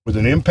 now with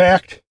an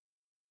impact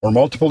or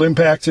multiple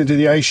impacts into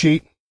the ice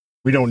sheet,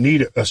 we don't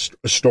need a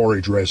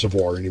storage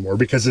reservoir anymore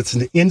because it's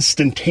an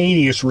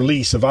instantaneous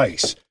release of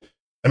ice.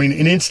 I mean,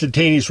 an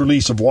instantaneous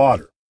release of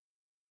water,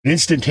 an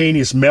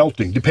instantaneous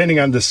melting. Depending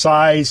on the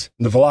size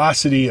and the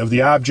velocity of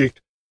the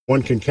object,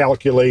 one can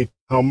calculate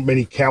how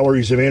many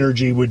calories of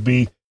energy would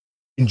be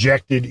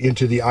injected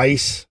into the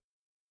ice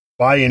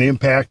by an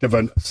impact of,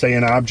 say,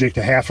 an object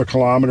a half a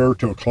kilometer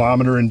to a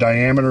kilometer in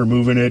diameter,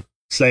 moving it,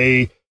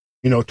 say,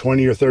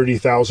 20 or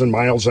 30,000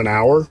 miles an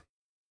hour.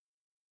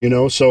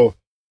 So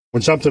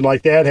when something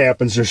like that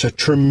happens, there's a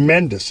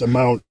tremendous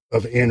amount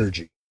of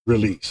energy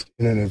released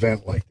in an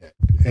event like that.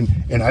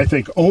 And I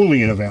think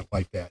only an event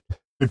like that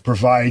could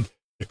provide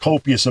the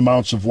copious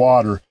amounts of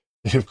water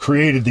that have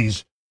created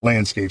these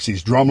landscapes,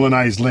 these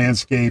drumlinized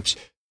landscapes,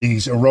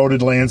 these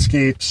eroded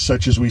landscapes,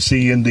 such as we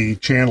see in the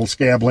channel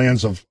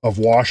scablands of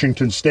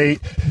Washington State,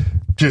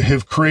 to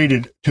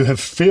have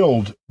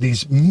filled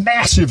these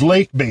massive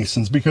lake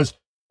basins, because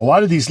a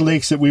lot of these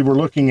lakes that we were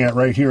looking at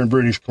right here in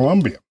British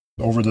Columbia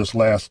over this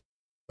last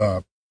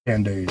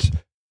 10 days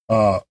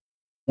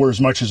were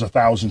as much as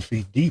 1,000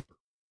 feet deeper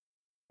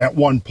at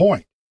one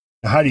point.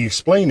 Now, how do you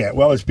explain that?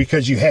 Well, it's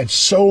because you had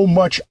so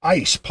much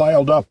ice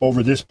piled up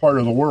over this part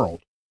of the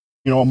world,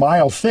 a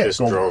mile thick. Just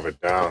drove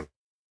it down.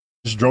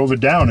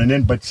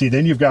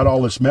 Then you've got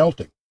all this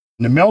melting.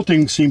 And the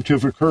melting seemed to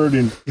have occurred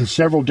in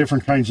several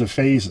different kinds of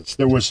phases.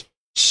 There was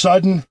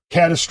sudden,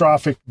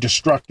 catastrophic,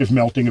 destructive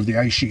melting of the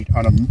ice sheet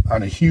on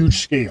a huge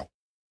scale.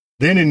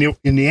 Then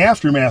in the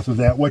aftermath of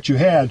that, what you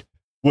had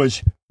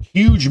was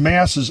huge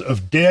masses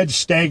of dead,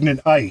 stagnant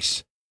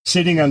ice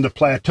sitting on the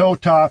plateau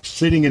tops,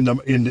 sitting in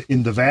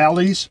the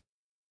valleys,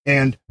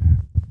 and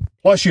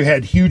plus you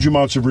had huge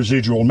amounts of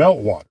residual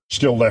meltwater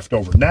still left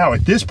over. Now,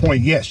 at this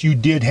point, yes, you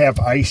did have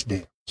ice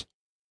dams.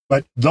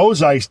 But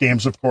those ice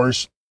dams, of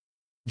course,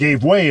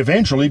 gave way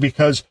eventually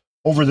because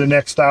over the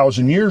next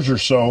 1,000 years or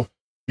so,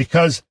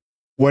 because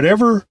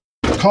whatever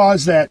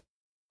caused that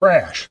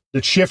crash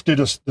that shifted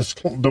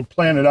the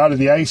planet out of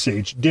the ice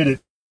age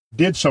did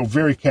so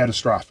very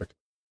catastrophically.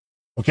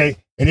 Okay,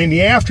 and in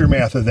the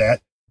aftermath of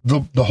that,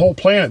 the whole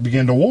planet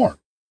began to warm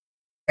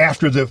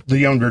after the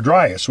Younger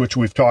Dryas, which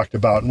we've talked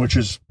about and which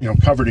is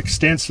covered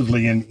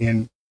extensively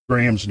in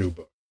Graham's new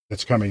book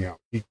that's coming out.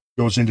 He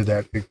goes into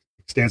that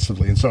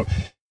extensively, and so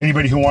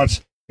anybody who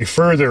wants a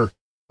further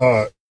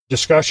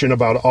discussion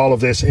about all of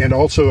this, and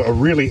also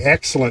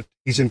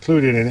he's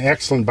included an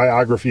excellent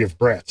biography of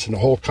Brett's and the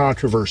whole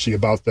controversy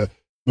about the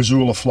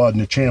Missoula flood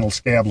and the Channel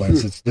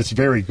Scablands. It's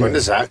very good. When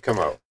does that come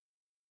out?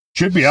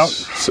 Should be out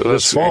so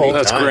this fall.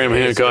 That's Graham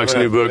Hancock's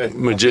new book,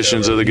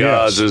 Magicians of the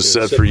Gods, is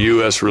set for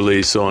U.S.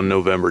 release on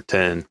November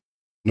 10.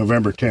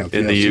 November 10th.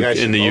 In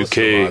the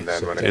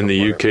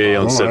UK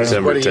on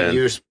September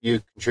 10th.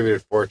 You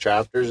contributed 4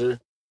 chapters?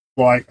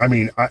 Well,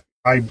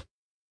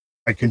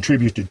 I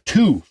contributed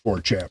to 4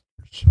 chapters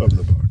of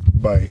the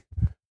book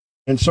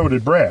and so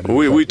did Brad.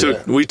 We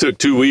took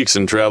 2 weeks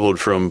and traveled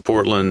from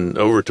Portland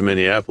over to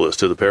Minneapolis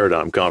to the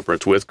Paradigm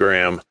Conference with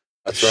Graham.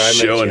 That's right.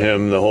 Showing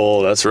him the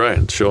whole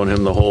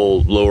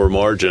lower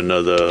margin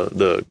of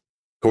the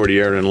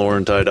Cordilleran and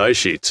Laurentide ice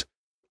sheets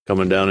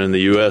coming down in the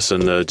U.S.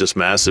 and the just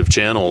massive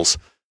channels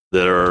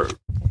that are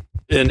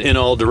in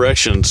all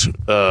directions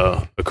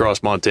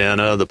across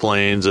Montana, the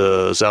plains,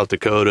 South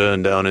Dakota,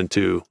 and down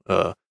into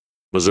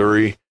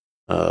Missouri.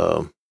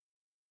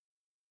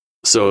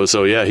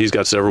 So yeah, he's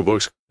got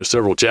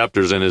several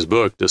chapters in his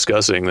book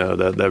discussing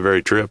that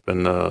very trip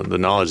and the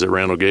knowledge that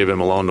Randall gave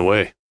him along the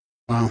way.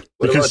 Wow.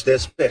 What about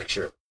this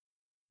picture?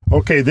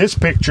 Okay, this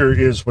picture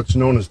is what's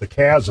known as the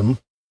chasm,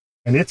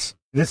 and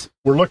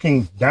we're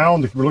looking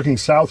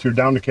south here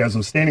down the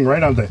chasm, standing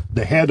right on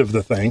the head of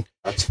the thing.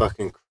 That's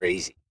fucking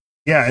crazy.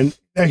 Yeah, and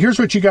now here's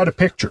what you got to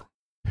picture.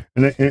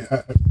 And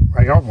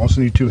I almost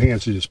need 2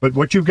 hands to this, but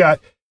what you've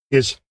got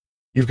is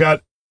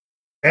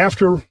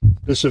after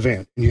this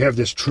event, and you have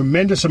this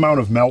tremendous amount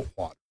of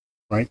meltwater,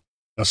 right?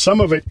 Now, some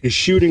of it is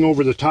shooting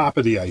over the top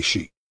of the ice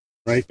sheet,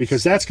 right?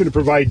 Because that's going to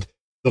provide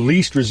the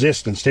least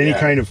resistance to any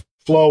kind of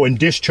flow and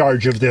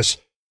discharge of this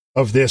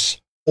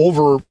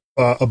over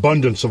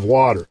abundance of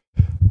water.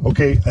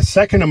 Okay, a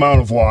second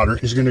amount of water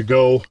is going to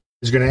go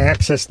is going to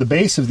access the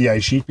base of the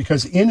ice sheet,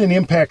 because in an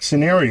impact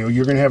scenario,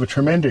 you're going to have a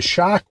tremendous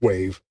shock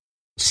wave,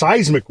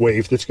 seismic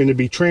wave, that's going to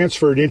be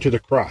transferred into the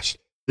crust.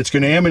 It's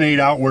going to emanate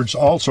outwards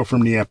also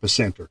from the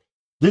epicenter.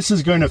 This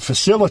is going to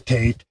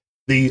facilitate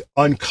the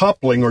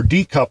uncoupling or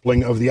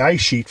decoupling of the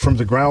ice sheet from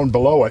the ground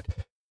below it,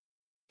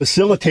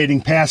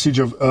 facilitating passage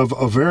of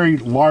a very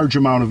large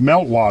amount of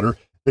meltwater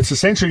that's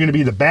essentially going to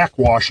be the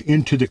backwash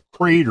into the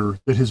crater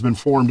that has been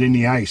formed in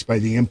the ice by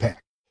the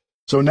impact.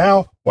 So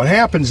now what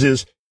happens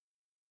is,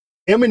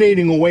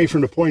 emanating away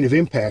from the point of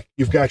impact,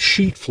 you've got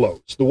sheet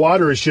flows. The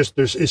water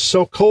is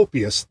so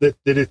copious that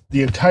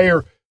the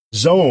entire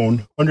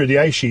zone under the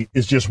ice sheet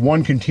is just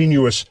one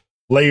continuous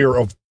layer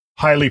of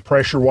highly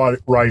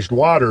pressurized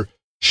water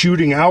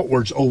shooting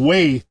outwards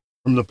away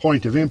from the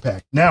point of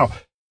impact. Now,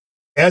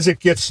 as it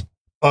gets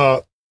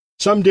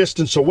some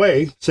distance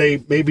away,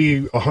 say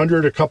maybe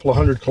a couple of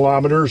hundred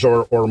kilometers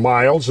or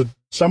miles,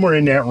 somewhere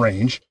in that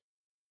range,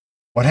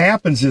 what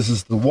happens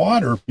is the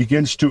water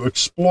begins to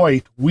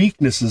exploit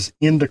weaknesses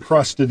in the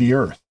crust of the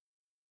earth.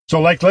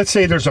 So like, let's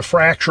say there's a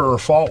fracture or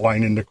fault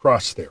line in the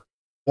crust there,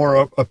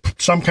 or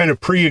some kind of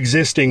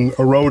pre-existing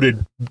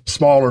eroded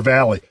smaller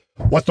valley.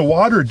 What the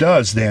water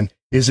does then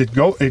is it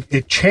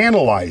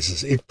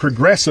channelizes, it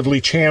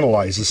progressively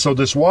channelizes. So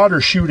this water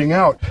shooting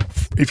out,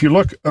 if you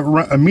look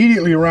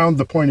immediately around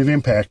the point of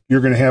impact,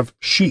 you're going to have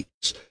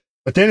sheets.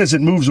 But then as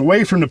it moves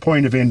away from the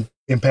point of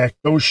impact,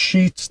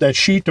 that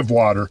sheet of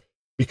water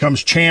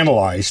becomes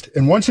channelized.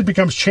 And once it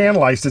becomes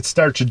channelized, it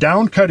starts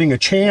down cutting a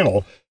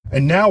channel.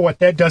 And now what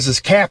that does is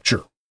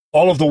capture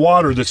all of the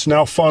water that's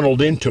now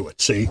funneled into it,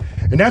 see?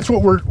 And that's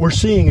what we're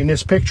seeing in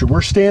this picture.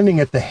 We're standing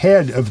at the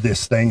head of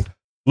this thing,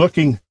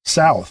 looking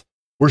south.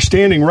 We're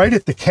standing right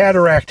at the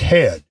cataract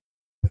head.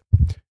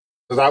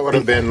 So that would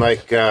have been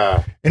like...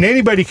 And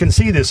anybody can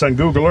see this on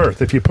Google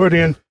Earth. If you put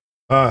in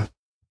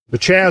the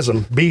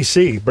chasm,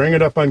 BC, bring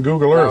it up on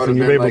Google Earth, and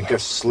you'll be able like a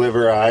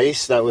sliver of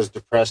ice that was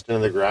depressed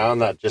into the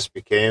ground that just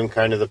became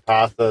kind of the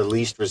path of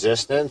least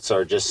resistance,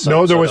 or just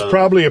no, there was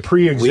probably a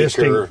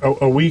pre-existing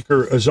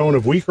a zone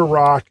of weaker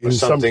rock in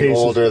some cases, something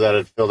older that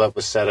had filled up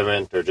with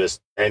sediment, or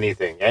just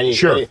anything.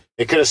 Sure,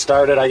 it could have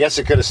started. I guess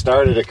it could have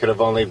started. It could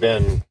have only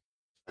been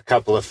a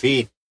couple of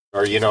feet,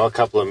 or a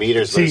couple of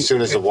meters. But as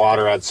soon as the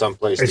water had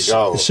someplace to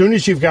go, as soon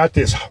as you've got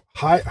this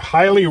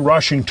highly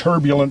rushing,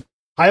 turbulent,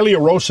 highly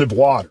erosive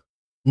water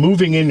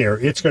moving in there,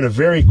 it's going to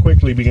very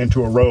quickly begin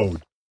to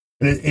erode.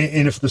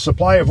 And if the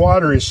supply of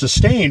water is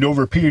sustained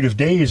over a period of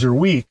days or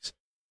weeks,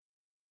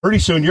 pretty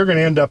soon you're going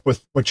to end up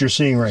with what you're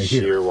seeing right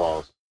here. Shear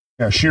walls.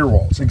 Yeah, shear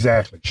walls,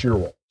 exactly, shear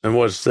walls. And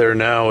what's there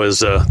now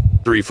is a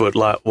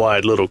 3-foot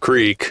wide little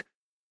creek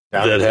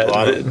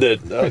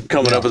that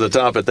coming up at the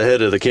top at the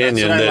head of the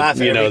canyon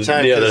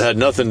that had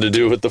nothing to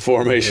do with the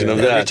formation of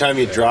that. Every time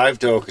you drive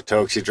to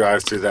Okotoks, you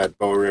drive through that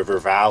Bow River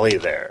Valley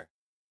there.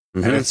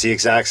 Mm-hmm. And it's the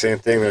exact same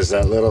thing. There's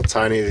that little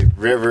tiny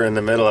river in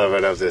the middle of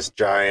it, of this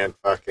giant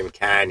fucking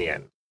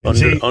canyon.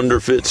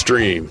 Underfit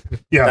stream.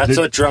 Yeah, that's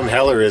what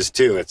Drumheller is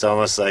too. It's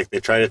almost like they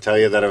try to tell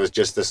you that it was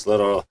just this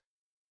little...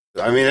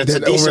 I mean, it's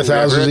a decent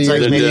river. It's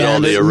like maybe all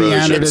the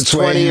erosion. It's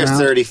 20 or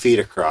 30 feet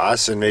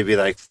across and maybe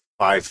like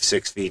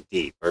 5-6 feet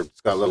deep, or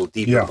it's got little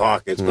deeper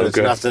pockets, but it's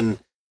nothing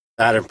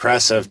that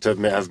impressive to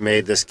have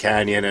made this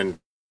canyon and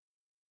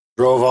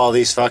drove all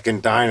these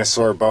fucking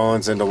dinosaur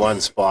bones into one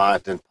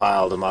spot and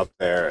piled them up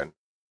there. And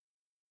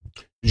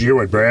did you hear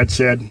what Brad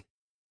said?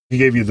 He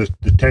gave you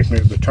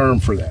the term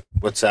for that.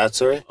 What's that,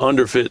 sorry?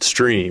 Underfit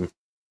stream.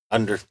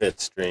 Underfit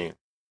stream.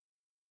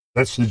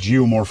 That's the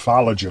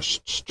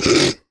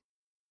geomorphologists.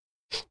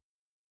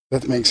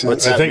 That makes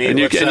sense. I think,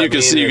 you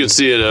can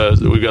see it.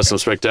 We've got some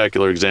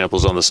spectacular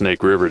examples on the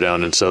Snake River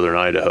down in southern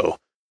Idaho.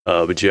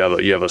 But you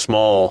have a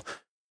small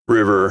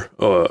river,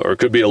 or it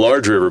could be a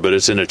large river, but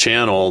it's in a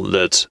channel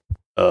that's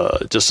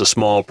just a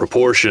small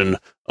proportion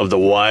of the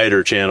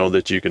wider channel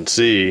that you can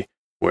see,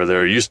 where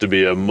there used to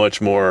be a much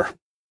more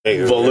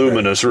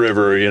voluminous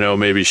river,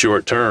 maybe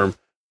short term.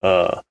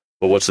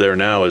 But what's there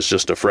now is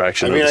just a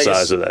fraction of the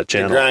size of that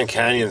channel. The Grand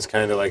Canyon's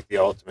kind of like the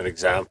ultimate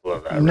example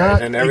of that,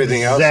 right? And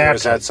everything else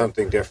has had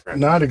something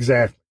different. Not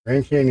exactly.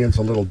 Grand Canyon's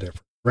a little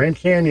different. Grand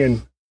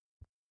Canyon,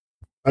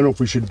 I don't know if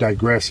we should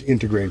digress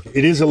into Grand Canyon.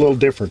 It is a little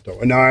different, though.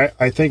 And now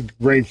I think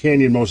Grand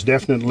Canyon most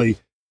definitely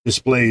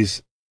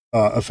displays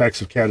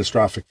effects of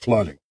catastrophic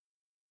flooding.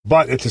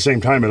 But at the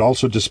same time, it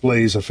also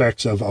displays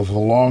effects of a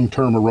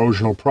long-term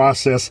erosional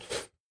process,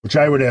 which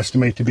I would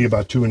estimate to be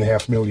about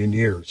 2.5 million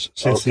years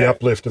since the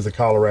uplift of the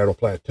Colorado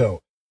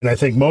Plateau. And I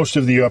think most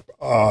of the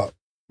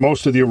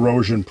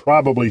erosion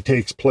probably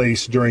takes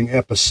place during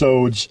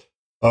episodes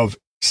of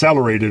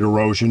accelerated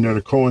erosion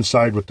that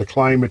coincide with the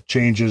climate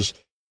changes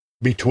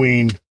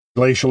between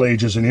glacial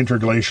ages and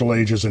interglacial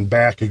ages and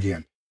back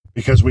again.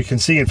 Because we can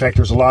see, in fact,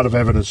 there's a lot of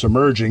evidence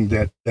emerging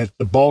that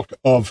the bulk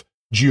of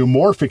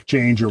geomorphic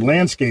change or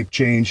landscape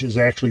change is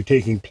actually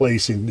taking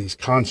place in these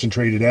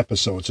concentrated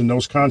episodes. And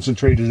those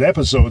concentrated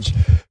episodes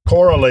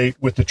correlate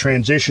with the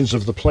transitions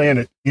of the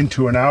planet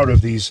into and out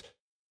of these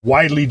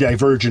widely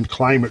divergent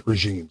climate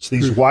regimes,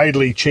 these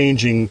widely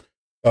changing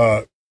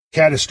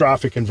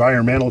catastrophic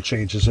environmental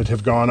changes that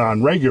have gone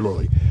on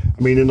regularly.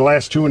 I mean, in the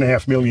last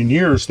 2.5 million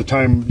years, the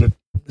time that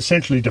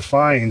essentially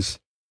defines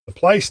the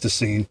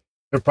Pleistocene,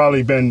 there have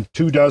probably been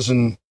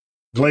 24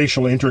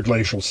 glacial,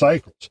 interglacial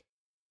cycles.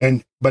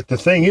 But the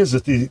thing is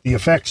that the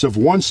effects of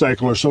one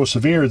cycle are so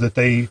severe that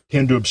they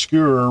tend to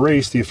obscure or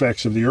erase the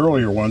effects of the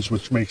earlier ones,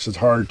 which makes it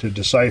hard to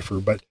decipher.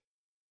 But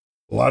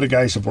a lot of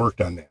guys have worked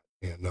on that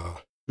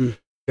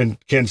and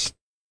can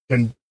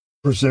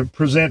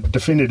present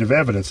definitive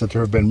evidence that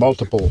there have been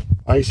multiple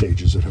ice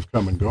ages that have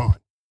come and gone.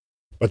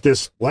 But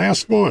this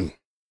last one,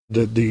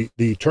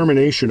 the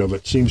termination of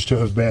it seems to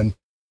have been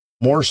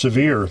more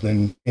severe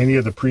than any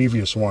of the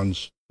previous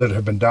ones that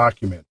have been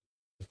documented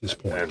at this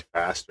point. And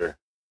faster.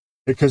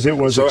 Because it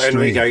was so,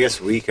 extreme. And I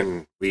guess we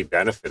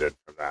benefited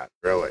from that,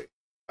 really.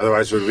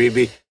 Otherwise,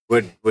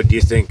 would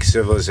you think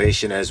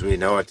civilization as we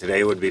know it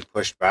today would be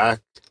pushed back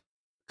a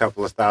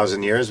couple of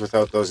thousand years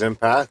without those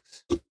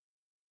impacts?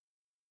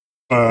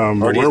 Where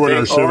would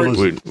our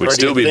civilization? We'd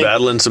still be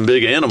battling some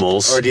big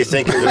animals. Or do you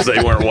think if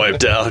they weren't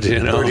wiped out?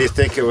 Or do you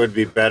think it would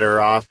be better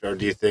off? Or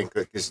do you think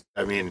that?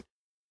 I mean,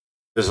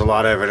 there's a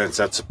lot of evidence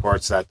that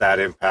supports that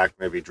impact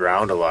maybe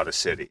drowned a lot of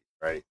cities,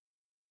 right?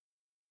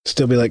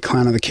 Still be like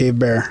Clan of the Cave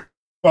Bear.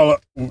 Well,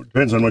 it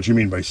depends on what you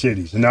mean by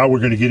cities. And now we're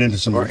going to get into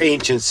some or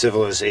ancient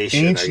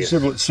civilization. Ancient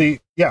civilization. See,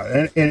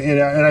 yeah,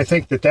 and I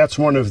think that's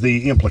one of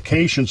the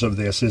implications of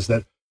this is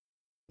that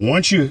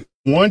once you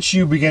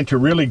begin to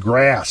really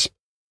grasp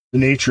the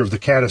nature of the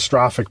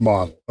catastrophic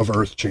model of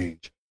Earth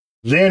change,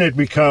 then it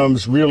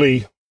becomes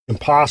really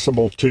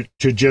impossible to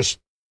just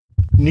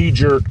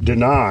knee-jerk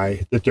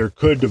deny that there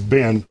could have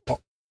been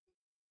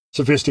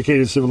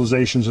sophisticated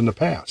civilizations in the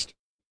past.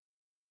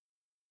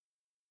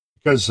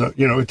 Because,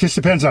 it just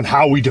depends on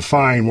how we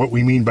define what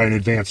we mean by an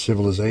advanced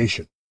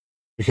civilization.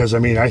 Because, I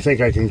mean, I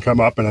think I can come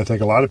up, and I think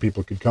a lot of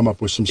people could come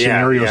up with some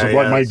scenarios of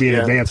what might be an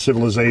advanced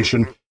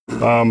civilization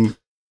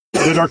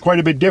that are quite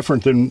a bit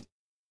different than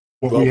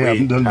what we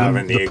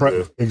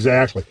have.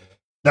 Exactly.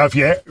 Now, if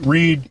you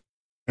read,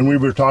 and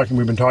we've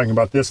been talking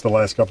about this the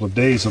last couple of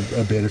days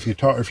a bit.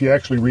 If you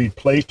actually read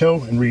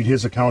Plato and read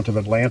his account of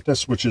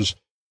Atlantis, which is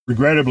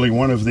regrettably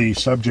one of the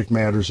subject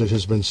matters that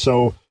has been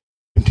so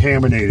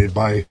contaminated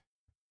by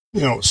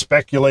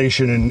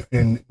speculation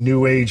and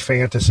new age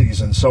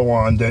fantasies and so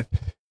on, that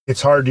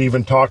it's hard to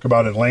even talk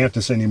about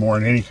Atlantis anymore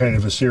in any kind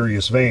of a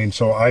serious vein.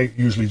 So I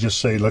usually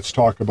just say, let's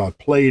talk about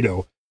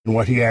Plato and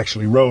what he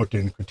actually wrote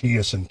in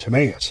Critias and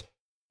Timaeus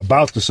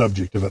about the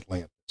subject of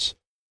Atlantis,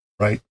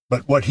 right?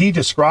 But what he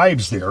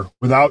describes there,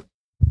 without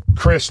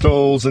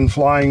crystals and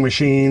flying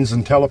machines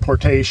and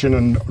teleportation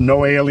and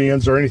no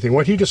aliens or anything,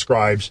 what he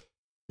describes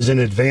is an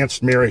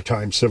advanced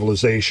maritime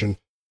civilization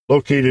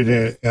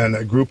located in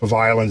a group of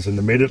islands in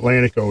the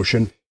mid-Atlantic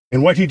Ocean.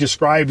 And what he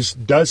describes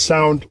does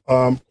sound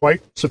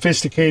quite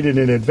sophisticated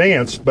and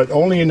advanced, but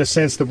only in the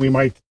sense that we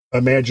might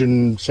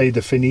imagine, say,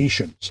 the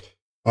Phoenicians,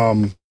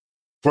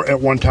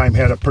 at one time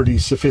had a pretty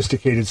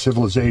sophisticated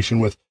civilization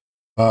with,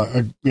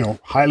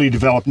 highly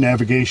developed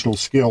navigational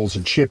skills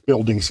and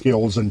shipbuilding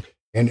skills and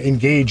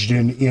engaged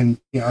in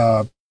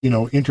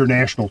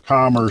international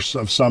commerce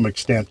of some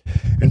extent.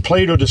 And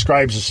Plato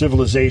describes a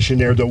civilization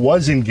there that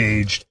was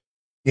engaged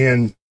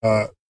in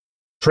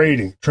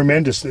trading,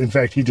 tremendous. In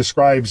fact, he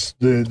describes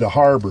the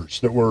harbors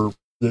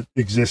that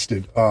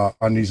existed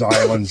on these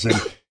islands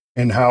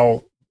and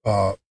how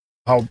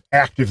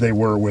active they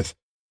were with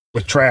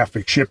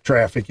traffic, ship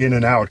traffic in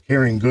and out,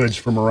 carrying goods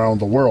from around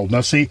the world.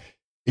 Now, see,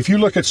 if you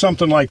look at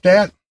something like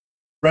that,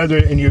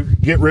 and you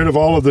get rid of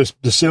all of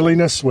the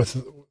silliness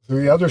with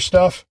the other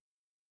stuff,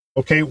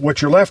 okay,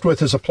 what you're left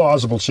with is a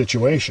plausible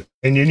situation.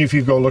 And then if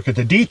you go look at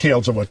the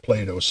details of what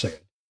Plato said,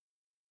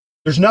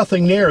 there's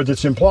nothing there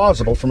that's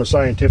implausible from a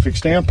scientific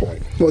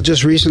standpoint. Well,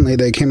 just recently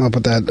they came up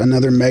with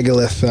another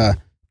megalith that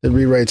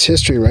rewrites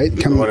history, right?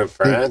 The one in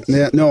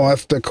France? No,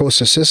 off the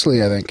coast of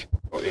Sicily, I think.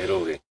 Oh,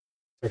 Italy.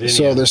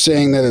 So they're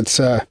saying that it's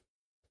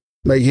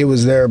like he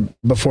was there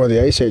before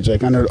the Ice Age,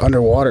 like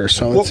underwater.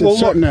 So it's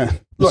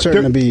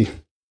starting to be.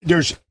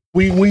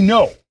 We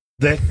know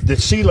that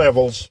sea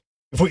levels.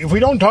 If we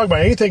don't talk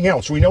about anything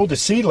else, we know the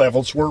sea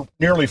levels were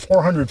nearly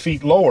 400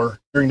 feet lower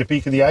during the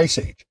peak of the Ice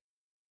Age.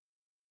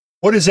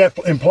 What does that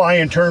imply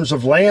in terms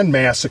of land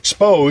mass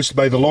exposed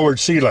by the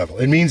lowered sea level?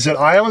 It means that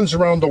islands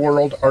around the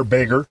world are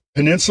bigger,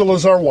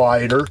 peninsulas are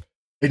wider.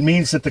 It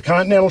means that the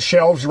continental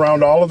shelves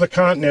around all of the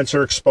continents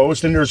are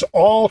exposed, and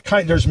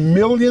there's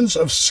millions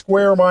of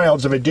square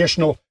miles of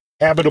additional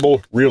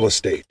habitable real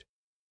estate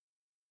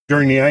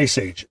during the Ice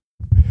Age,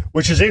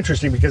 which is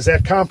interesting because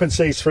that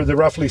compensates for the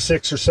roughly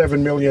 6 or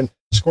 7 million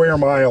square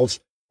miles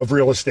of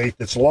real estate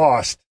that's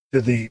lost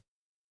to the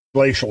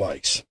glacial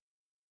ice.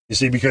 You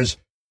see, because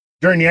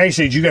during the Ice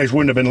Age, you guys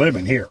wouldn't have been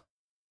living here.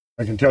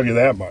 I can tell you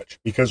that much,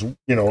 because,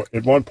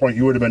 at one point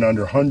you would have been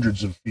under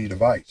hundreds of feet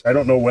of ice. I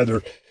don't know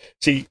whether,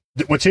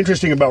 what's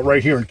interesting about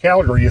right here in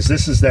Calgary is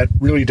this is that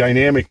really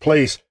dynamic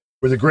place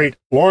where the great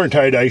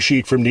Laurentide ice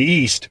sheet from the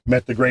east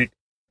met the great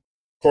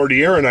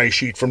Cordilleran ice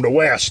sheet from the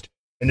west,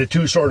 and the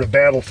two sort of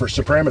battled for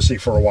supremacy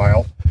for a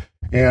while.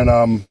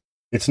 And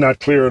it's not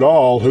clear at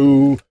all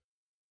who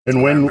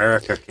And when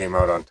America came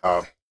out on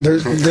top.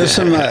 There's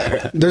some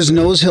there's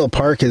Nose Hill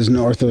Park is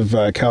north of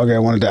Calgary. I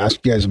wanted to ask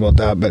you guys about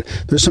that, but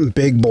there's some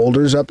big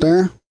boulders up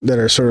there that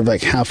are sort of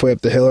like halfway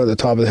up the hill or the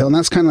top of the hill, and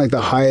that's kind of like the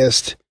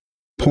highest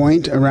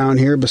point around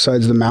here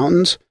besides the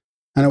mountains.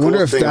 And I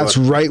wonder if that's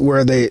right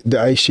where the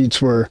ice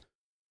sheets were.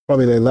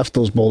 Probably they left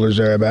those boulders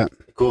there, I bet.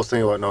 The cool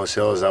thing about Nose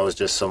Hill is that was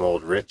just some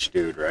old rich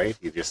dude, right?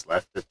 He just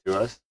left it to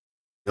us.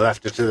 He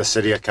left it to the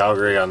city of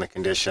Calgary on the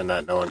condition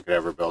that no one could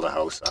ever build a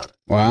house on it.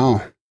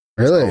 Wow.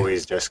 Really? It's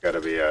always just got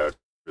to be a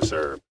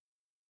reserve.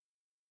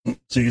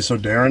 See, so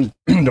Darren,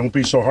 don't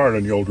be so hard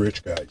on the old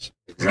rich guys.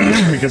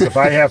 Because if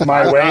I have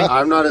my way,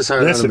 I'm not as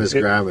hard on him as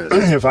Graham is.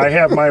 If I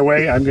have my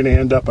way, I'm going to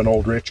end up an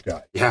old rich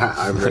guy. Yeah,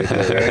 I'm right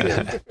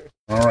there.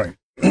 All right.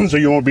 So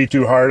you won't be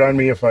too hard on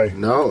me if I...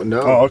 No.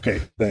 Oh,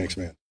 okay. Thanks,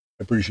 man.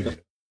 I appreciate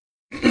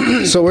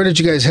it. So where did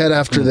you guys head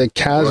after the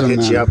chasm? We'll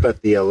hit you up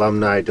at the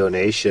alumni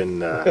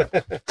donation.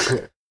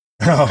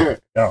 Oh,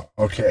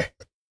 okay.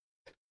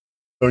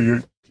 So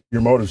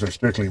your motives are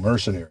strictly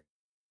mercenary.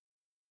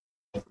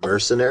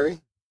 Mercenary?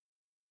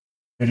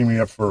 Hitting me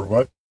up for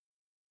what?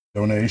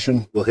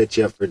 Donation? We'll hit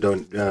you up for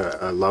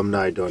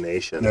alumni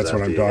donations. That's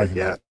what I'm talking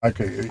about.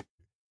 Okay.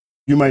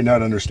 You might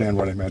not understand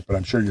what I meant, but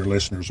I'm sure your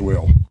listeners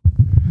will.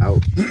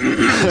 Out.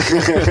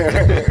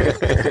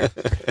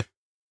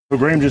 So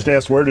Graham just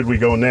asked, where did we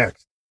go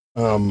next?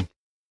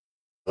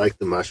 Like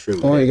the mushroom.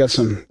 Oh, you got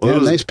some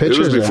Well, nice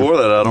pictures. It was before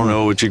that. I don't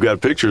know what you've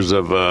got pictures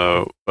of.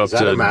 Is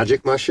that a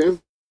magic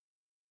mushroom?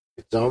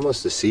 It's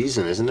almost the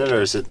season, isn't it?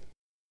 Or is it?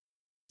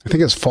 I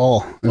think it's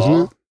fall,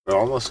 isn't it? We're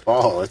almost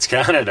fall. It's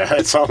Canada.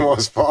 It's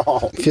almost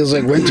fall. It feels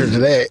like winter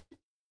today.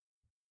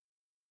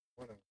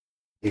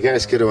 You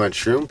guys could have went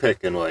shroom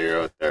picking while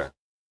you're out there.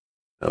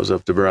 That was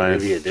up to Brian.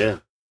 Maybe you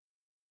did.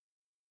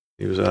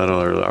 He was out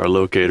on our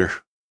locator.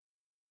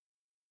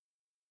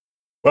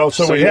 Well,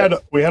 so we had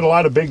a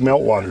lot of big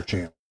meltwater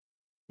channels.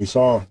 We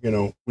saw,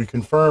 we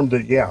confirmed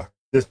that,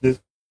 this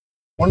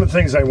one of the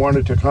things I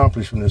wanted to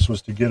accomplish from this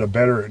was to get a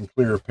better and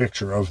clearer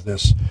picture of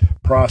this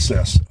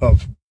process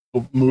of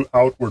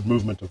outward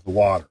movement of the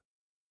water.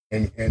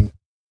 And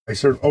I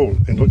said,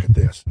 and look at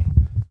this.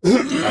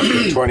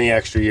 After 20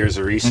 extra years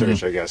of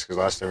research, I guess, because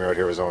last time we were out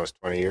here was almost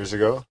 20 years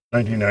ago.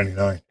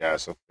 1999. Yeah,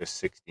 so it's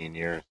 16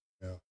 years.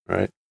 Yeah.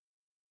 Right.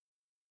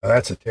 Now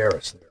that's a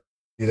terrace there.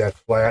 See that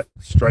flat,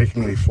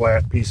 strikingly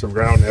flat piece of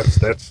ground?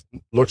 That's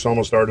looks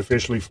almost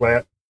artificially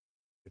flat.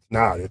 It's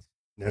not.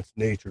 That's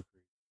nature.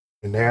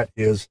 And that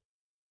is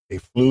a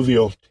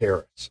fluvial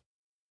terrace.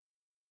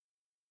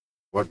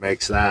 What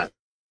makes that?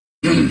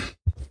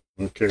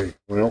 Okay,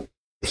 well,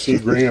 see,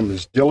 Graham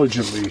is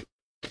diligently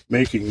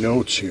making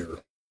notes here.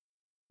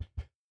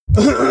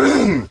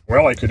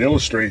 Well, I could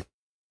illustrate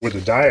with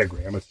a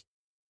diagram. It's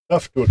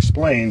tough to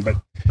explain, but...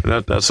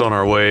 That's on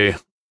our way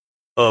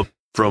up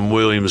from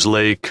Williams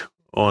Lake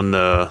on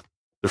the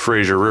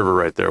Fraser River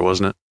right there,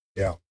 wasn't it?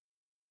 Yeah.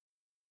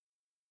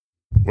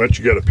 What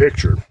you got a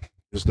picture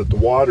is that the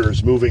water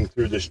is moving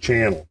through this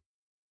channel.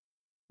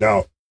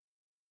 Now,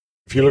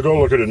 if you go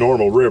look at a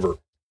normal river,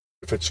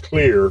 if it's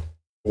clear,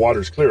 the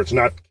water's clear.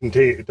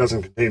 It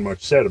doesn't contain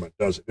much sediment,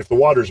 does it? If the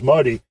water's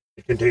muddy,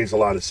 it contains a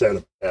lot of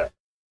sediment. Yeah.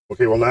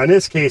 Okay, well, now in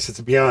this case, it's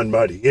beyond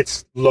muddy.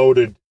 It's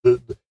loaded.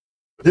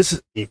 This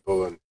is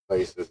people and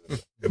places.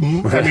 I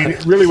mean,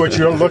 really what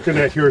you're looking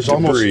at here is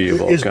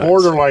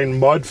borderline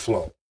mud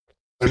flow.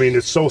 I mean,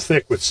 it's so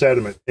thick with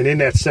sediment. And in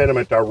that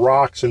sediment are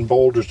rocks and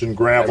boulders and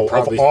gravel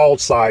of all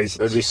sizes.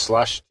 There'd be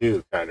slush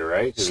too, kind of,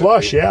 right?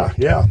 Slush,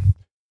 yeah.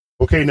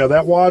 Okay, now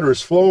that water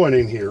is flowing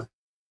in here.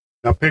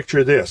 Now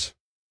picture this.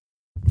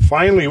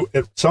 Finally,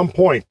 at some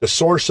point, the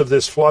source of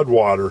this flood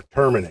water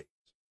terminates.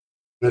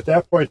 And at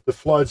that point, the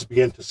floods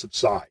begin to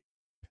subside.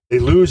 They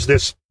lose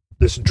this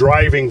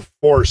driving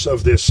force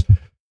of the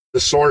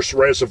source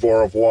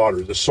reservoir of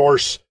water. The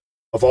source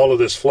of all of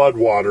this flood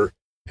water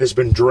has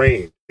been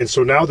drained. And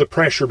so now the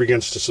pressure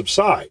begins to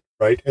subside,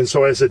 right? And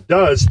so as it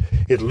does,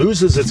 it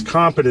loses its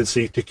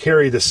competency to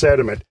carry the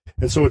sediment.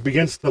 And so it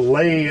begins to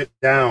lay it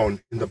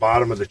down in the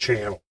bottom of the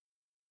channel.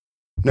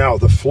 Now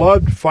the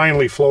flood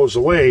finally flows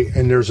away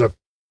and there's a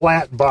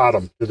flat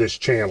bottom to this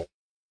channel.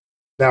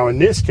 Now in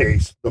this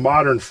case, the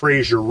modern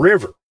Fraser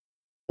River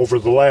over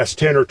the last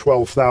 10 or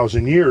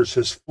 12,000 years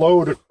has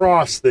flowed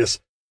across this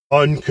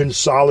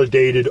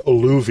unconsolidated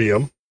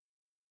alluvium.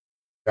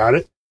 Got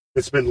it?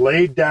 It's been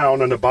laid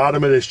down on the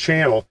bottom of this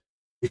channel.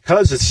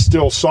 Because it's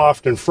still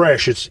soft and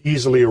fresh, it's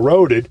easily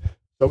eroded.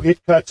 So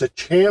it cuts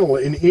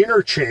an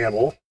inner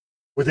channel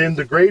within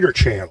the greater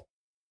channel.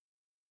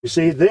 You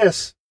see,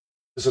 this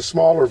is a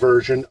smaller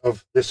version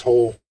of this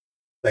whole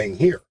thing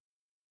here.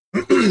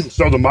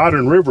 So the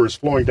modern river is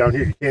flowing down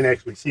here. You can't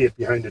actually see it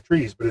behind the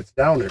trees, but it's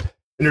down there.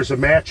 And there's a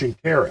matching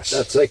terrace.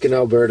 That's like an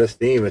Alberta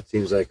theme, it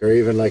seems like, or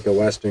even like a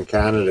Western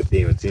Canada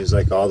theme. It seems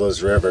like all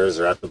those rivers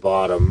are at the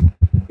bottom.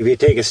 If you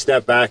take a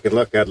step back and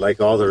look at like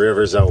all the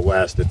rivers out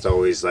west, it's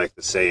always like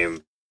the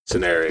same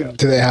scenario.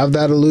 Do they have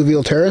that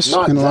alluvial terrace?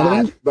 Not in a lot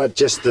of them? but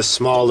just the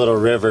small little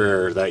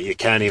river that you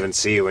can't even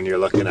see when you're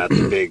looking at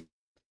the big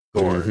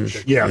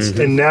gorge. Yes,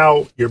 and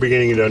now you're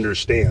beginning to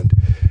understand.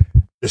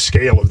 the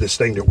scale of this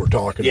thing that we're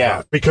talking Yeah.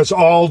 about, because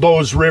all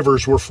those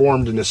rivers were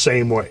formed in the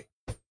same way.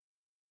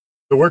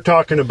 So we're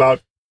talking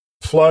about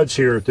floods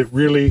here that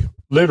really,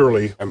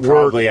 literally, And were,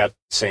 probably at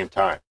the same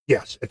time.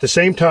 yes, at the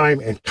same time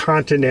and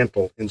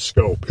continental in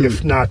scope,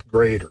 if not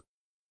greater.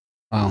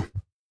 Wow.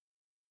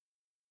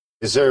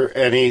 Is there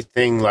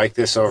anything like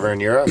this over in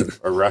Europe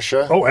or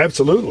Russia? Oh,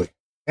 absolutely.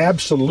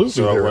 Absolutely.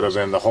 So it there would have is.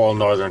 been the whole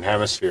northern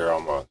hemisphere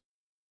almost.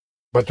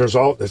 But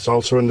it's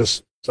also in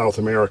this South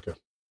America.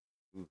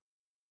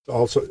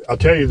 Also, I'll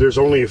tell you, there's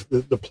only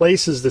the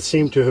places that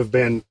seem to have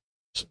been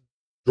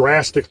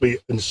drastically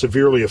and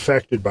severely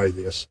affected by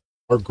this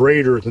are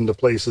greater than the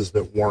places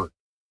that weren't.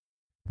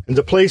 And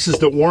the places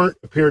that weren't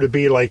appear to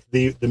be like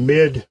the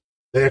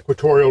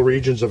equatorial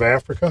regions of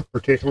Africa,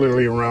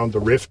 particularly around the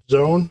Rift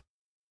Zone.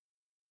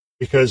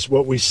 Because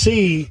what we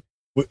see,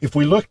 if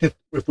we look at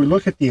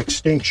the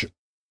extinction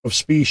of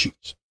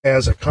species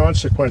as a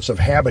consequence of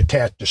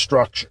habitat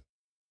destruction,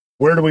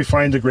 where do we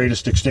find the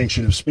greatest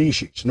extinction of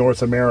species?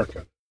 North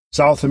America.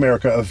 South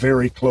America, a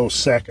very close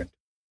second.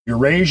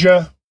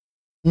 Eurasia,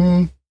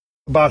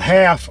 about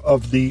half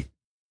of the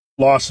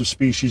loss of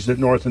species that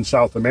North and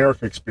South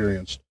America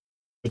experienced.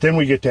 But then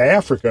we get to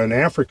Africa, and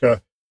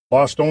Africa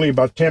lost only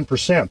about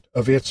 10%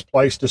 of its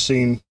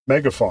Pleistocene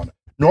megafauna.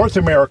 North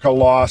America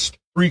lost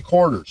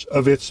 3/4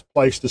 of its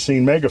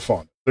Pleistocene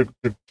megafauna.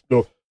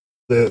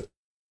 The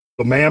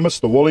mammoths,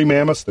 the woolly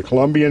mammoths, the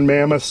Columbian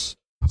mammoths,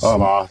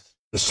 Sloth.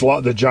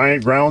 the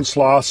giant ground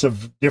sloths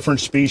of different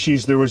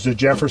species. There was the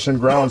Jefferson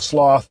ground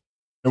sloth.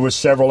 There was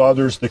several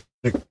others.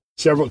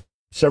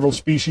 Several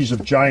species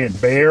of giant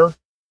bear,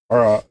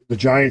 or the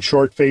giant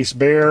short-faced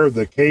bear,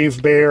 the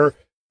cave bear.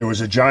 There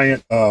was a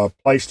giant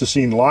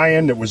Pleistocene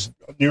lion that was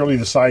nearly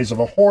the size of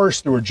a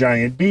horse. There were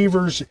giant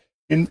beavers.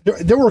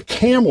 There were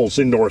camels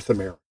in North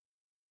America.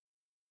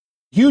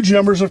 Huge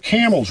numbers of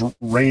camels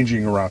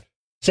ranging around.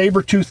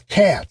 Saber-toothed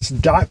cats,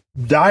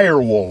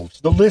 dire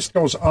wolves. The list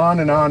goes on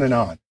and on and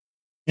on.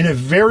 In a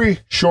very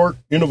short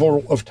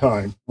interval of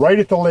time, right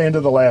at the end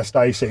of the last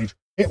ice age,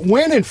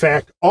 when, in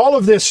fact, all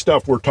of this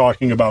stuff we're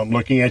talking about and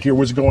looking at here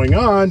was going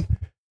on,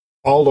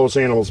 all those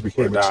animals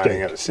became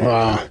Dying at extinct. the same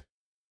time.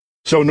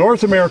 So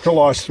North America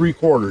lost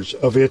 3/4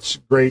 of its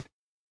great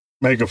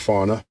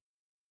megafauna,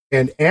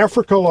 and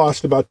Africa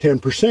lost about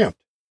 10%.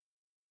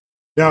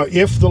 Now,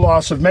 if the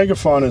loss of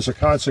megafauna is a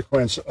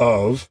consequence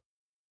of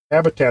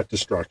habitat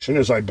destruction,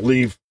 as I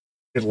believe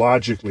it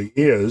logically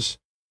is,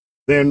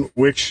 then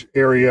which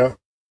area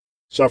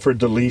suffered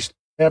the least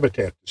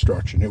habitat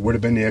destruction? It would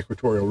have been the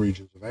equatorial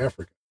regions of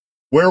Africa,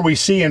 where we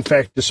see, in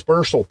fact,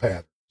 dispersal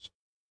patterns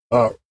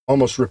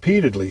almost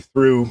repeatedly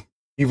through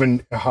even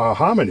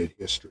hominid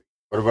history.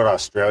 What about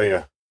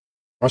Australia?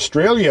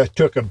 Australia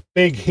took a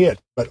big hit,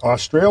 but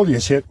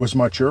Australia's hit was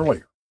much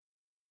earlier,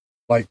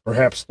 like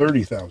perhaps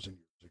 30,000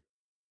 years ago.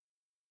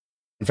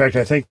 In fact,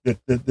 I think that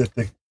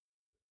the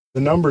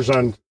numbers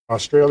on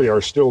Australia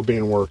are still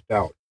being worked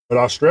out, but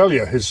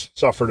Australia has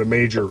suffered a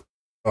major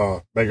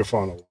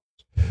megafauna loss.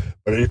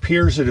 But it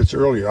appears that it's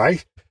earlier.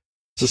 I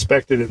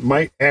suspect that it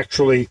might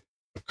actually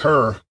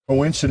occur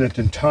coincident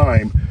in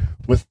time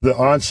with the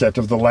onset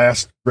of the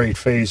last great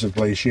phase of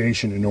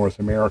glaciation in North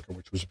America,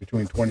 which was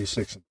between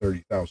 26 and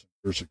 30,000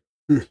 years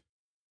ago.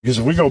 Because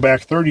if we go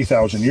back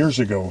 30,000 years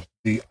ago,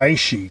 the ice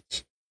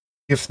sheets,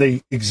 if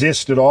they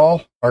exist at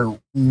all, are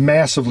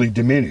massively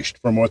diminished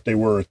from what they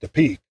were at the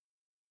peak,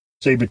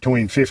 say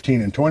between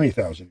 15 and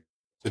 20,000.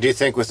 So do you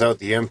think without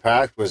the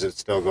impact, was it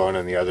still going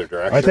in the other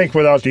direction? I think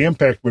without the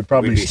impact, we'd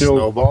probably We'd be still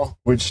snowball?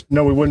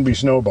 No, we wouldn't be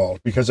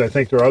snowballed, because I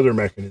think there are other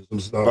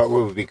mechanisms. But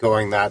we would be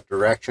going that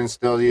direction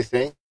still, do you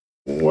think?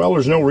 Well,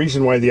 there's no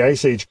reason why the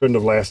ice age couldn't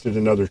have lasted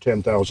another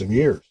 10,000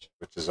 years.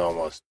 Which is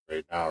almost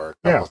right now, or a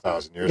couple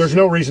thousand years. There's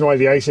no reason why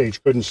the ice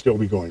age couldn't still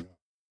be going on.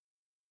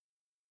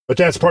 But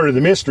that's part of the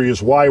mystery,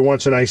 is why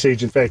once an ice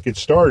age, in fact, gets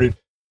started,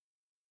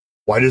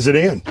 why does it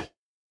end?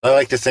 I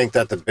like to think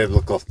that the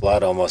biblical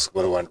flood almost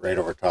would have went right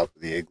over top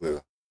of the igloo,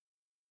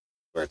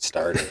 where it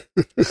started.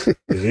 The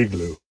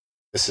igloo.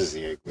 This is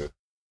the igloo.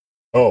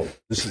 Oh,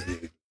 this is the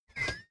igloo.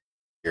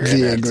 You're in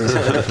The it.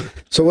 igloo.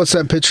 So what's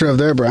that picture of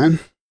there, Brian?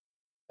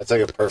 That's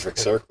like a perfect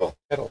circle.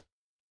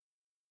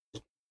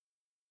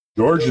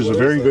 George is a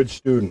very good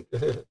student.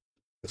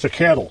 It's a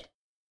kettle.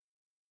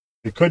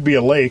 It could be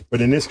a lake,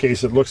 but in this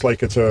case, it looks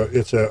like it's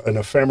an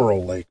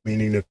ephemeral lake,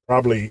 meaning that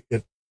probably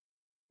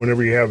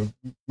whenever you have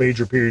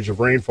major periods of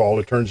rainfall,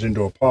 it turns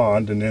into a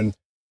pond and then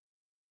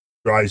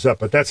dries up.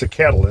 But that's a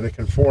kettle, and it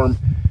can form.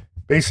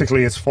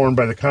 Basically, it's formed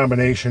by the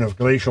combination of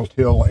glacial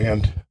till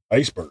and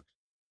iceberg.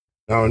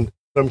 Now, in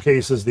some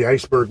cases, the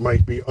iceberg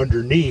might be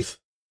underneath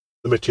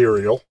the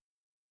material,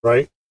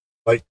 right?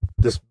 Like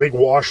this big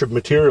wash of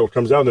material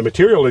comes down. The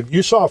material that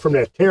you saw from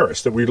that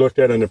terrace that we looked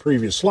at on the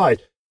previous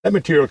slide, that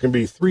material can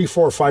be 300,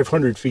 400,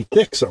 500 feet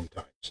thick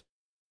sometimes,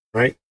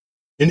 right?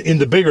 In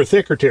the bigger,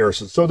 thicker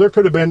terraces. So there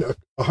could have been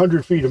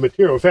 100 feet of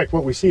material. In fact,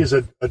 what we see is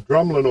a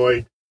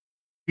drumlinoid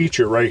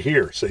feature right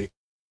here, see?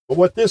 But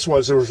what this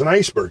was, there was an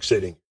iceberg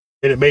sitting,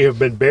 and it may have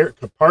been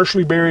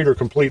partially buried or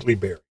completely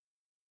buried.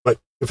 But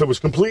if it was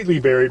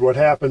completely buried, what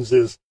happens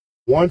is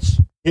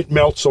once it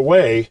melts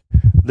away,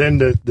 then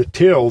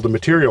the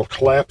material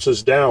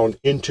collapses down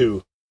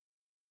into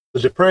the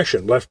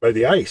depression left by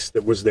the ice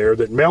that was there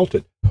that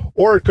melted.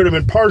 Or it could have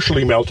been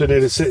partially melted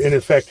and it's, in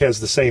effect has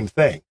the same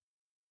thing.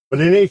 But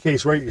in any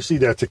case, right, you see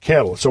that's a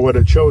kettle. So what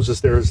it shows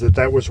us there is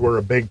that was where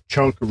a big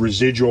chunk of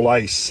residual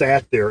ice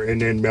sat there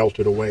and then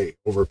melted away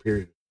over a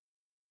period.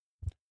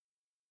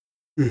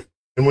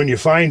 And when you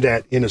find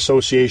that in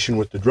association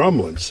with the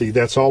drumlins, see,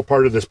 that's all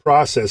part of this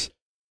process.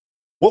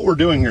 What we're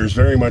doing here is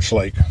very much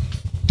like,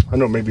 I don't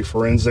know, maybe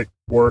forensic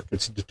work.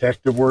 It's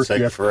detective work.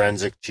 It's like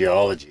forensic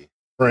geology.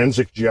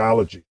 Forensic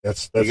geology.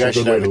 That's you guys a good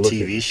should way have to a look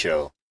TV at it.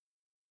 show.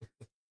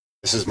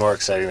 This is more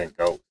exciting than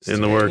ghosts.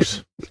 In the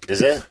works.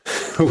 Is it?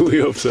 We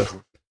hope so.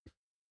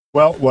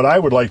 Well, what I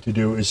would like to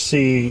do is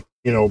see,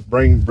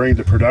 bring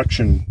the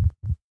production,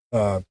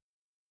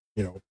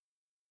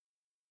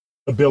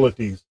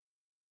 abilities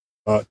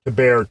to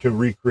bear to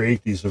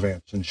recreate these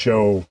events and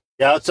show.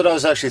 Yeah, that's what I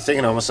was actually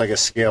thinking. Almost like a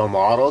scale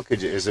model.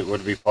 Would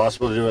it be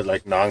possible to do it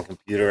like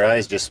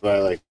non-computerized, just by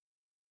like,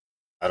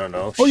 I don't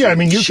know. Oh yeah, I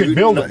mean you could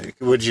build it.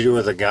 Would you do it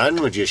with a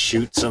gun? Would you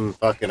shoot some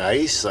fucking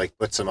ice? Like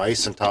put some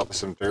ice on top of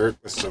some dirt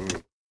with some.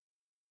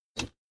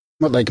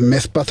 What, like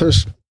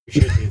Mythbusters?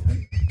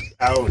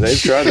 Ouch. They've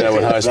tried that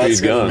with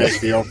high-speed guns.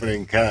 Make the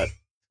opening cut.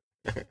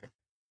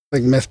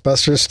 Like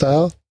Mythbusters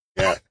style?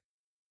 Yeah.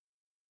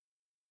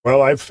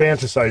 Well, I've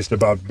fantasized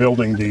about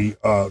building the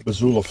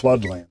Missoula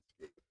floodland.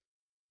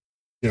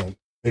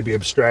 Maybe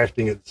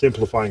abstracting it,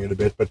 simplifying it a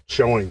bit, but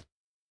showing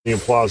the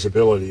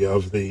implausibility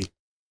of the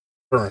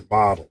current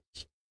models.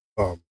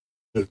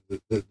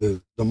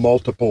 The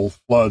multiple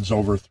floods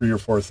over 3,000 or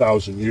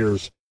 4,000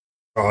 years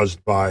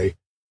caused by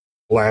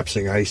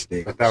collapsing ice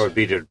dams. But that would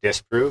be to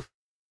disprove?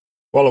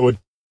 Well, it would.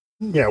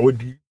 Yeah, it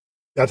would.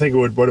 I think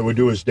what it would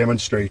do is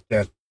demonstrate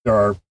that there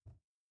are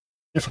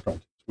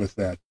difficulties with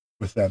that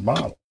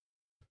model.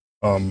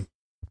 And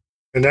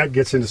that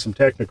gets into some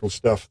technical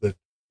stuff that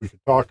we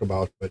could talk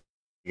about, but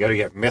you got to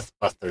get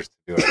Mythbusters to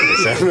do it,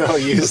 because then they'll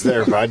use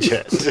their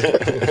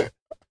budget.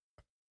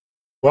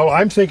 Well,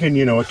 I'm thinking,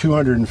 a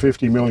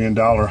 $250 million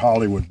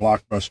Hollywood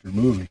blockbuster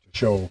movie to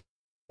show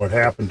what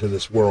happened to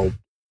this world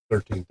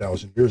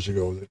 13,000 years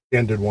ago that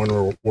ended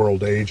one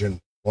world age and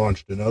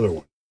launched another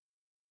one.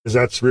 Because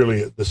that's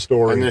really the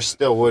story. And there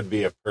still would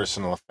be a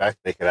personal effect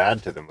they could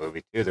add to the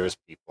movie, too. There was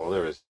people.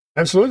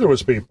 Absolutely, there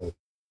was people.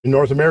 In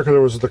North America,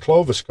 there was the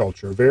Clovis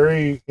culture, a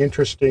very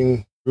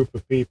interesting group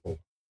of people,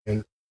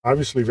 and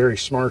obviously very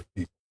smart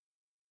people.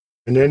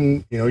 And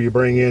then, you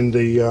bring in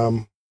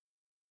the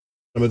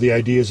some of the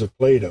ideas of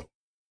Plato.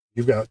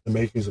 You've got the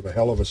makings of a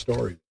hell of a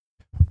story.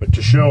 But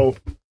to show,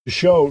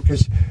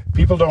 because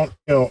people don't,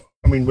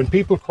 when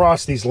people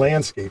cross these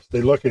landscapes,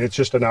 they look at it's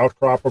just an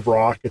outcrop of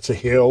rock, it's a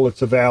hill,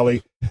 it's a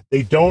valley.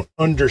 They don't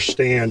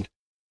understand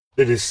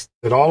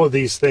that all of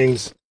these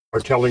things are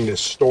telling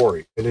this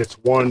story, and it's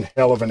one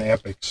hell of an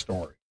epic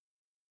story.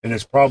 And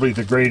it's probably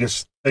the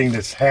greatest thing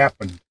that's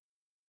happened,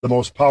 the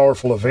most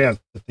powerful event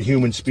that the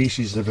human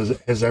species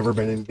has ever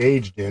been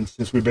engaged in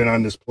since we've been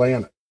on this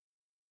planet.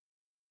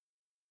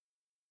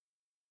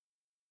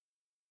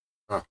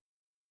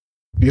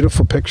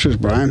 Beautiful pictures,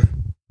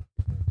 Brian.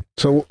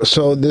 So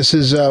this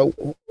is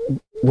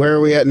where are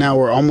we at now?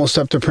 We're almost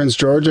up to Prince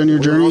George on your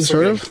journey,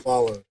 sort of.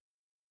 Followed.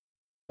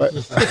 What?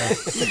 Randall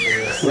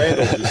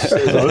just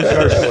says,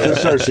 This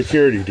is our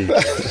security detail.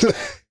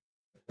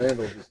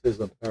 Randall just says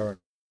I'm paranoid.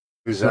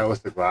 Who's that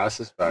with the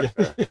glasses back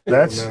there?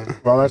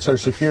 That's our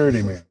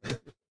security man.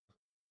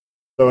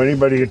 So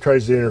anybody who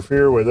tries to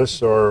interfere with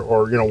us or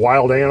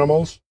wild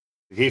animals,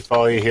 Did he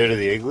follow you here to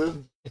the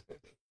igloo?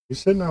 he's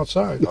sitting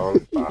outside. Oh,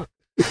 fuck.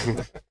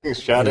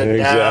 Shut it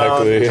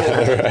Exactly.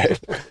 down. All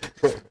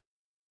right.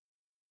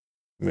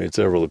 Made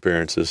several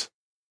appearances.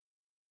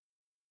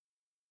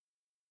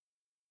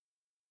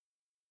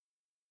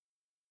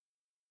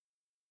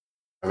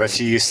 I bet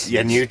you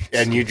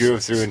you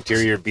drove through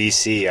interior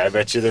BC. I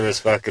bet you there was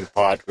fucking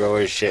pot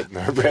growers shit in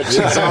their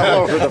britches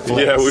all over the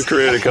place. Yeah, we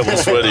created a couple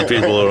sweaty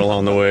people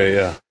along the way,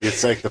 yeah.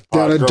 It's like the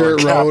Down pot a growing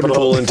dirt road. capital.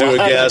 Pull into a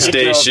gas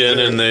station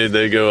and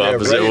they go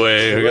opposite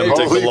way. We're going to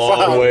take the Holy long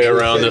fuck. way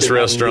around this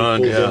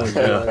restaurant.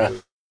 Yeah.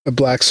 A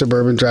black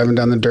Suburban driving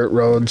down the dirt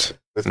roads.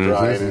 With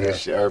Brian in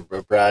his or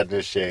Brad in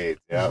his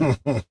shades. Yeah.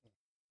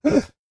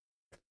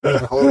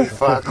 Holy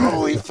fuck!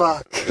 Burn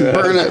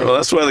it. Well,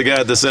 that's why the guy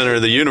at the center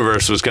of the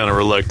universe was kind of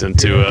reluctant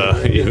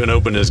to even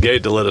open his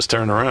gate to let us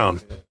turn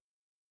around.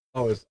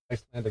 Oh, it's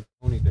Icelandic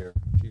pony there.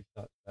 Chief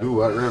shot that. Ooh,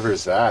 what river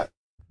is that?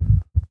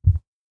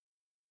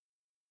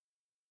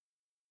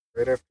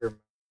 Right after.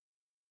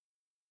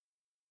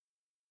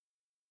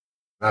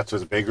 That's where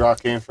the big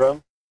rock came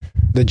from?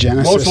 The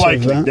genesis Most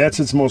likely, of that.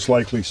 that's its most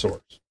likely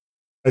source.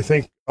 I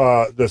think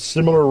the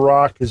similar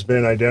rock has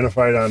been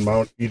identified on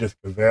Mount Edith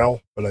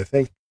Cavell, but I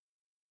think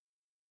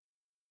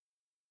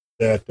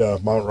that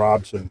Mount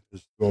Robson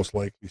is the most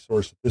likely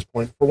source at this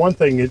point. For one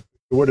thing, it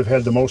would have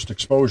had the most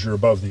exposure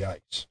above the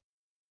ice.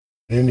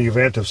 And in the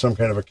event of some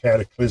kind of a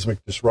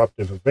cataclysmic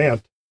disruptive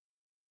event,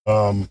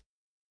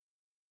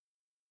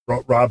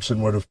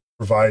 Robson would have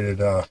provided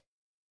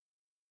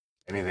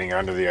Anything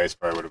under the ice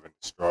probably would have been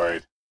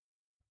destroyed.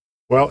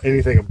 Well,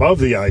 anything above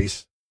the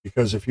ice,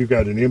 because if you've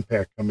got an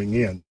impact coming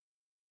in,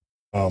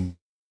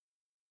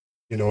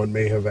 you know, it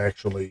may have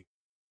actually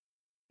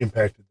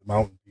impacted the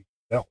mountain peak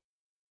itself.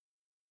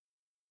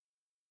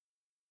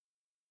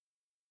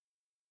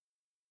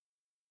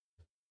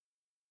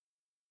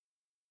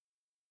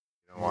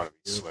 You don't want to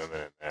be swimming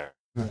in there.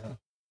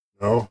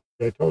 No,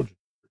 I told you.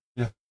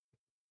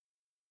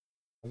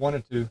 I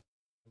wanted to.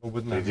 I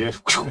wouldn't Did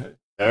have.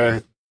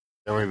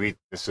 you?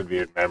 This would be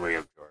in memory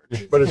of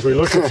George. But as we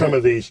look at some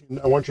of these,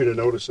 I want you to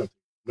notice something.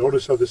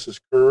 Notice how this is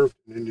curved,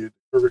 and then the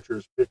curvature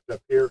is picked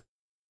up here.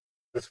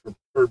 That's from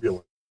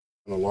turbulence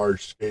on a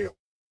large scale.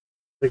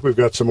 I think we've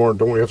got some more.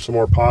 Don't we have some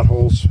more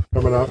potholes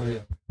coming up? Oh, yeah.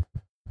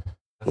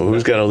 Well,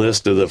 who's got a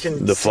list of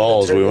the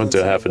falls? We went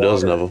to half a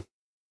dozen of them.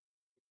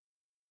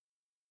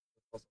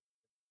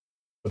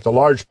 But the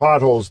large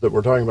potholes that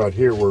we're talking about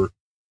here were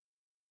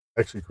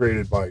actually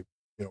created by, you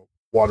know,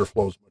 water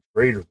flows much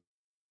greater.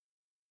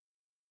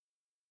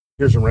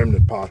 Here's a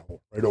remnant pothole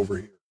right over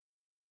here.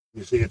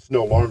 You see, it's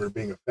no longer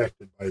being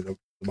affected by the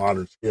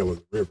modern scale of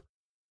the river.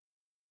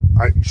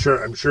 I'm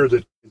sure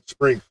that in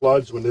spring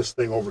floods, when this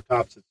thing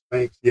overtops its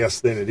banks, yes,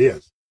 then it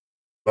is.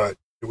 But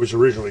it was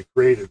originally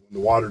created when the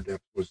water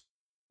depth was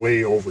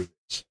way over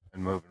this.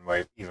 And moving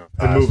way even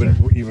faster. And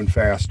moving even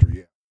faster,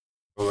 yeah.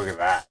 Oh, look at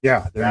that.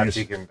 Yeah, there That's,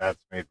 you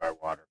that's made by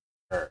water.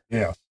 Sure.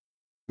 yeah.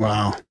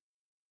 Wow. Is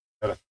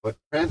that a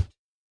footprint?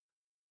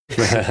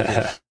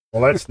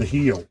 Well, that's the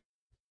heel.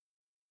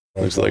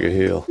 Looks like a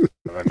heel.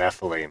 Of a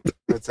Nephilim.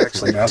 That's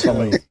actually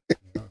Ethylene.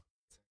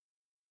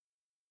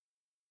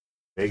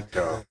 Big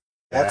toe.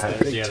 That's Yeah.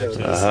 the big toe. This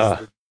is Uh-huh.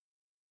 the-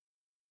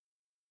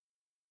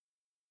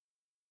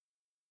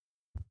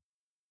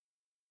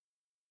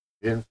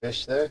 You didn't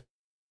fish there?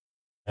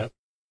 Yep.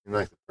 Seemed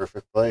like the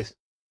perfect place.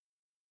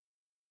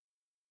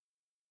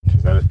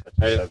 Is that a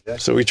touchy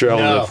subject? So we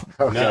traveled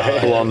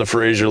Okay. along the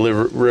Fraser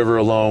River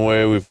a long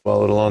way. We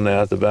followed along the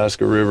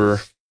Athabasca River.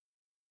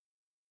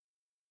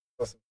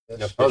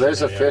 Oh,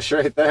 there's a fish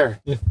right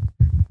there.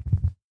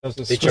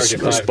 They charge you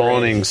We're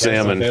spawning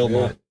salmon.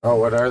 Oh,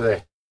 what are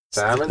they?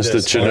 Salmon? It's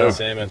the Chinook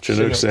salmon.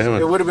 Chinook It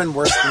salmon. would have been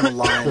worse than the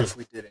line if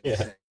we did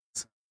anything.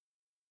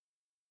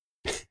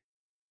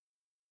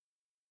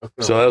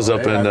 So that was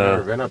up in I've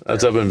never been up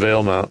that's there. up in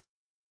Valemount.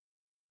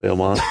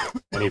 Valemount.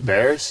 Any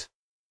bears?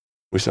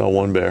 We saw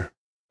one bear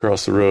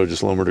across the road,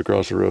 just lumbered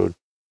across the road.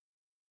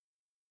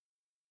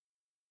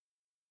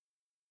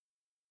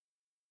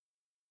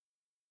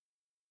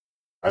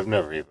 I've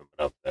never even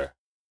been up there.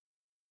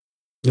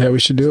 Yeah, we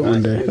should do it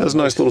one day. That's a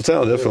nice little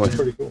town, That's definitely.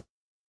 pretty cool.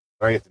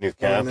 If I get the new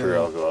camper, then-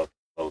 I'll go up,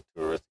 go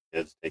tour with the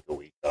kids, take a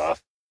week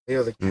off. You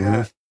know, the cat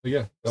Mhm.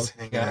 Yeah. was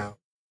hanging out.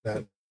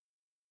 That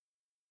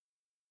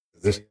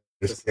This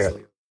cat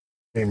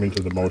came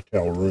into the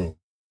motel room.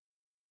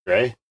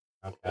 Gray?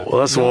 Well,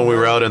 that's the one we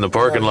were out in the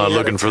parking lot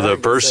looking for the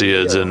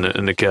Perseids,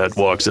 and the cat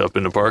walks up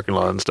in the parking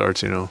lot and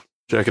starts,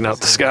 checking out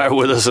the sky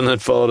with us, and then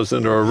followed us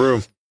into our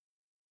room.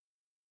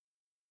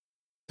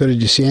 So did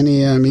you see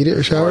any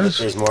meteor showers?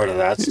 There's more to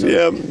that story.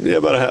 Yeah,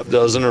 about a half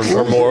dozen or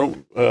more.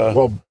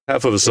 Well,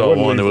 Half of us it saw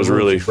wouldn't one that leave was the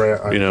really, rooms,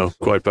 Brad.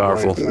 quite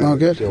powerful. Oh,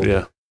 good.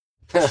 Yeah.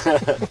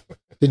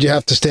 Did you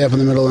have to stay up in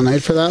the middle of the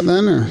night for that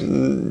then, or?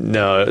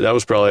 No, that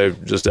was probably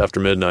just after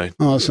midnight.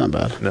 Oh, that's not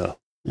bad. No.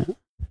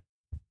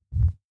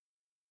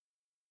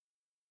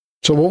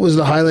 So what was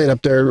the highlight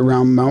up there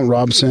around Mount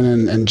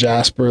Robson and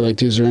Jasper?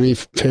 Like, is there any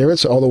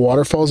favorites? All the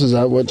waterfalls? Is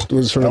that what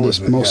was sort of the most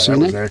that was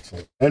scenic?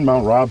 excellent. And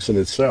Mount Robson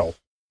itself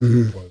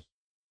Mhm. was.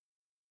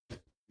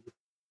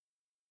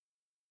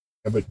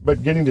 Yeah,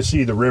 but getting to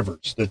see the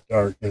rivers that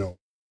are,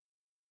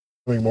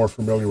 becoming more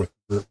familiar with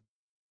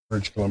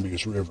British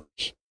Columbia's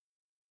rivers.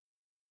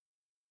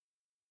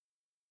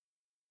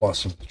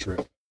 Plus of the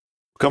trip.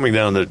 Coming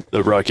down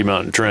the Rocky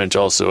Mountain Trench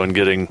also and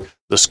getting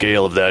the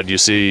scale of that, you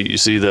see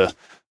the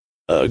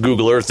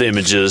Google Earth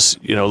images,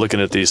 looking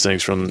at these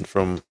things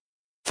from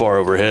far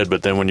overhead,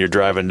 but then when you're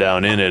driving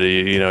down in it,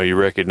 you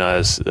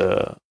recognize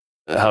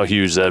how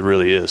huge that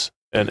really is.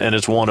 And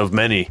it's one of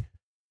many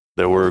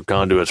that were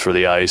conduits for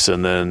the ice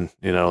and then,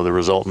 the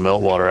resultant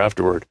meltwater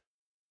afterward.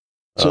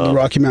 So the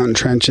Rocky Mountain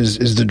Trench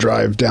is the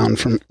drive down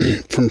from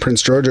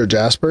Prince George or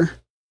Jasper?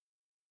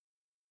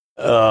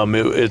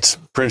 It's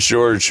Prince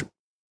George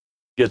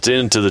gets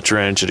into the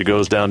trench and it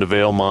goes down to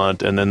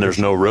Valemount, and then there's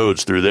no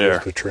roads through there.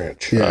 The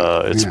trench.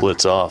 Yeah. It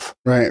splits off.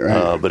 Right.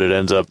 But it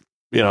ends up,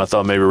 I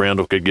thought maybe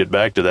Randall could get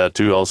back to that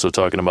too, also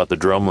talking about the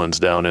drumlins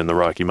down in the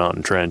Rocky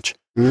Mountain Trench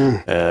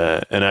Mm.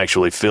 and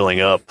actually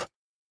filling up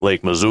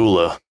Lake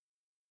Missoula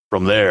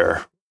from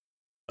there,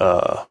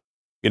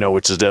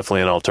 which is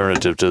definitely an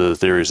alternative to the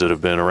theories that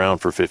have been around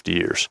for 50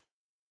 years.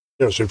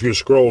 Yeah, so if you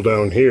scroll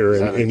down here Is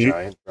that a and you,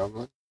 giant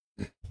drumlin?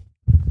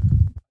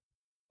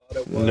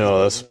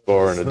 No, that's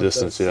far in the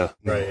distance, yeah.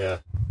 Right, yeah.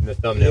 In the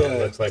thumbnail, it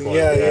looks like one.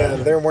 yeah,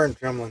 there weren't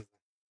drumlins.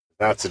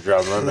 That's a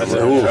drumlin. That's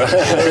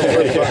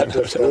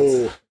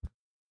Ooh.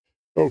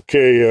 a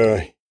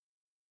okay,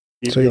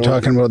 So you're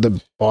talking about the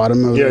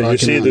bottom of the you Rocky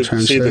see Mountain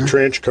trench the there?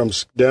 trench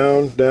comes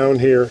down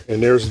here,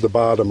 and there's the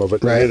bottom of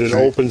it, Right, and then it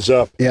right. opens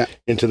up Yeah.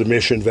 into the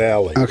Mission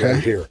Valley Okay.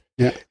 right here.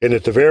 Yeah. And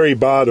at the very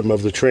bottom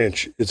of the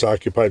trench, it's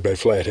occupied by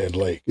Flathead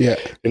Lake. Yeah.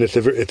 And at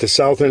the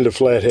south end of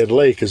Flathead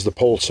Lake is the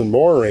Polson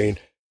Moraine,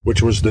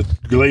 which was the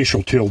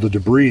glacial till, the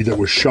debris that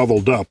was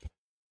shoveled up,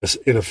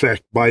 in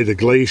effect, by the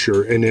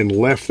glacier, and then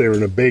left there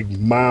in a big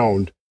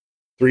mound,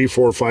 300,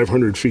 400,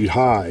 500 feet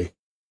high,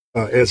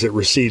 as it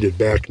receded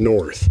back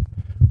north.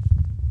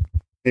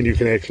 And you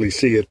can actually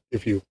see it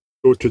if you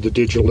go to the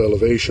digital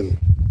elevation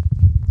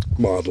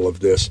model of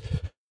this.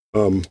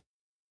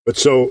 But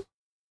so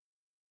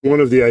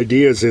one of the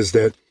ideas is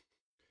that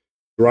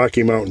the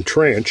Rocky Mountain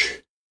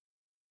Trench,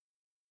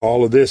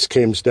 all of this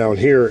comes down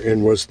here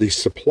and was the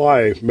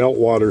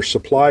meltwater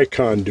supply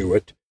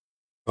conduit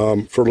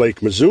for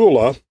Lake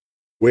Missoula,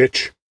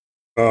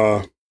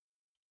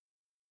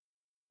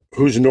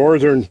 whose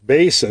northern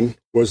basin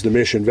was the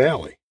Mission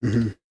Valley.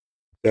 Mm-hmm.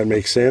 That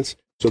makes sense?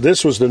 So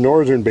this was the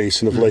northern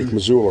basin of Lake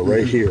Missoula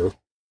right here.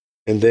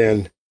 And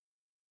then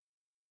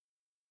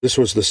this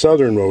was the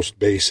southernmost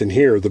basin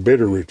here, the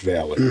Bitterroot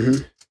Valley.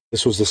 Mm-hmm.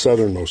 This was the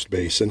southernmost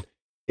basin.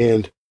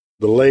 And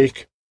the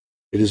lake,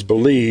 it is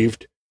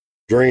believed,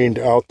 drained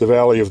out the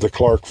valley of the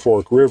Clark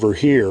Fork River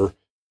here,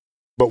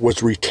 but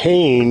was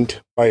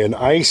retained by an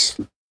ice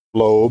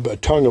lobe, a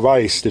tongue of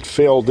ice that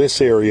filled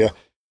this area,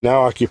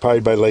 now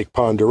occupied by Lake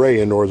Pend Oreille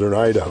in northern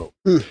Idaho.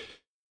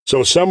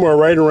 So somewhere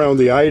right around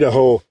the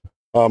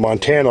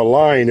Idaho-Montana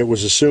line, it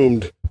was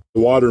assumed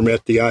the water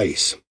met the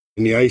ice,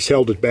 and the ice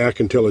held it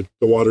back until the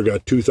water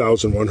got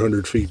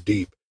 2,100 feet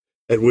deep,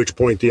 at which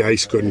point the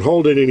ice couldn't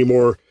hold it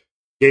anymore,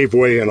 gave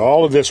way, and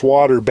all of this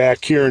water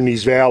back here in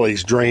these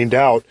valleys drained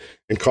out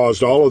and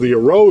caused all of the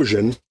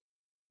erosion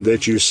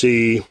that you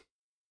see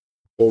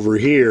over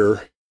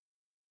here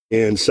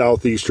in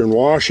southeastern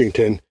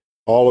Washington,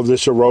 all of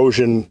this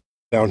erosion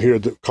down here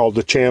called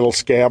the Channel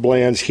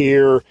Scablands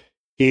here.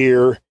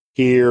 You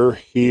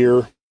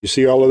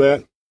see all of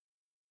that?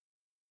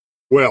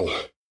 Well,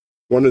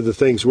 one of the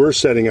things we're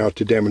setting out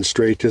to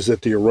demonstrate is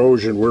that the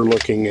erosion we're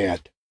looking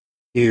at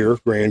here,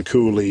 Grand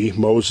Coulee,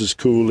 Moses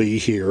Coulee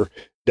here,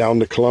 down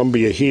the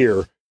Columbia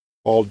here,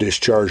 all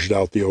discharged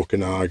out the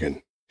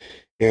Okanagan.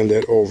 And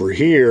that over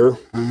here,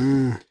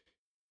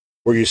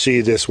 where you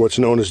see this, what's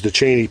known as the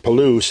Cheney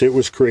Palouse, it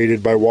was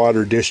created by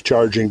water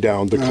discharging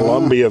down the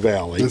Columbia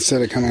Valley.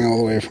 Instead of coming all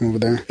the way from over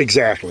there.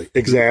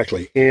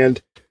 Exactly.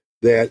 And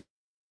that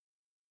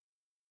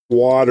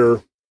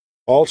water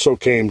also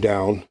came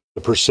down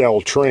the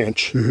Purcell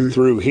Trench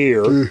through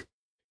here,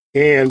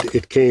 and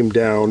it came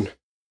down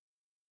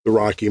the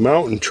Rocky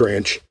Mountain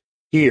Trench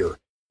here.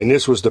 And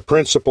this was the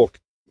principal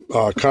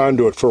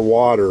conduit for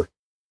water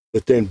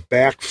that then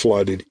back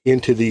flooded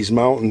into these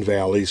mountain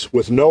valleys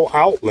with no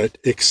outlet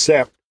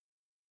except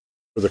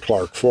for the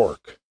Clark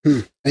Fork.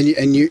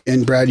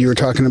 And Brad, you were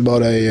talking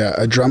about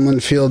a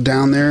drumlin field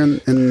down there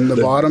in the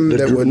bottom.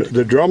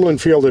 The drumlin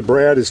field that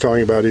Brad is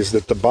talking about is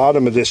that the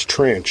bottom of this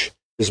trench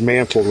is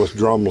mantled with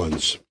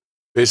drumlins.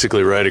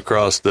 Basically, right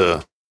across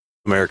the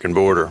American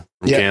border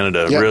from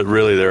Canada.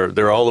 Really,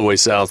 they're all the way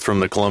south from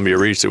the Columbia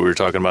Reach that we were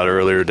talking about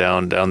earlier,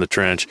 down the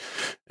trench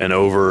and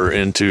over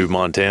into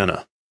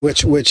Montana.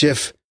 Which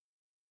if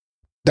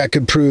that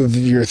could prove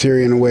your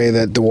theory in a way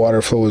that the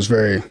water flow was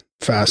very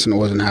fast and it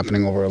wasn't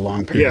happening over a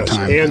long period of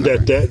time. Yes, and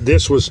that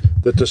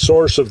the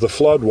source of the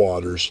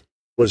floodwaters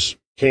was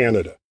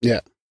Canada. Yeah.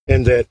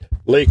 And that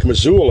Lake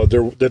Missoula,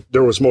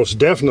 there was most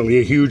definitely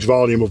a huge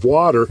volume of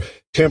water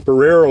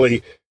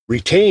temporarily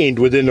retained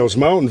within those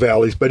mountain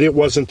valleys, but it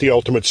wasn't the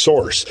ultimate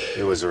source.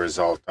 It was a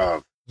result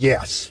of.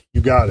 Yes,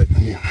 you got it.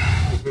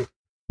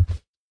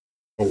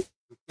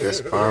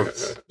 Fist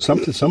bumps.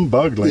 Some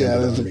bug landed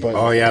there's on a me. bug.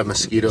 Oh yeah,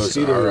 mosquitoes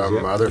are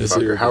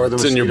motherfucker. How are the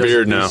It's in mosquitoes your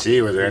beard in now.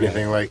 DC? Was there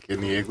anything like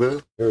in the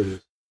Igloo? There it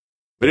is.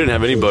 We didn't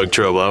have any bug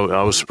trouble.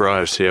 I was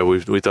surprised. Yeah, we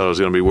thought it was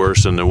going to be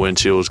worse, and the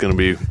windshield was going to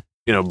be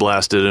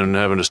blasted and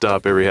having to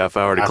stop every half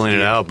hour to clean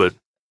it out. But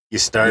You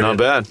started not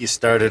bad. You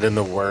started in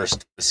the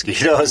worst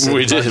mosquitoes in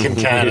We did. fucking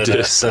Canada. We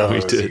did. So We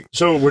it was- did.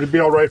 So would it be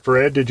all right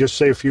for Ed to just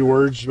say a few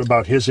words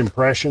about his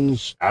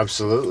impressions?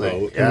 Absolutely.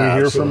 Oh, Can we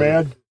hear from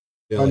Ed?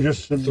 Yeah, On like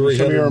just some of your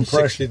 360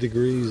 impressions.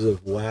 degrees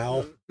of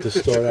wow to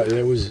start out. Yeah,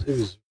 it was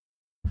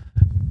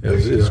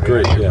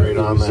great. Yeah, Right it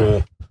on was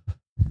that.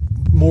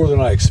 more than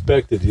I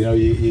expected.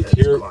 You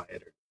hear about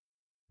it.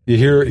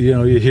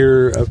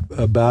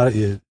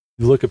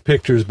 You look at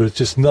pictures, but it's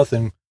just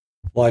nothing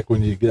like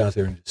when you get out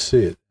there and just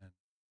see it. And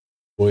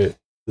boy,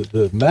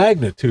 the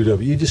magnitude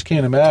of it, you just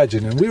can't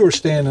imagine. And we were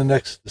standing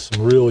next to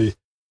some really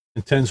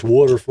intense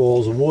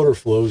waterfalls and water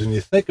flows, and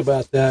you think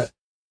about that,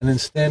 and then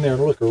stand there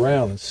and look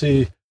around and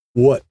see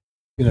what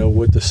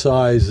the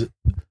size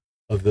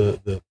of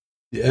the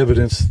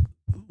evidence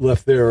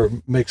left there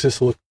makes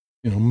this look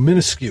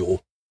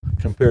minuscule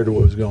compared to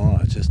what was going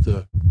on. It's just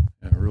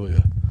really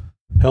a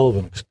hell of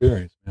an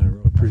experience, man. I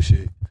really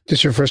appreciate it.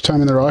 This your first time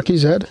in the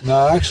Rockies, Ed?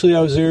 No, actually,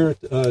 I was there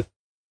 2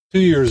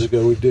 years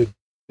ago. We did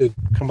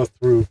come up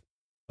through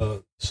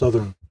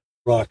southern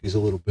Rockies a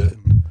little bit,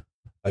 and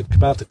I'd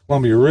come out the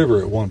Columbia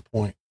River at one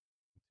point,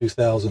 in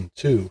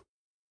 2002,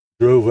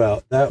 drove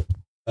out that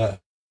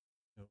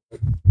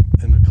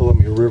in the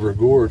Columbia River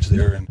Gorge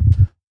there, and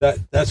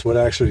that's what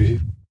actually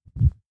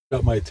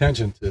got my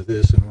attention to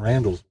this and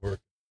Randall's work,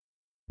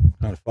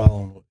 kind of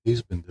following what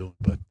he's been doing.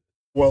 But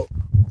Well,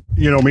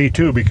 me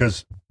too,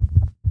 because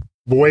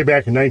way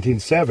back in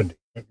 1970,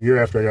 a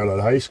year after I got out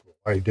of high school,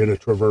 I did a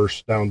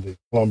traverse down the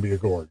Columbia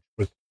Gorge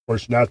with, of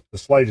course, not the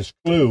slightest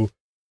clue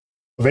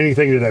of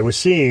anything that I was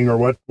seeing or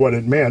what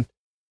it meant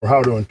or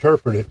how to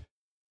interpret it.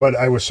 But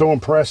I was so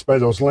impressed by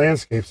those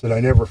landscapes that I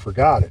never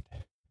forgot it.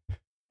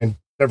 And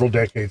several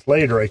decades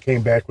later, I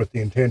came back with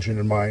the intention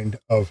in mind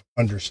of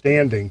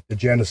understanding the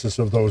genesis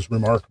of those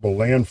remarkable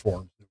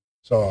landforms that we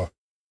saw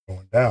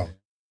going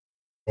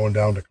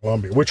down to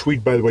Columbia, which we,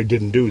 by the way,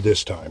 didn't do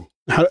this time.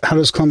 How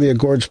does Columbia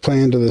Gorge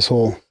play into this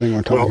whole thing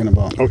we're talking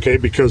about? Okay,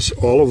 because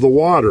all of the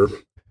water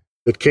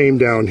that came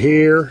down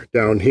here,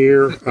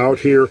 out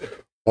here,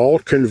 all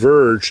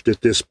converged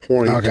at this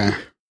point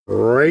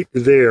right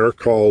there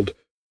called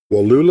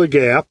Wallula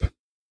Gap.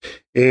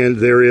 And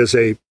there is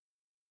a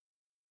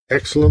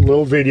excellent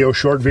little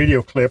short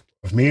video clip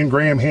of me and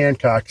Graham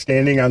Hancock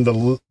standing on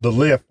the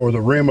lip or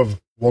the rim of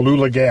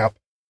Wallula Gap.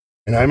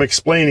 And I'm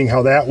explaining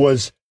how that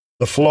was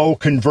the flow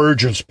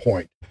convergence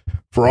point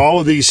for all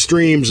of these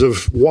streams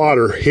of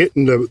water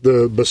hitting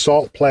the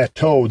basalt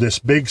plateau, this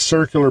big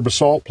circular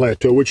basalt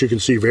plateau, which you can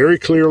see very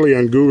clearly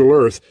on Google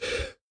Earth.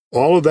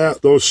 All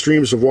of those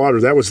streams of water,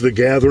 that was the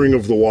gathering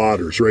of the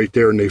waters right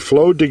there. And they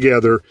flowed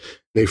together,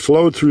 they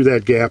flowed through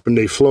that gap, and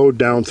they flowed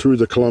down through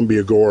the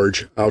Columbia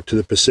Gorge out to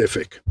the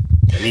Pacific.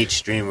 And each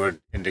stream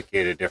would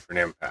indicate a different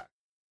impact.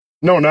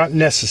 No, not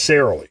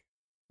necessarily.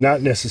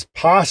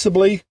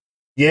 Possibly,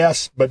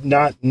 yes, but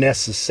not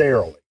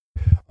necessarily.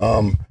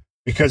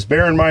 Because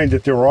bear in mind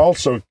that there were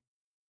also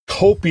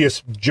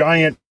copious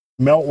giant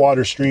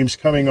meltwater streams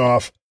coming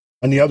off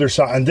on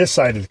this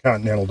side of the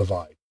Continental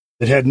Divide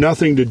that had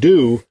nothing to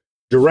do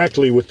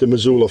directly with the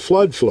Missoula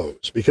flood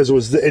flows, because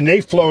and they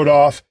flowed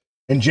off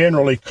and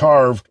generally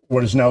carved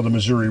what is now the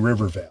Missouri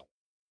River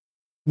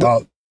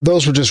Valley.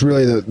 Those were just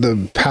really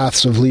the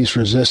paths of least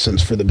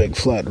resistance for the big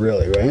flood,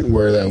 really, right?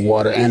 Where the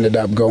water ended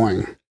up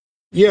going.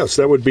 Yes,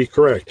 that would be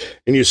correct.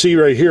 And you see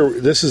right here,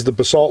 this is the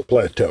basalt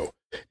plateau.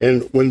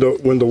 And when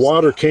the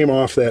water came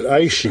off that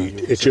ice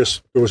sheet,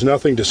 there was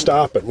nothing to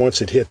stop it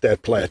once it hit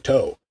that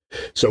plateau.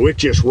 So it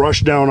just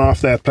rushed down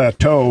off that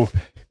plateau,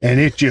 and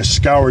it just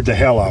scoured the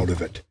hell out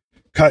of it.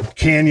 Cut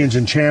canyons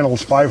and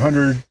channels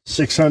 500,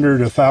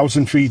 600,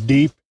 1,000 feet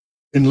deep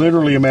in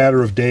literally a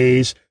matter of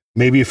days,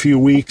 maybe a few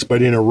weeks,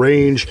 but in a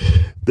range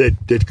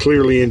that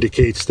clearly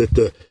indicates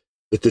that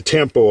the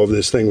tempo of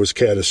this thing was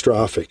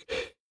catastrophic.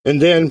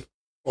 And then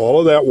all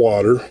of that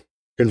water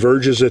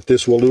converges at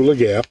this Wallula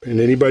Gap,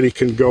 and anybody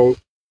can go.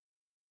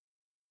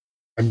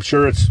 I'm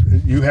sure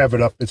you have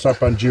it up. It's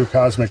up on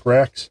Geocosmic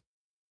Rex.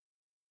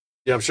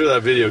 Yeah, I'm sure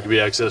that video can be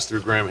accessed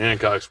through Graham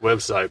Hancock's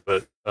website,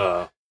 but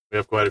we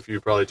have quite a few,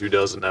 probably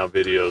 24 now,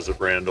 videos of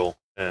Randall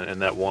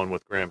and that one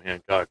with Graham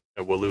Hancock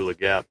at Wallula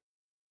Gap.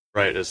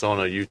 Right, it's on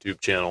a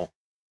YouTube channel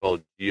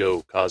called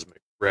Geocosmic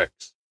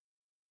Rex.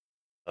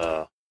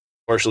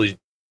 Partially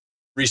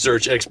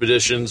research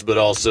expeditions, but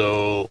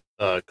also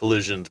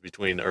collisions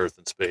between Earth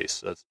and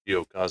space. That's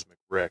Geocosmic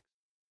Rex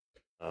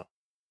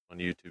on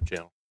the YouTube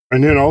channel.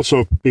 And then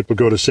also people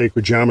go to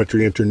Sacred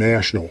Geometry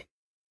International.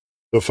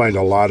 They'll find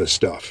a lot of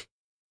stuff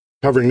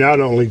covering not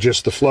only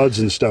just the floods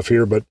and stuff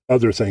here, but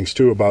other things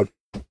too about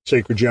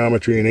sacred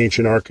geometry and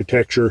ancient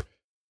architecture,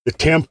 the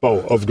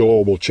tempo of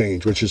global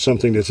change, which is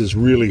something that has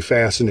really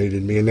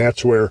fascinated me. And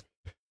that's where,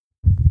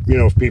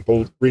 if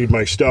people read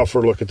my stuff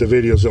or look at the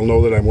videos, they'll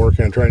know that I'm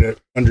working on trying to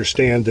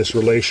understand this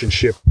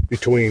relationship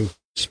between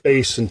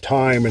space and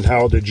time and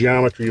how the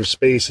geometry of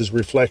space is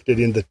reflected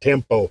in the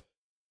tempo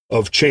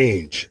of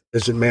change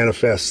as it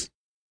manifests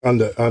on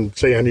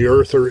the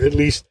Earth, or at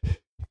least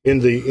in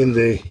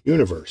the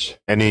universe.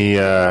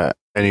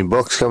 Any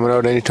books coming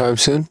out anytime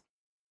soon?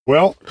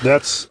 Well,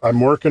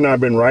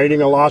 I've been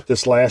writing a lot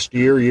this last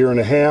year and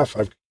a half.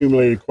 I've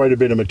accumulated quite a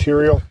bit of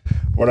material.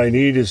 What I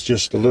need is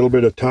just a little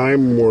bit of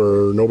time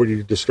where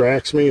nobody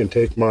distracts me, and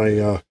take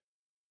my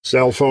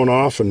cell phone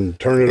off and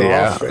turn it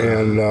off,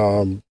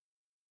 and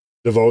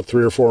devote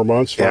 3 or 4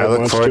 months. I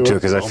look forward to it,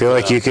 because I feel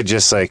like you could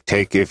just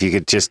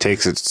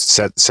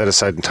set aside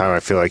some time. I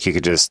feel like you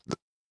could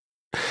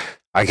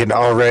I can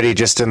already,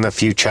 just in the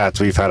few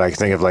chats we've had, I can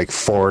think of like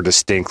 4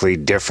 distinctly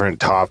different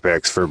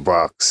topics for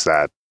books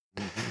that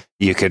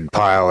you could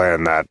pile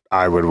in that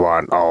I would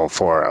want all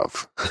 4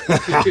 of.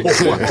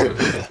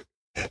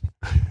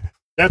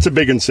 That's a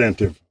big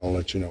incentive. I'll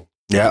let you know.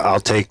 Yeah, I'll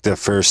take the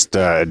first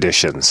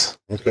editions.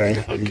 Okay.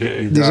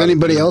 Does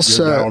anybody else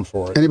want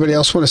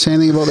to say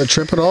anything about the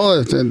trip at all? I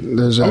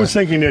was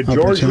thinking that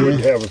George would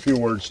have a few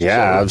words to say.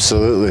 Yeah,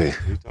 absolutely.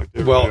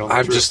 Well,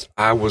 I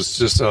was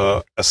just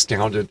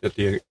astounded at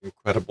the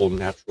incredible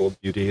natural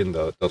beauty and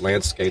the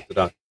landscape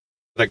that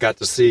I got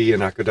to see,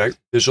 and I could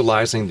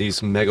visualizing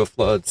these mega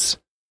floods,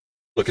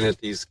 looking at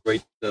these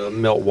great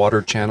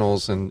meltwater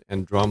channels and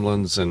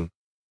drumlins, and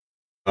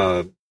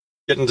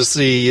getting to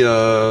see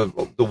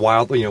the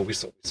wild. We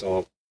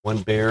saw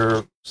one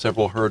bear,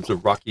 several herds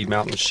of Rocky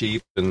Mountain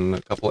sheep, and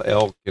a couple of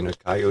elk and a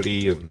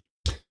coyote, and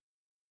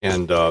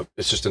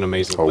it's just an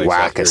amazing place. A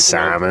whack out there, of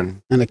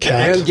salmon. And a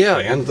cat.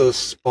 And the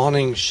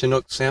spawning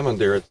Chinook salmon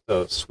there at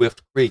the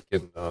Swift Creek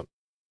in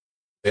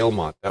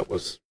Valemont. That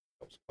was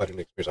quite an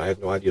experience. I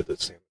had no idea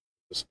that salmon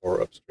was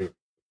far upstream of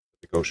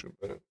the ocean.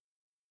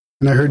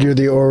 And I heard you're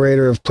the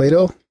orator of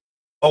Plato.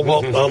 Oh,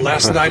 well,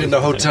 last night in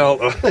the hotel,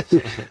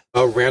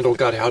 Randall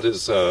got out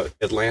his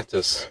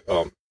Atlantis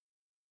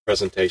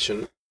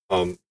presentation.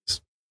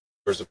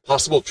 There's a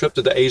possible trip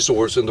to the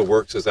Azores in the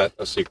works. Is that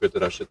a secret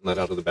that I shouldn't let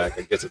out of the bag?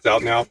 I guess it's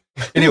out now.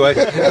 Anyway.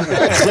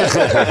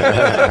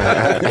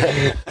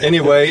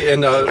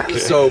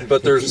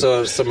 But there's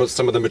some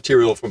of the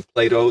material from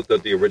Plato,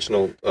 the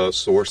original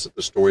source of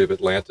the story of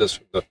Atlantis,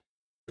 the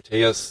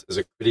Critias. Is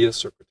it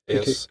Critias or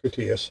Critias?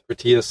 Critias.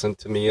 Critias and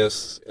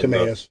Timaeus.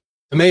 Timaeus.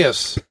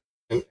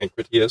 And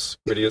Critias.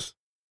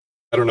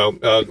 I don't know.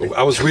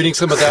 I was reading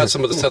some of that,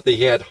 some of the stuff that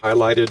he had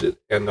highlighted,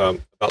 and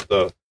about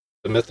the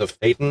myth of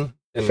Phaeton.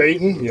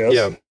 Phaeton, yes.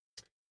 Yeah.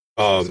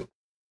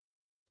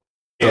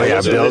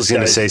 Bill's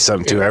going to say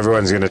something too.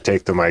 Everyone's going to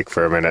take the mic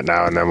for a minute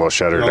now, and then we'll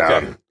shut her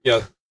down.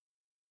 Yeah.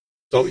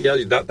 So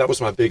that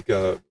was my big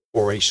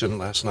oration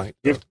last night.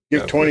 Give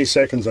 20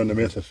 seconds on the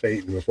myth of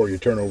Phaeton before you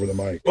turn over the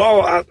mic.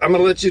 Well, I'm going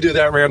to let you do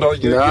that, Randall.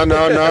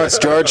 No, it's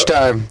George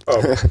time.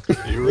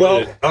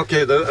 Well,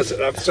 okay.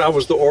 I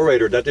was the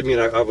orator. That didn't mean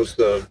I was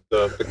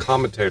the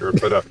commentator,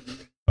 but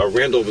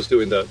Randall was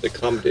doing the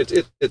comment.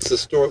 It's the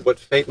story. What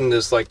Phaeton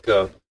is like.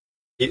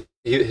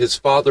 His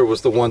father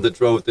was the one that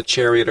drove the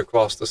chariot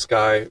across the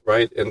sky,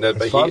 right? And then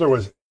his father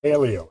was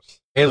Helios,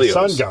 the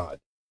sun god.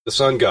 The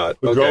sun god.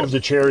 Who drove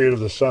the chariot of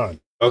the sun.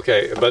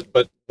 Okay,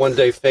 but one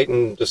day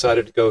Phaeton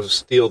decided to go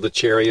steal the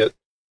chariot.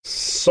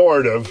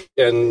 Sort of.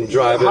 And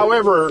drive it.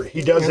 However,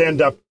 he does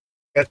end up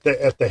at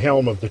the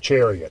helm of the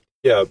chariot.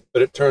 Yeah,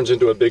 but it turns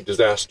into a big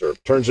disaster.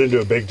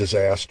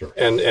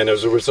 And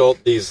as a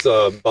result, these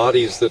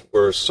bodies that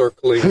were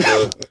circling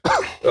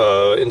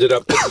ended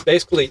up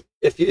basically.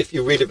 If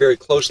you read it very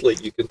closely,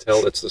 you can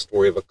tell it's the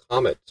story of a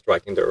comet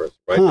striking the Earth,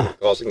 right,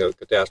 causing a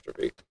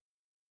catastrophe.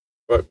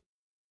 But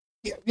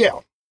yeah,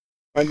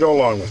 I go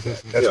along with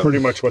that. That's pretty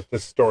much what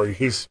this story.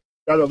 He's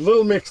got a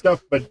little mixed up,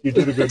 but you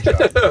did a good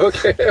job.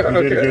 Okay. Did a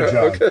good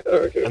job.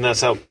 Okay. And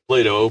that's how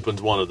Plato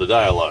opens one of the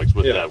dialogues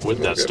with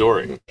that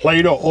story.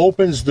 Plato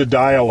opens the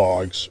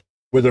dialogues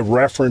with a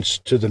reference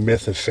to the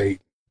myth of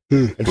Phaeton.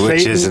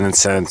 Which is, in a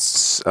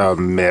sense, a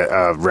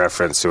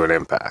reference to an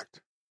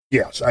impact.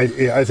 Yes,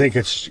 I think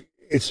it's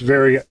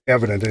very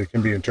evident that it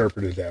can be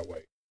interpreted that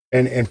way.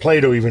 And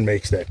Plato even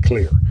makes that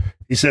clear.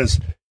 He says,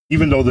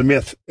 even though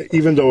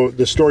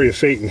the story of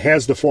Phaeton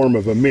has the form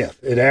of a myth,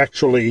 it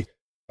actually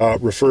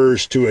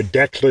refers to a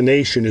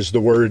declination, is the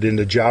word in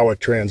the Jawa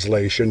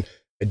translation,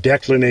 a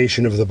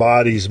declination of the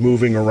bodies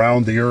moving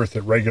around the earth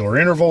at regular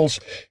intervals,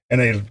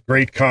 and a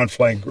great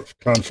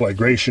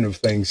conflagration of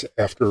things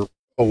after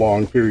a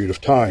long period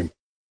of time.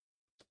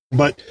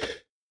 But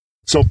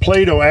so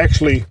Plato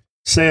actually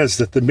says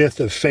that the myth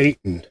of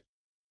Phaeton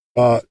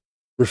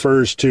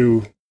refers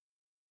to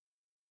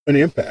an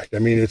impact. I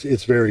mean,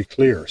 it's very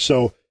clear.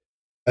 So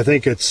I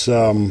think it's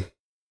important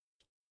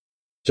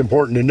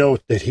to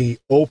note that he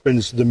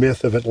opens the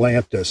myth of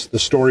Atlantis, the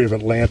story of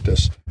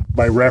Atlantis,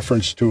 by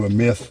reference to a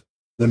myth,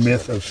 the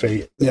myth of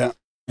Phaeton. Yeah.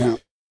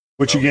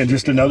 Which again,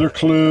 just another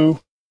clue,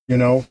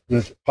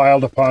 that's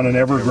piled upon an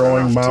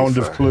ever-growing mound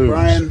of clues.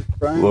 Brian.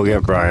 We'll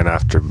get Brian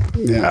after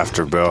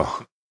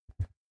Bill.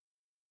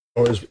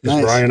 Or is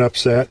Brian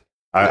upset?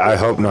 I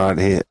hope not.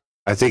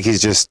 I think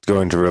he's just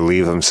going to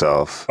relieve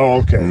himself. Oh,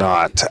 okay.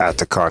 Not at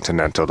the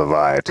Continental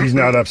Divide. He's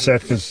not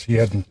upset because he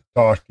hadn't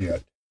talked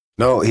yet.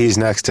 No, he's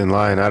next in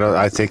line.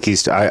 I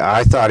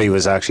thought he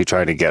was actually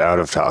trying to get out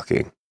of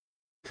talking.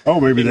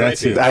 Oh, maybe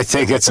that's it. I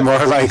think it's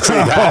more likely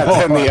that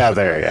than the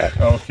other. Yeah.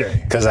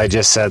 Okay. Because I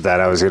just said that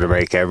I was going to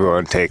make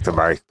everyone take the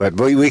mic, but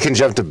we can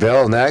jump to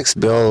Bill next.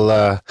 Bill.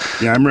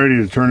 Yeah, I'm ready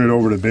to turn it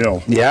over to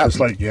Bill. Yeah.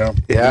 Yeah,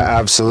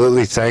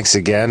 absolutely. Thanks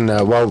again.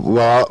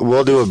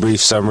 We'll do a brief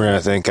summary, I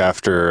think,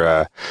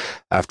 after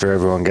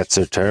everyone gets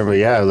their turn. But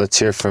yeah, let's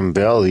hear from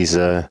Bill. He's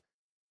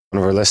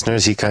one of our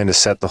listeners. He kind of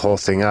set the whole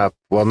thing up.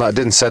 Well,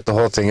 didn't set the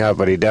whole thing up,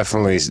 but he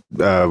definitely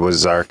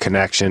was our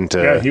connection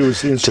to. Yeah, he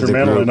was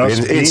instrumental in us.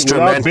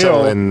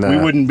 Instrumental in. We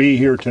wouldn't be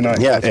here tonight.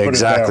 Yeah,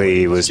 exactly.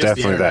 He was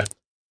definitely that.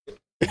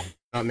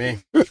 Not me.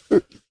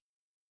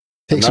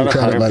 Take some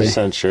credit, buddy. I'm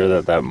not 100%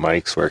 sure that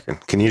mic's working.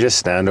 Can you just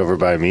stand over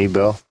by me,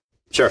 Bill?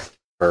 Sure.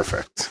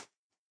 Perfect.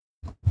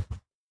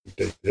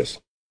 Take this.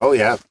 Oh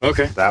yeah.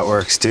 Okay. That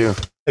works too.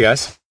 Hey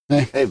guys.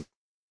 Hey.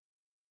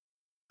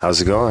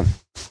 How's it going?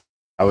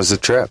 How was the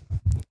trip?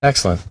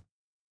 Excellent.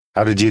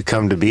 How did you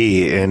come to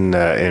be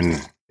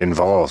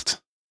involved?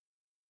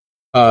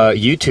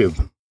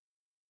 YouTube.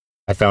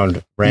 I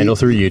found Randall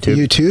through YouTube.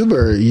 YouTube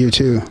or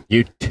YouTube?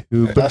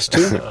 YouTube. Us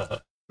too?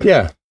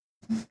 Yeah.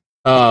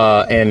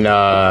 And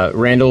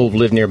Randall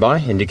lived nearby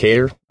in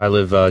Decatur. I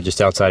live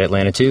just outside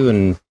Atlanta too,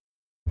 and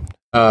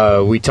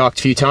We talked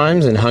a few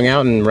times and hung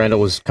out, and Randall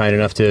was kind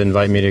enough to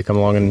invite me to come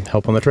along and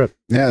help on the trip.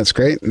 Yeah, it's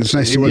great. It's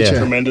nice He to was meet you.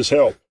 tremendous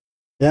help.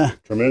 Yeah.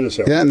 Tremendous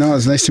help. Yeah, no,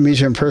 it's nice to meet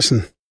you in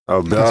person.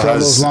 Oh, Bill After all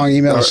has those long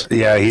emails.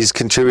 Yeah, he's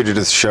contributed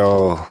to the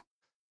show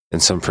in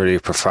some pretty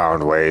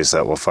profound ways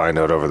that we'll find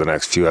out over the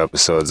next few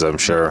episodes, I'm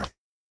sure.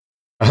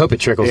 I hope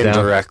it trickles down.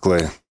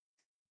 Indirectly.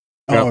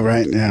 Oh,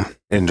 right, yeah.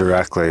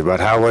 Indirectly.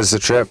 But how was the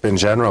trip in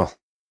general?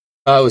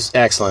 It was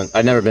excellent.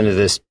 I'd never been to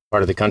this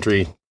part of the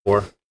country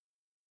before.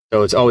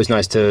 So it's always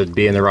nice to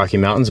be in the Rocky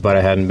Mountains, but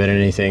I hadn't been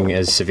in anything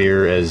as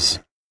severe as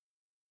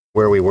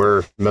where we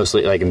were,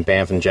 mostly like in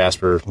Banff and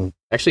Jasper.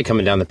 Actually,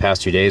 coming down the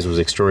past 2 days was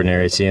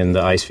extraordinary. Seeing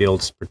the ice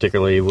fields,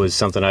 particularly, was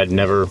something I'd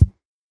never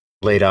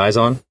laid eyes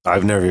on.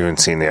 I've never even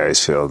seen the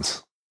ice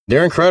fields.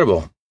 They're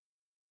incredible.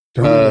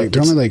 They're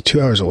only like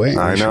 2 hours away.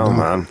 I know,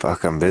 man.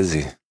 Fuck, I'm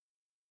busy.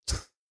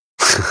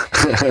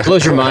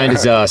 Blows your mind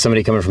as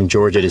somebody coming from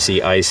Georgia to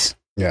see ice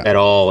at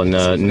all in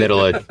the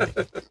middle of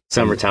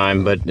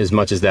summertime, but as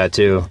much as that,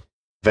 too.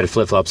 I've had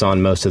flip-flops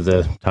on most of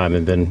the time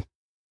and been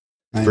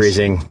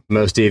freezing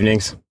most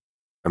evenings.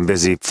 I'm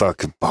busy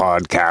fucking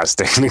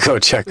podcasting to go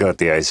check out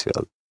the ice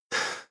field.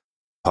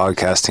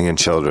 Podcasting and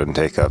children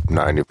take up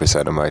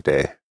 90% of my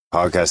day.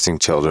 Podcasting,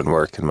 children,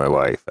 work, and my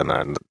wife,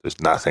 and there's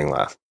nothing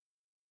left.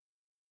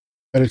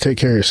 Better take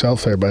care of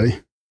yourself there, buddy.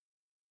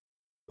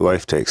 The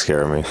wife takes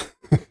care of me.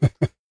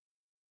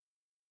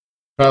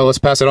 Let's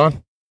pass it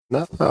on.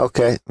 No,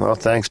 okay. Well,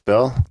 thanks,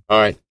 Bill. All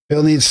right.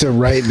 Bill needs to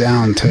write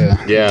down to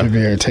be able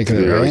to take it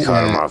You really right.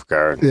 caught him off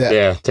guard.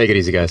 Yeah, take it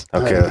easy, guys.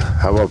 Okay,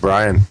 how about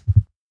Brian?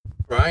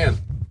 Brian.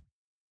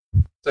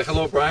 Say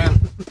hello, Brian.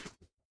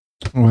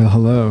 Well,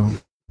 hello.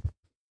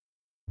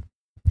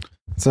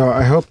 So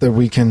I hope that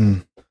we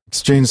can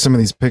exchange some of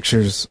these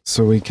pictures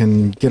so we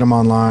can get them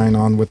online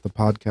on with the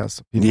podcast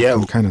so people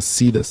can kind of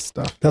see this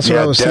stuff. That's what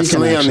I was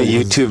definitely thinking. On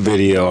the YouTube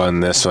video on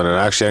this one. And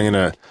actually,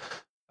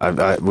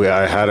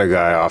 I had a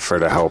guy offer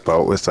to help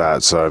out with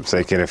that. So I'm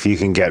thinking if you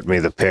can get me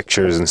the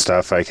pictures and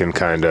stuff, I can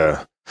kind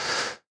of...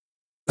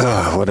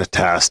 what a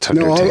task to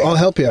undertake. I'll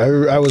help you.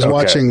 I was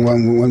watching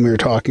when we were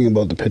talking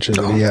about the pictures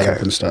that he had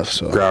up and stuff.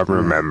 So Grab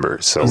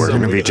remember. So we're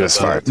going to be just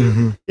fine.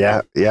 Mm-hmm.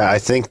 Yeah. I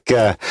think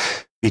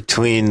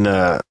between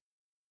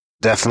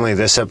definitely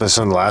this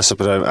episode and the last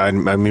episode, I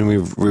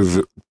mean,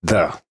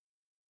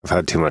 I've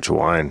had too much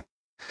wine.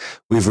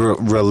 We've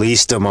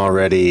released them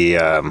already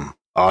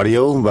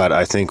audio, but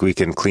I think we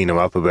can clean them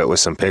up a bit with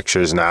some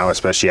pictures now,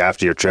 especially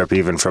after your trip,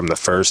 even from the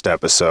first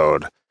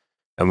episode.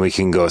 And we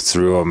can go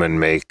through them and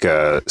make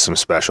some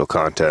special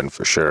content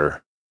for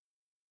sure.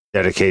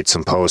 Dedicate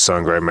some posts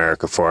on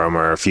Grimerica for them,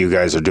 or if you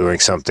guys are doing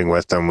something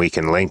with them, we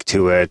can link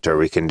to it, or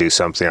we can do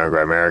something on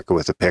Grimerica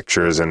with the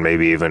pictures and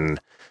maybe even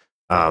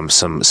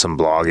some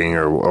blogging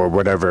or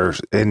whatever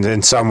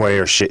in some way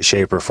or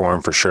shape or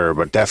form for sure.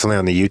 But definitely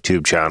on the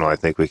YouTube channel, I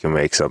think we can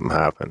make something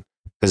happen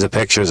because the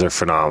pictures are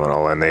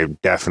phenomenal and they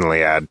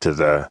definitely add to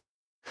the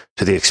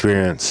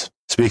experience.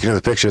 Speaking of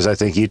the pictures, I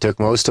think you took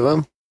most of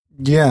them.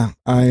 Yeah,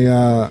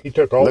 he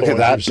took all look at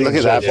that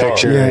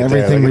picture. Yeah, right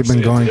everything there. we've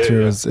been going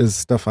through is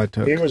stuff I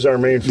took. He was our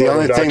main. The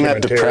only thing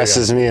that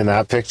depresses me in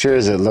that picture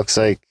is it looks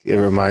like it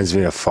reminds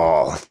me of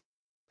fall,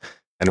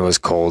 and it was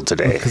cold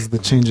today because of the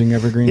changing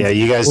evergreens. Yeah,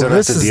 you guys don't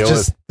have to deal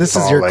with. This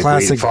fall is your like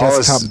classic fall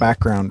desktop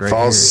background, right?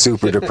 Fall's here.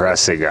 super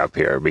depressing up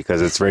here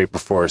because it's right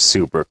before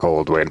super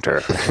cold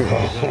winter,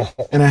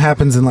 and it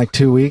happens in like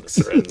 2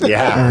 weeks.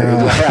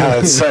 Yeah,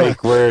 it's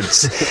like where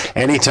it's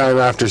anytime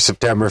after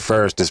September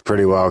 1st is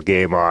pretty well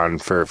game on.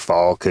 For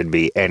fall could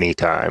be any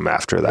time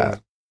after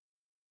that.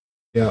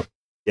 Yeah,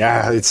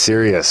 it's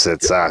serious.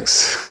 It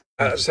sucks.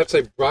 I just have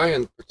to say,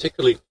 Brian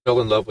particularly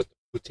fell in love with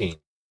the poutine.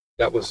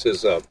 That was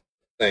his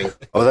thing.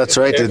 Oh, that's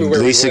right. Did Everywhere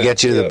we Lisa went,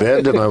 get you the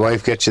bib? Did my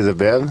wife get you the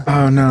bib?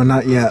 Oh no,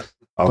 not yet.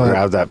 I'll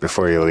grab that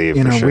before you leave.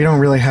 You know, sure. we don't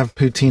really have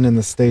poutine in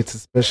the States,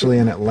 especially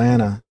in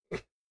Atlanta.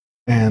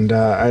 And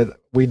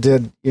we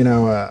did,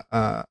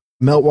 a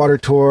meltwater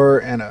tour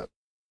and a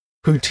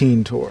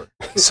poutine tour.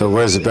 So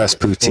where's the best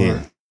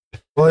poutine?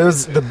 Well,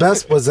 the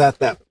best was at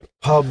that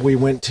pub we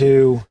went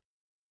to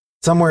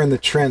somewhere in the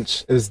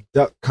trench. It was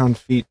duck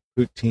confit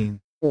poutine.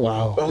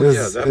 Wow.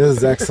 It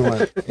was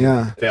excellent.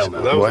 Yeah.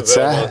 What's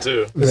that?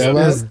 It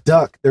was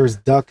duck. There was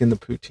duck in the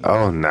poutine.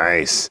 Oh,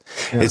 nice.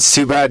 Yeah. It's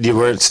too bad you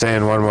weren't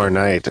staying one more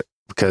night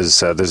because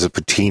there's a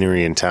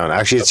poutineery in town.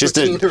 Actually, it's just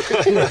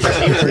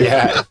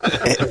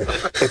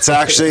it's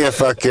actually a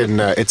fucking,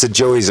 it's a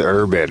Joey's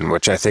Urban,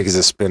 which I think is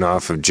a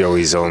spin-off of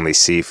Joey's Only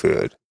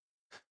Seafood.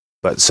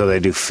 But so they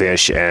do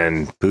fish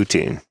and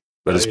poutine.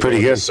 But it's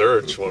pretty good.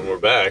 Search when we're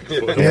back.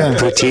 Yeah.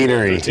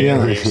 Poutinery.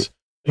 Yeah.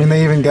 I mean,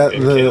 they even got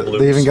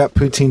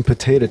poutine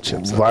potato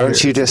chips. Why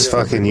don't you just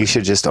you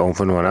should just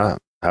open one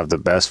up. Have the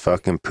best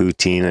fucking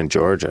poutine in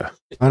Georgia.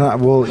 I'm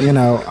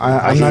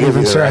not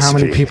even sure how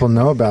many people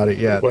know about it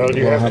yet. Well,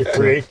 you have to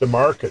create the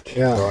market.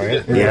 Yeah.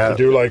 Right? You Yeah. have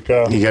to do like...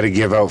 you got to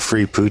give out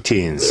free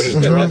poutines.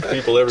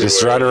 People everywhere.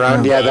 Just run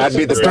around. Yeah, that'd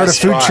be the Start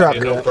best a food spot.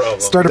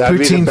 truck. Start a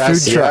poutine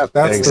food truck.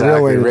 That's the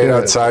real way to do it. Right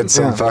outside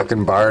some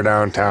fucking bar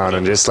downtown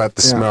and just let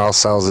the smell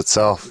sells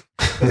itself.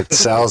 It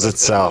sells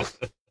itself.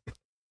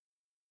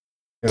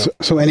 Yeah.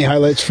 So any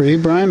highlights for you,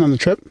 Brian, on the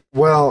trip?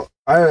 Well,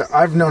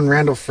 I've known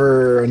Randall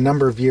for a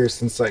number of years,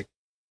 since like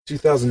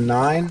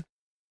 2009.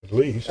 At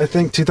least. I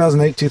think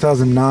 2008,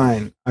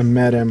 2009, I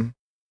met him,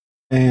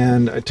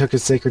 and I took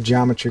his sacred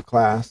geometry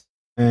class,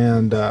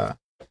 and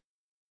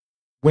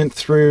went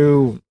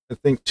through, I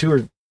think,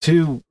 two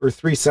or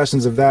three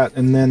sessions of that,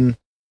 and then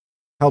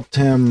helped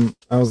him.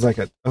 I was like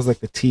the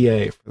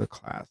TA for the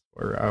class,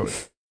 where I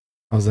was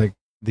like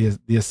the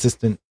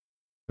assistant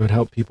who would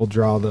help people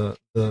draw the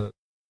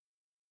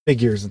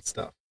figures and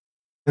stuff.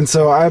 And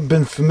so I've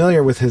been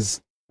familiar with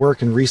his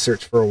work and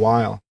research for a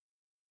while,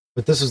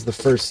 but this was the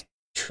first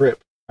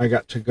trip I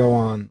got to go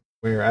on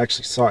where I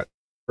actually saw it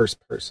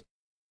firsthand.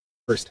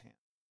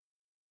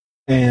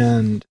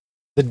 And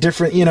the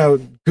different,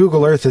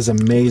 Google Earth is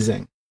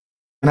amazing.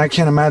 And I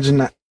can't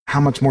imagine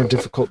how much more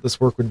difficult this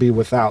work would be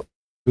without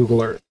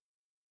Google Earth,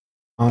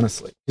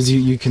 honestly, because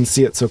you can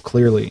see it so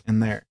clearly in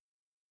there.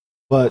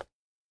 But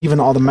even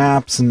all the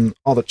maps and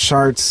all the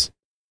charts,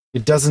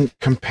 it doesn't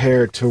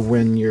compare to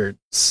when you're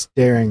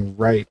staring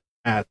right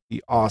at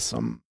the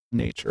awesome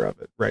nature of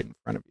it right in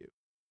front of you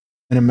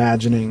and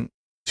imagining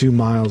 2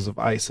 miles of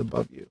ice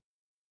above you.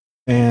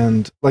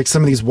 And like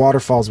some of these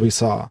waterfalls we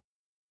saw,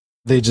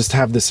 they just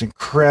have this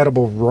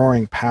incredible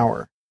roaring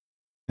power.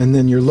 And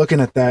then you're looking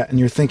at that and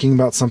you're thinking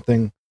about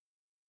something,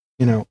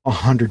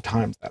 100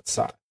 times that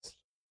size,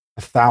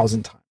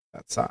 1,000 times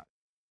that size,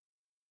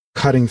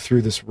 cutting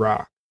through this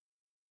rock.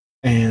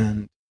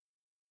 And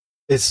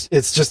it's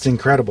just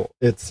incredible.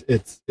 It's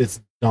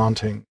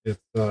daunting. It's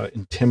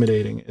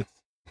intimidating.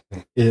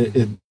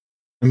 It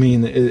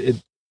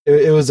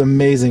was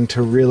amazing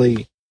to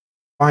really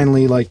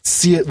finally like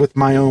see it with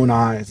my own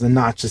eyes and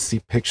not just see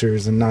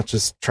pictures and not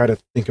just try to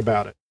think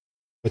about it,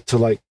 but to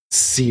like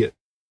see it,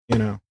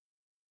 And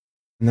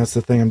that's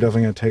the thing I'm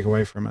definitely going to take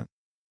away from it.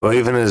 Well,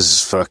 even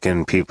as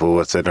fucking people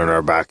with it in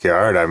our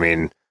backyard, I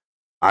mean,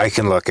 I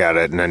can look at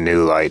it in a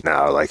new light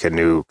now, like a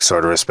new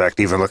sort of respect,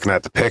 even looking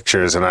at the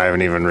pictures, and I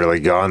haven't even really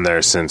gone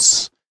there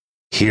since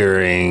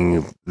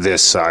hearing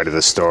this side of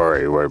the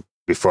story, where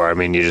before, I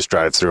mean, you just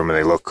drive through them and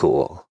they look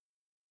cool.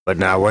 But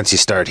now once you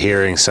start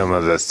hearing some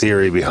of the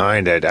theory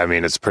behind it, I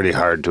mean, it's pretty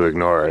hard to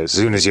ignore. As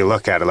soon as you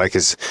look at it, like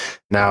it's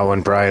now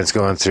when Brian's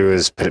going through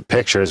his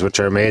pictures, which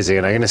are amazing,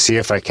 and I'm going to see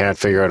if I can't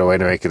figure out a way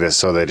to make it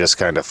so they just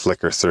kind of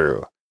flicker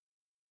through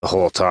the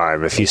whole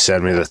time. If you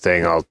send me the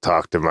thing, I'll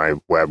talk to my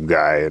web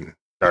guy and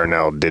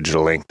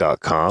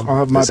DarnellDigitalInc.com. I'll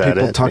have my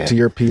people talk to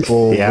your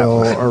people. Yeah.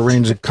 We'll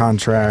arrange a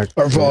contract.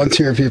 Or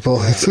volunteer people.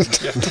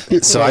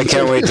 So I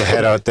can't wait to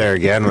head out there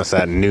again with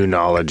that new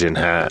knowledge in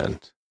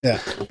hand. Yeah.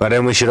 But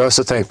then we should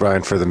also thank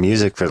Brian for the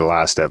music for the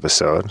last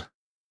episode.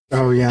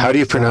 Oh, yeah. How do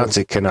you pronounce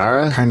it?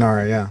 Kanara?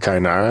 Kainara, yeah.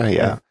 Kainara,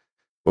 yeah.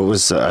 What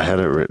was, I had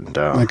it written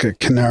down. Like a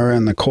Canara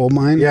in the coal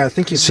mine? Yeah, I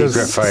think you chose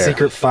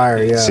Secret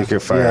Fire, yeah. Secret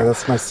Fire. Yeah,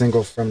 that's my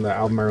single from the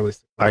album I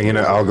released.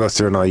 I'll go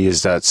through and I'll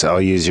use that. So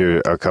I'll use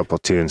a couple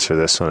tunes for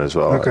this one as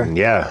well. Okay. And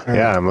yeah,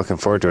 I'm looking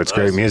forward to it. It's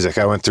great music.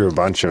 I went through a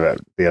bunch of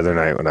it the other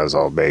night when I was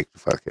all baked.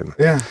 Fucking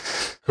yeah,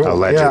 cool.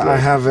 Allegedly. Yeah, I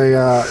have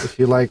a. If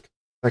you like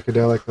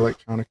psychedelic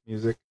electronic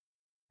music,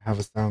 I have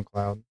a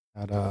SoundCloud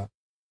at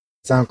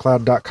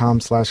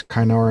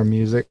soundcloud.com/Kainara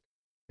Music,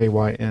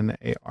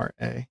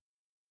 KYNARA.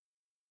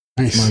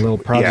 Nice. My little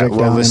project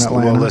down in Atlanta.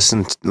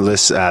 We'll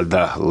add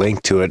the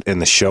link to it in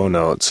the show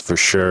notes for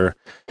sure.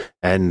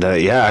 And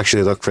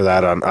actually look for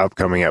that on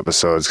upcoming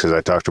episodes, because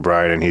I talked to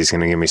Brian and he's going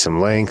to give me some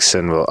links,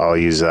 and I'll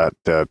use that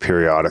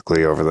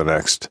periodically over the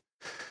next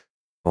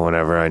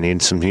whenever I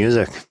need some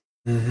music.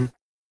 Mm-hmm.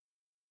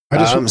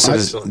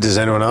 Does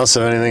anyone else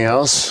have anything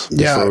else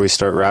before we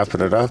start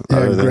wrapping it up? Yeah,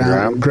 other than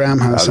Graham? Graham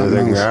has other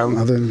something than else. Graham?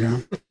 Other than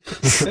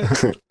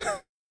Graham.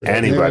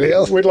 Anybody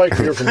else? We'd like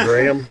to hear from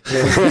Graham.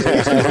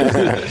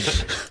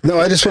 No,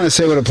 I just want to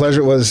say what a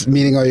pleasure it was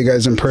meeting all you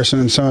guys in person,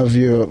 and some of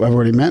you I've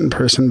already met in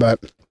person,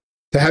 but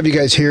to have you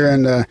guys here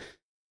and to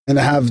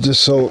have just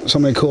so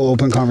many cool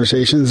open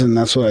conversations, and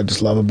that's what I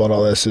just love about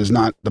all this, is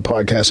not the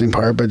podcasting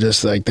part, but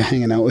just like the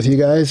hanging out with you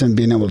guys and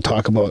being able to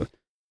talk about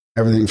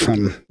everything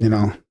from,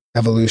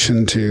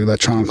 evolution to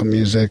electronic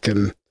music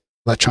and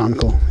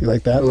electronical. You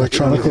like that?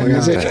 Electronical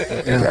music?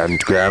 Yeah.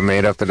 Graham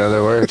made up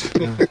another word.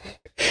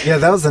 Yeah,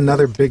 that was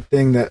another big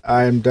thing that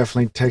I'm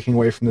definitely taking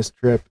away from this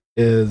trip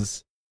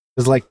is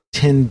like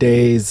 10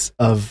 days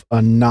of a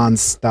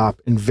nonstop,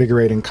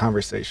 invigorating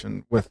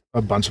conversation with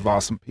a bunch of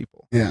awesome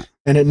people. Yeah.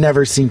 And it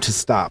never seemed to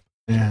stop.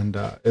 And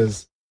it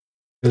was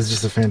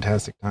just a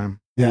fantastic time.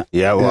 Yeah.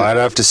 Yeah, well, I'd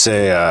have to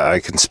say I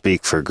can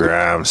speak for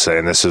Graham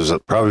saying this is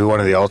probably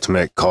one of the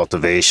ultimate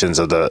cultivations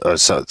of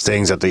the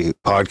things that the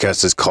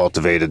podcast has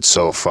cultivated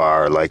so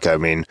far. Like, I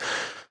mean,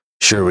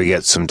 sure, we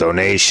get some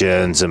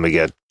donations and we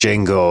get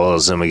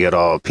jingles and we get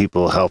all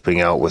people helping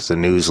out with the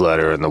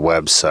newsletter and the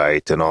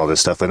website and all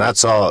this stuff. And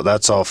that's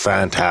all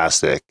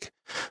fantastic.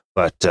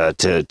 But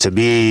to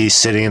be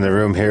sitting in the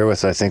room here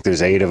with, I think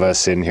there's 8 of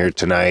us in here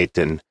tonight,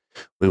 and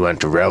we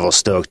went to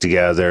Revelstoke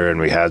together and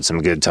we had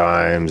some good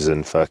times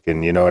and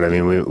fucking, you know what I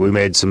mean? We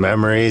made some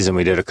memories and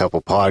we did a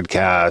couple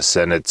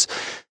podcasts, and it's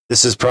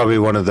this is probably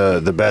one of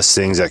the best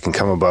things that can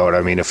come about.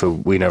 I mean, if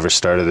we never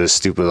started this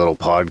stupid little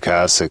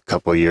podcast a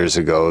couple of years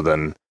ago,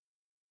 then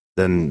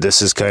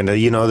this is kind of,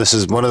 this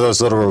is one of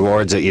those little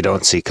rewards that you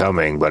don't see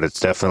coming, but it's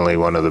definitely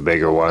one of the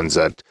bigger ones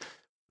that,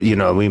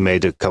 we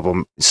made a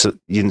couple,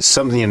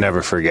 something you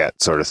never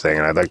forget sort of thing.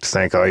 And I'd like to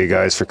thank all you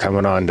guys for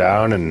coming on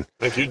down. And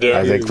thank you,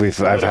 Derek. I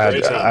think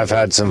I've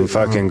had some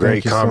fucking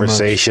great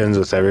conversations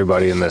with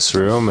everybody in this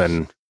room.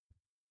 And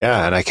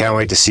yeah, and I can't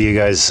wait to see you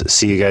guys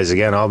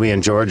again. I'll be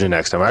in Georgia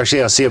next time.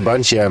 Actually, I'll see a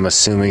bunch of you, I'm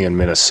assuming, in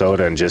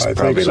Minnesota in just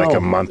probably like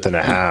a month and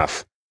a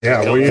half.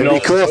 Yeah, well, it'd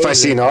be cool if I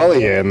seen all of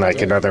you in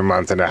like another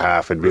month and a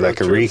half. It'd be like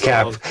a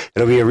recap.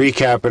 It'll be a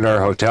recap in our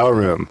hotel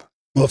room.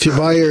 Well, if you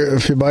buy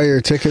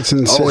your tickets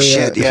and say,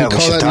 if you call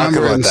that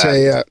number and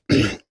say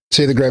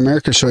the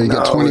Grimerica Show, you get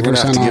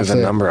 20% off. Give the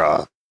number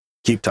off.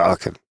 Keep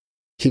talking.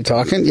 Keep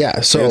talking.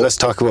 Yeah. So let's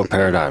talk about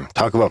Paradigm.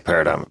 Talk about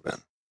Paradigm a bit.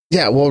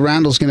 Yeah. Well,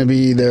 Randall's going to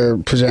be there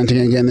presenting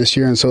again this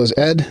year, and so is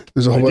Ed.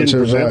 There's a whole bunch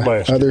of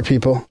other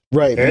people.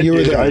 Right. Ed you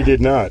were there. I did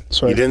not.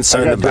 So you didn't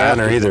sign the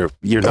banner either.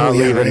 You're not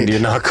leaving. Right. You're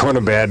not going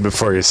to bed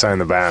before you sign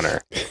the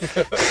banner.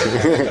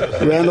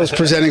 Randall's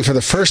presenting for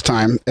the first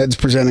time. Ed's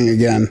presenting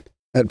again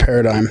at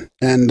Paradigm.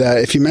 And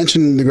if you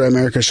mention the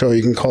Grimerica Show,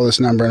 you can call this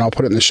number and I'll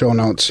put it in the show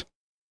notes.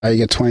 You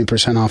get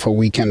 20% off a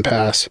weekend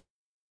pass.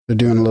 They're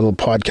doing a little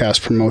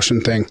podcast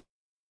promotion thing.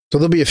 So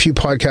there'll be a few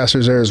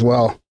podcasters there as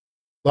well.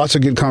 Lots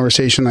of good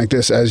conversation like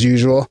this as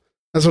usual.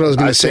 That's what I was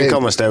going to say. I think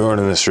almost everyone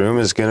in this room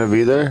is going to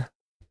be there.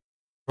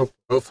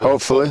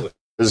 Hopefully.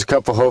 There's a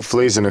couple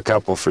hopefullys and a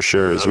couple for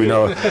sure. As we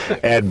know,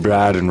 Ed,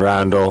 Brad, and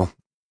Randall,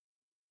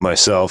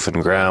 myself,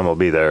 and Graham will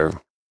be there.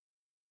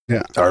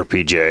 Yeah.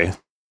 RPJ.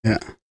 Yeah.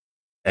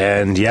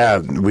 And yeah,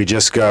 we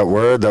just got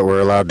word that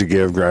we're allowed to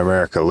give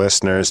Grimerica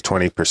listeners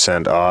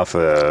 20% off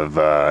of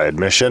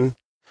admission.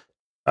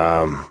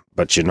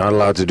 But you're not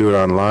allowed to do it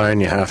online.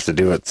 You have to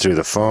do it through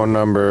the phone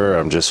number.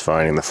 I'm just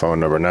finding the phone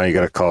number now. You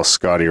got to call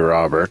Scotty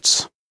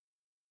Roberts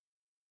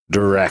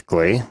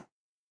directly.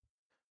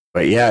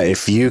 But yeah,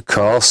 if you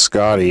call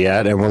Scotty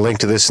and we'll link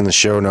to this in the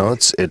show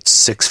notes,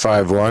 it's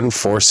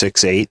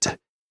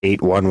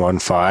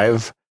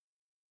 651-468-8115.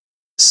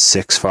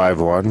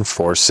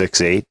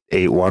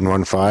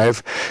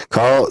 651-468-8115.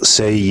 Call,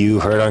 say you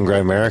heard on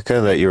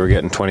Grimerica that you were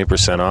getting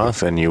 20%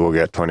 off, and you will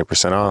get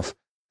 20% off.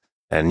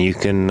 And you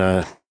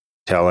can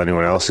tell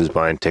anyone else who's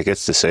buying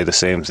tickets to say the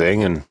same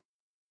thing, and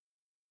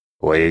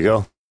away you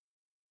go.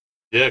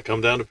 Yeah,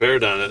 come down to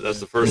Paradigm. That's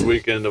the first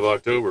weekend of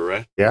October,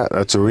 right? Yeah,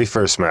 that's where we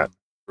first met.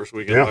 First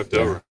weekend of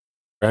October.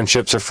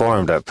 Friendships are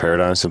formed at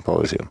Paradigm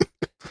Symposium.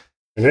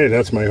 And hey,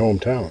 that's my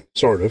hometown,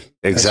 sort of.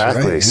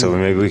 Exactly. Right. So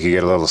maybe we could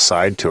get a little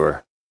side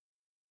tour.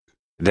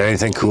 Did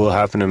anything cool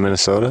happen in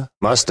Minnesota?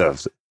 Must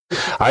have.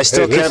 I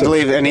still can't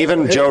believe, and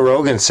even Joe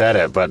Rogan said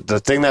it, but the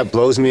thing that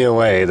blows me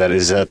away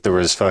is that there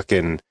was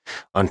fucking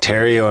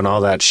Ontario and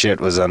all that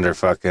shit was under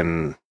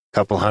fucking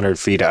couple 100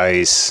 feet of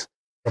ice,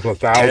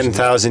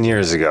 10,000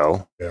 years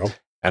ago. Yeah.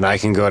 And I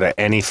can go to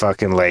any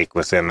fucking lake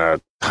within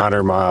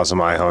 100 miles of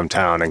my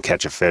hometown and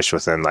catch a fish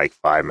within like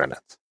 5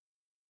 minutes.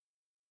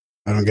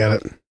 I don't get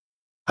it.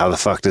 How the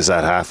fuck does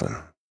that happen?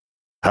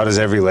 How does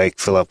every lake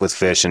fill up with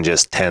fish in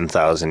just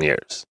 10,000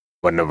 years?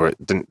 Were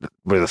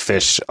the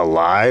fish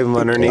alive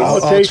underneath?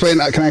 I'll explain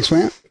that. Can I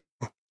explain it?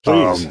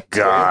 Please. Oh,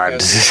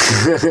 God.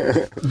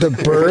 The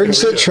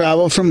birds that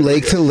travel from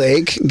lake to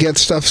lake get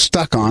stuff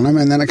stuck on them,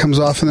 and then it comes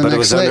off in the next lake. But it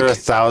was under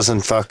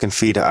 1,000 fucking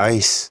feet of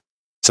ice.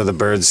 So the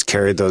birds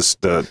carried the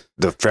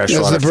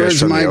freshwater fish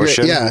from the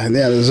ocean? Yeah,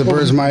 the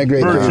birds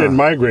migrate. Birds didn't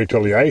migrate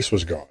till the ice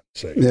was gone.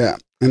 Say. Yeah,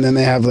 and then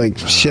they have like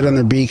shit on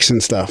their beaks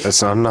and stuff.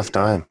 That's not enough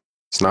time.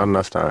 It's not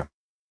enough time.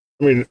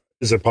 I mean,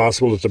 is it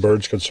possible that the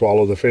birds could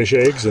swallow the fish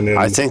eggs and then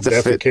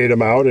defecate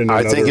them out in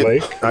another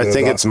lake? I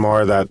think it's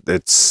more that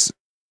it's,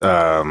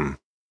 I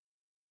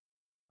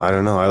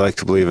don't know. I like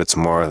to believe it's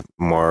more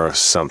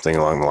something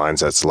along the lines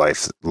that's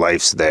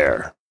life's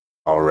there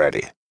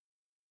already.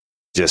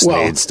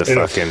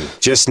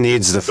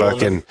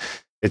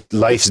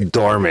 Life's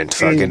dormant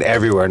fucking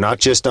everywhere, not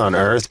just on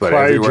Earth, but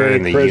everywhere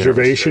in the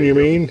preservation,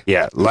 universe. You mean?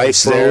 Yeah,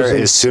 life's there.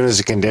 As soon as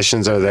the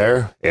conditions are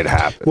there, it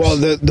happens. Well,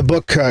 the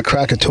book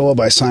Krakatoa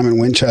by Simon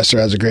Winchester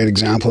has a great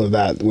example of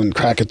that. When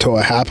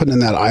Krakatoa happened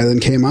and that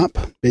island came up,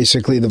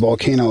 basically the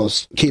volcano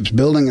keeps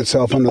building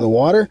itself under the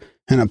water,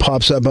 and it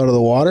pops up out of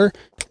the water,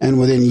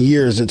 and within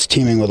years it's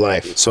teeming with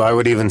life. So I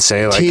would even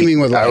say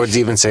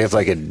if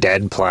like a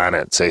dead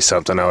planet, say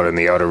something out in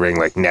the outer ring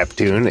like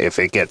Neptune, if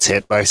it gets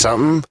hit by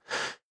something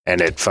and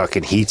it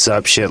fucking heats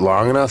up shit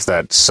long enough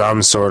that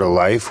some sort of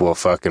life will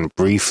fucking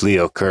briefly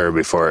occur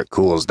before it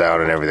cools down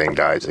and everything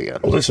dies again.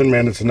 Well, listen,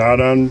 man, it's not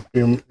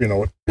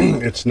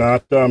it's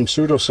not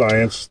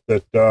pseudoscience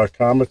that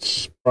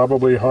comets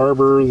probably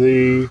harbor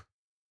the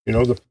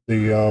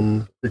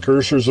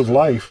precursors of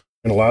life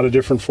in a lot of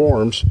different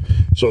forms.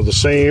 So the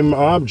same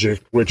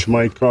object, which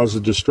might cause a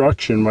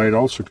destruction, might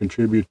also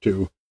contribute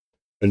to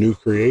a new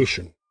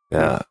creation.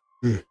 Yeah.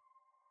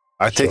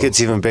 I think it's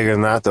even bigger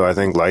than that, though. I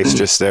think life's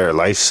just there.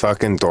 Life's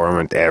fucking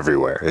dormant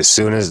everywhere.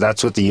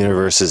 That's what the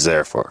universe is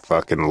there for,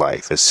 fucking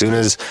life. As soon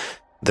as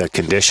the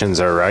conditions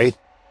are right,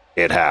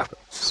 it happens.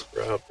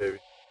 Sprout,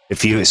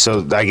 baby.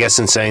 So I guess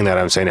in saying that,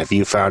 I'm saying if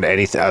you found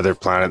any other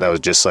planet that was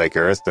just like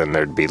Earth, then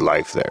there'd be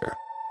life there.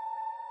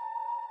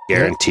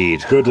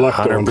 Guaranteed. Good luck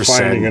on 100%.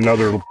 finding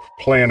another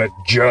planet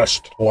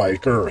just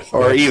like Earth.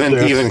 Or That's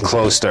even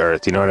close to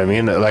Earth, you know what I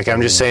mean? Like,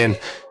 I'm just saying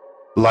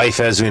life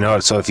as we know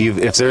it. So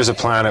if there's a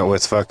planet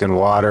with fucking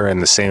water in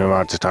the same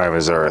amount of time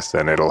as Earth,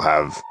 then it'll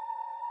have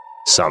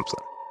something.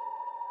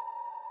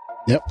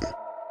 Yep,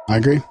 I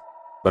agree.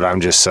 But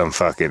I'm just some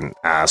fucking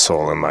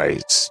asshole in my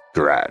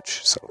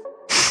garage, so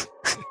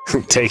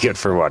take it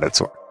for what it's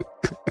worth.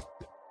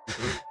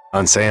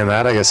 On saying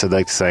that, I guess I'd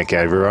like to thank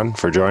everyone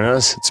for joining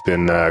us. It's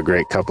been a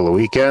great couple of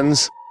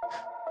weekends.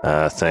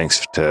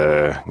 Thanks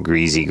to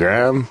Greasy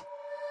Graham,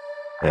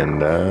 and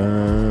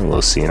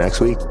we'll see you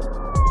next week.